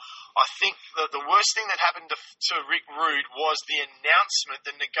before. I think the worst thing that happened to Rick Rude was the announcement,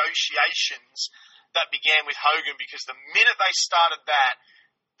 the negotiations that began with Hogan, because the minute they started that,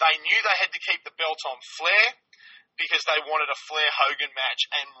 they knew they had to keep the belt on Flair because they wanted a Flair-Hogan match,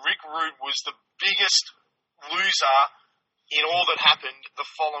 and Rick Rude was the biggest loser in all that happened the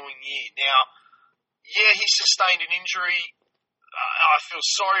following year. Now, yeah, he sustained an injury. I feel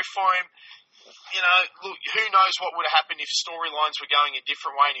sorry for him. You know, look, who knows what would have happened if storylines were going a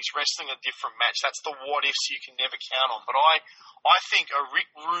different way and he's wrestling a different match. That's the what-ifs you can never count on. But I think a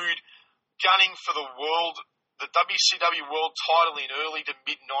Rick Rude gunning for the WCW World title in early to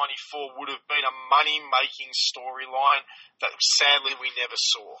mid-94 would have been a money-making storyline that sadly we never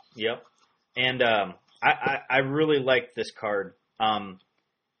saw. Yep. And I really like this card.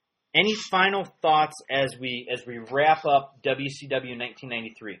 Any final thoughts as we wrap up WCW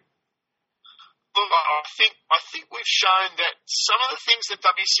 1993? Look, I think we've shown that some of the things that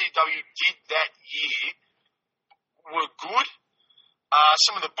WCW did that year were good.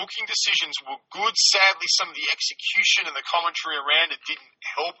 Some of the booking decisions were good. Sadly, some of the execution and the commentary around it didn't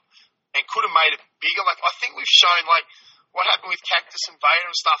help and could have made it bigger. Like, I think we've shown, like, what happened with Cactus and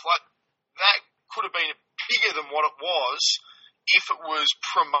Vader and stuff, like, that could have been bigger than what it was if it was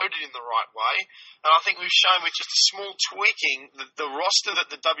promoted in the right way. And I think we've shown with just a small tweaking, the roster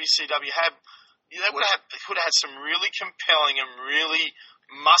that the WCW had, they could have had some really compelling and really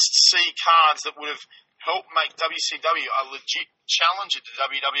must-see cards that would have helped make WCW a legit challenger to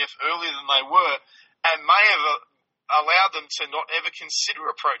WWF earlier than they were, and may have allowed them to not ever consider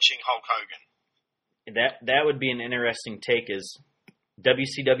approaching Hulk Hogan. That would be an interesting take, is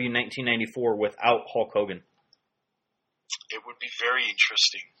WCW 1994 without Hulk Hogan. It would be very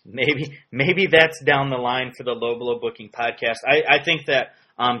interesting. Maybe that's down the line for the Low Blow Booking podcast. I think that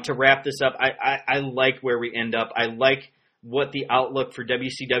to wrap this up, I like where we end up. I like what the outlook for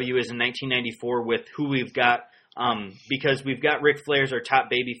WCW is in 1994 with who we've got, because we've got Ric Flair as our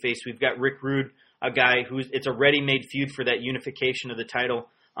top babyface. We've got Rick Rude, a guy it's a ready-made feud for that unification of the title.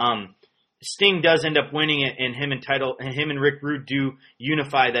 Sting does end up winning it, and him and Rick Rude do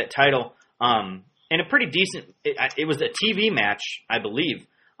unify that title. And a pretty decent, it was a TV match, I believe.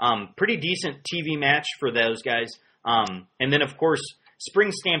 Pretty decent TV match for those guys. And then, of course,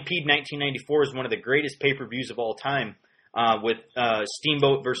 Spring Stampede 1994 is one of the greatest pay-per-views of all time, with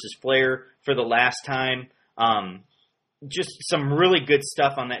Steamboat versus Flair for the last time. Just some really good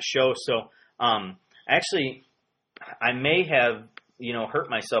stuff on that show. So, actually, I may have, hurt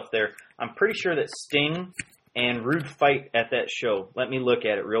myself there. I'm pretty sure that Sting and Rude fight at that show. Let me look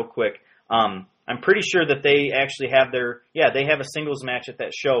at it real quick. I'm pretty sure that they actually have they have a singles match at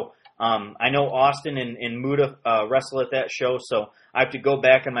that show. I know Austin and Muda wrestle at that show, so I have to go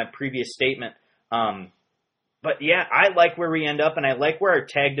back on my previous statement. But yeah, I like where we end up, and I like where our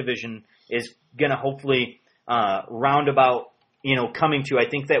tag division is going to hopefully roundabout, coming to. I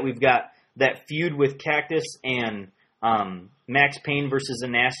think that we've got that feud with Cactus and Max Payne versus the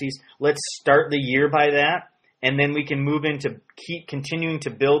Nasties. Let's start the year by that, and then we can move into keep continuing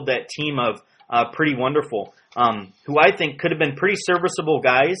to build that team of Pretty Wonderful, who I think could have been pretty serviceable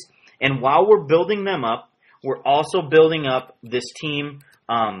guys. And while we're building them up, we're also building up this team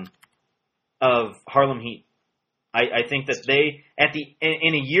of Harlem Heat. I think that they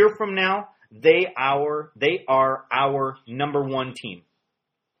in a year from now, they are our number one team.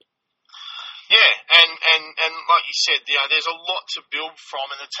 Yeah, and like you said, there's a lot to build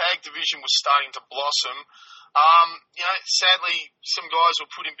from, and the tag division was starting to blossom. Sadly, some guys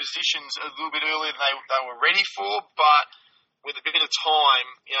were put in positions a little bit earlier than they were ready for, but with a bit of time,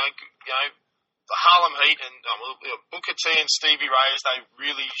 the Harlem Heat and Booker T and Stevie Reyes, they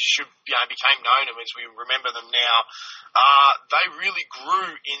really became known as we remember them now. They really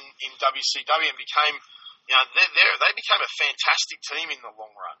grew in WCW and became, they became a fantastic team in the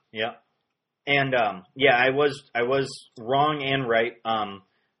long run. Yeah. And, I was wrong and right.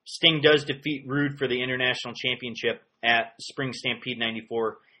 Sting does defeat Rude for the International Championship at Spring Stampede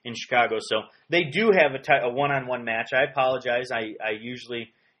 94 in Chicago. So they do have a one-on-one match. I apologize. I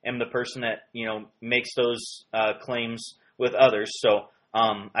usually am the person that, makes those claims with others. So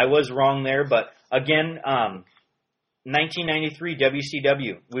I was wrong there. But again, 1993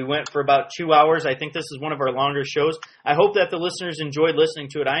 WCW. We went for about 2 hours. I think this is one of our longer shows. I hope that the listeners enjoyed listening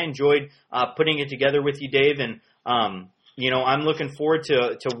to it. I enjoyed putting it together with you, Dave. And, I'm looking forward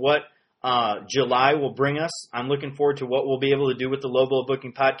to what July will bring us. I'm looking forward to what we'll be able to do with the Low Blow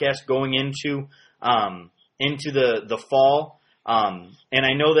Booking Podcast going into the fall. And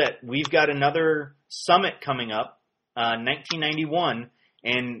I know that we've got another summit coming up, 1991,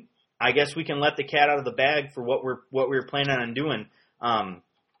 and I guess we can let the cat out of the bag for what we're planning on doing.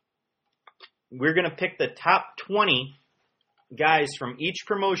 We're going to pick the top 20 guys from each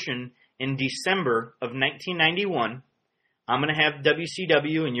promotion in December of 1991. I'm going to have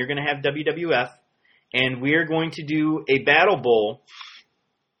WCW and you're going to have WWF, and we are going to do a battle bowl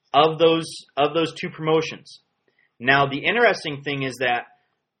of those two promotions. Now, the interesting thing is that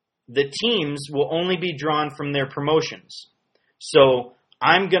the teams will only be drawn from their promotions. So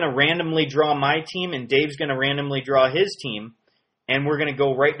I'm going to randomly draw my team, and Dave's going to randomly draw his team, and we're going to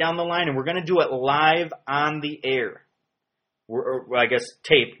go right down the line, and we're going to do it live on the air. I guess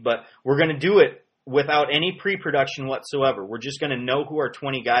taped, but we're going to do it without any pre-production whatsoever. We're just going to know who our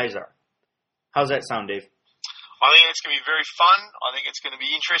 20 guys are. How's that sound, Dave? I think it's going to be very fun. I think it's going to be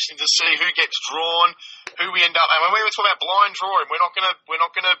interesting to see who gets drawn, who we end up. And when we talk about blind drawing, we're not going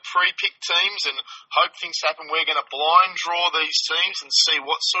to pre-pick teams and hope things happen. We're going to blind draw these teams and see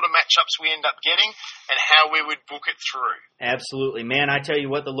what sort of matchups we end up getting and how we would book it through. Absolutely, man. I tell you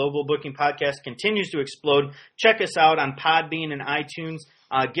what, the Low Blow Booking Podcast continues to explode. Check us out on Podbean and iTunes.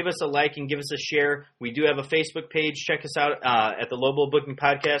 Give us a like and give us a share. We do have a Facebook page. Check us out at the Low Blow Booking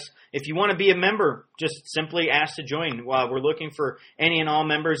Podcast. If you want to be a member, just simply ask to join. We're looking for any and all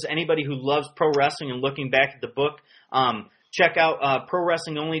members, anybody who loves pro wrestling and looking back at the book. Check out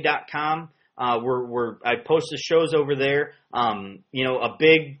ProWrestlingOnly.com. I post the shows over there. A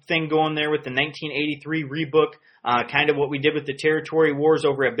big thing going there with the 1983 Rebook. Kind of what we did with the Territory Wars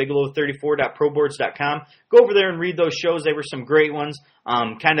over at Bigelow34.proboards.com. Go over there and read those shows. They were some great ones.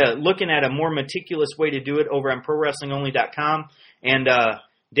 Kind of looking at a more meticulous way to do it over on ProWrestlingOnly.com. And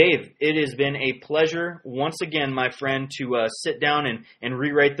Dave, it has been a pleasure once again, my friend, to sit down and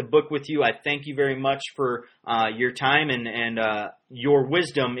rewrite the book with you. I thank you very much for your time and your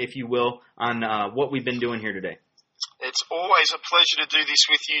wisdom, if you will, on what we've been doing here today. It's always a pleasure to do this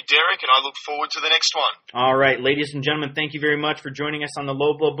with you, Derek, and I look forward to the next one. All right, ladies and gentlemen, thank you very much for joining us on the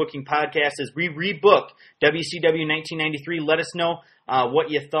Low Blow Booking Podcast as we rebook WCW 1993. Let us know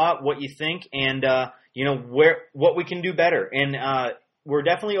what you thought, what you think, and what we can do better. And we're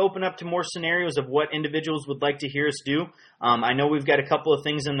definitely open up to more scenarios of what individuals would like to hear us do. I know we've got a couple of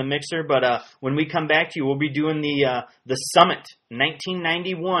things in the mixer, but when we come back to you, we'll be doing the Summit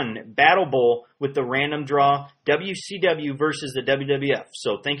 1991 Battle Bowl with the random draw WCW versus the WWF.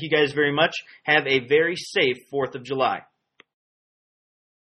 So thank you guys very much. Have a very safe 4th of July.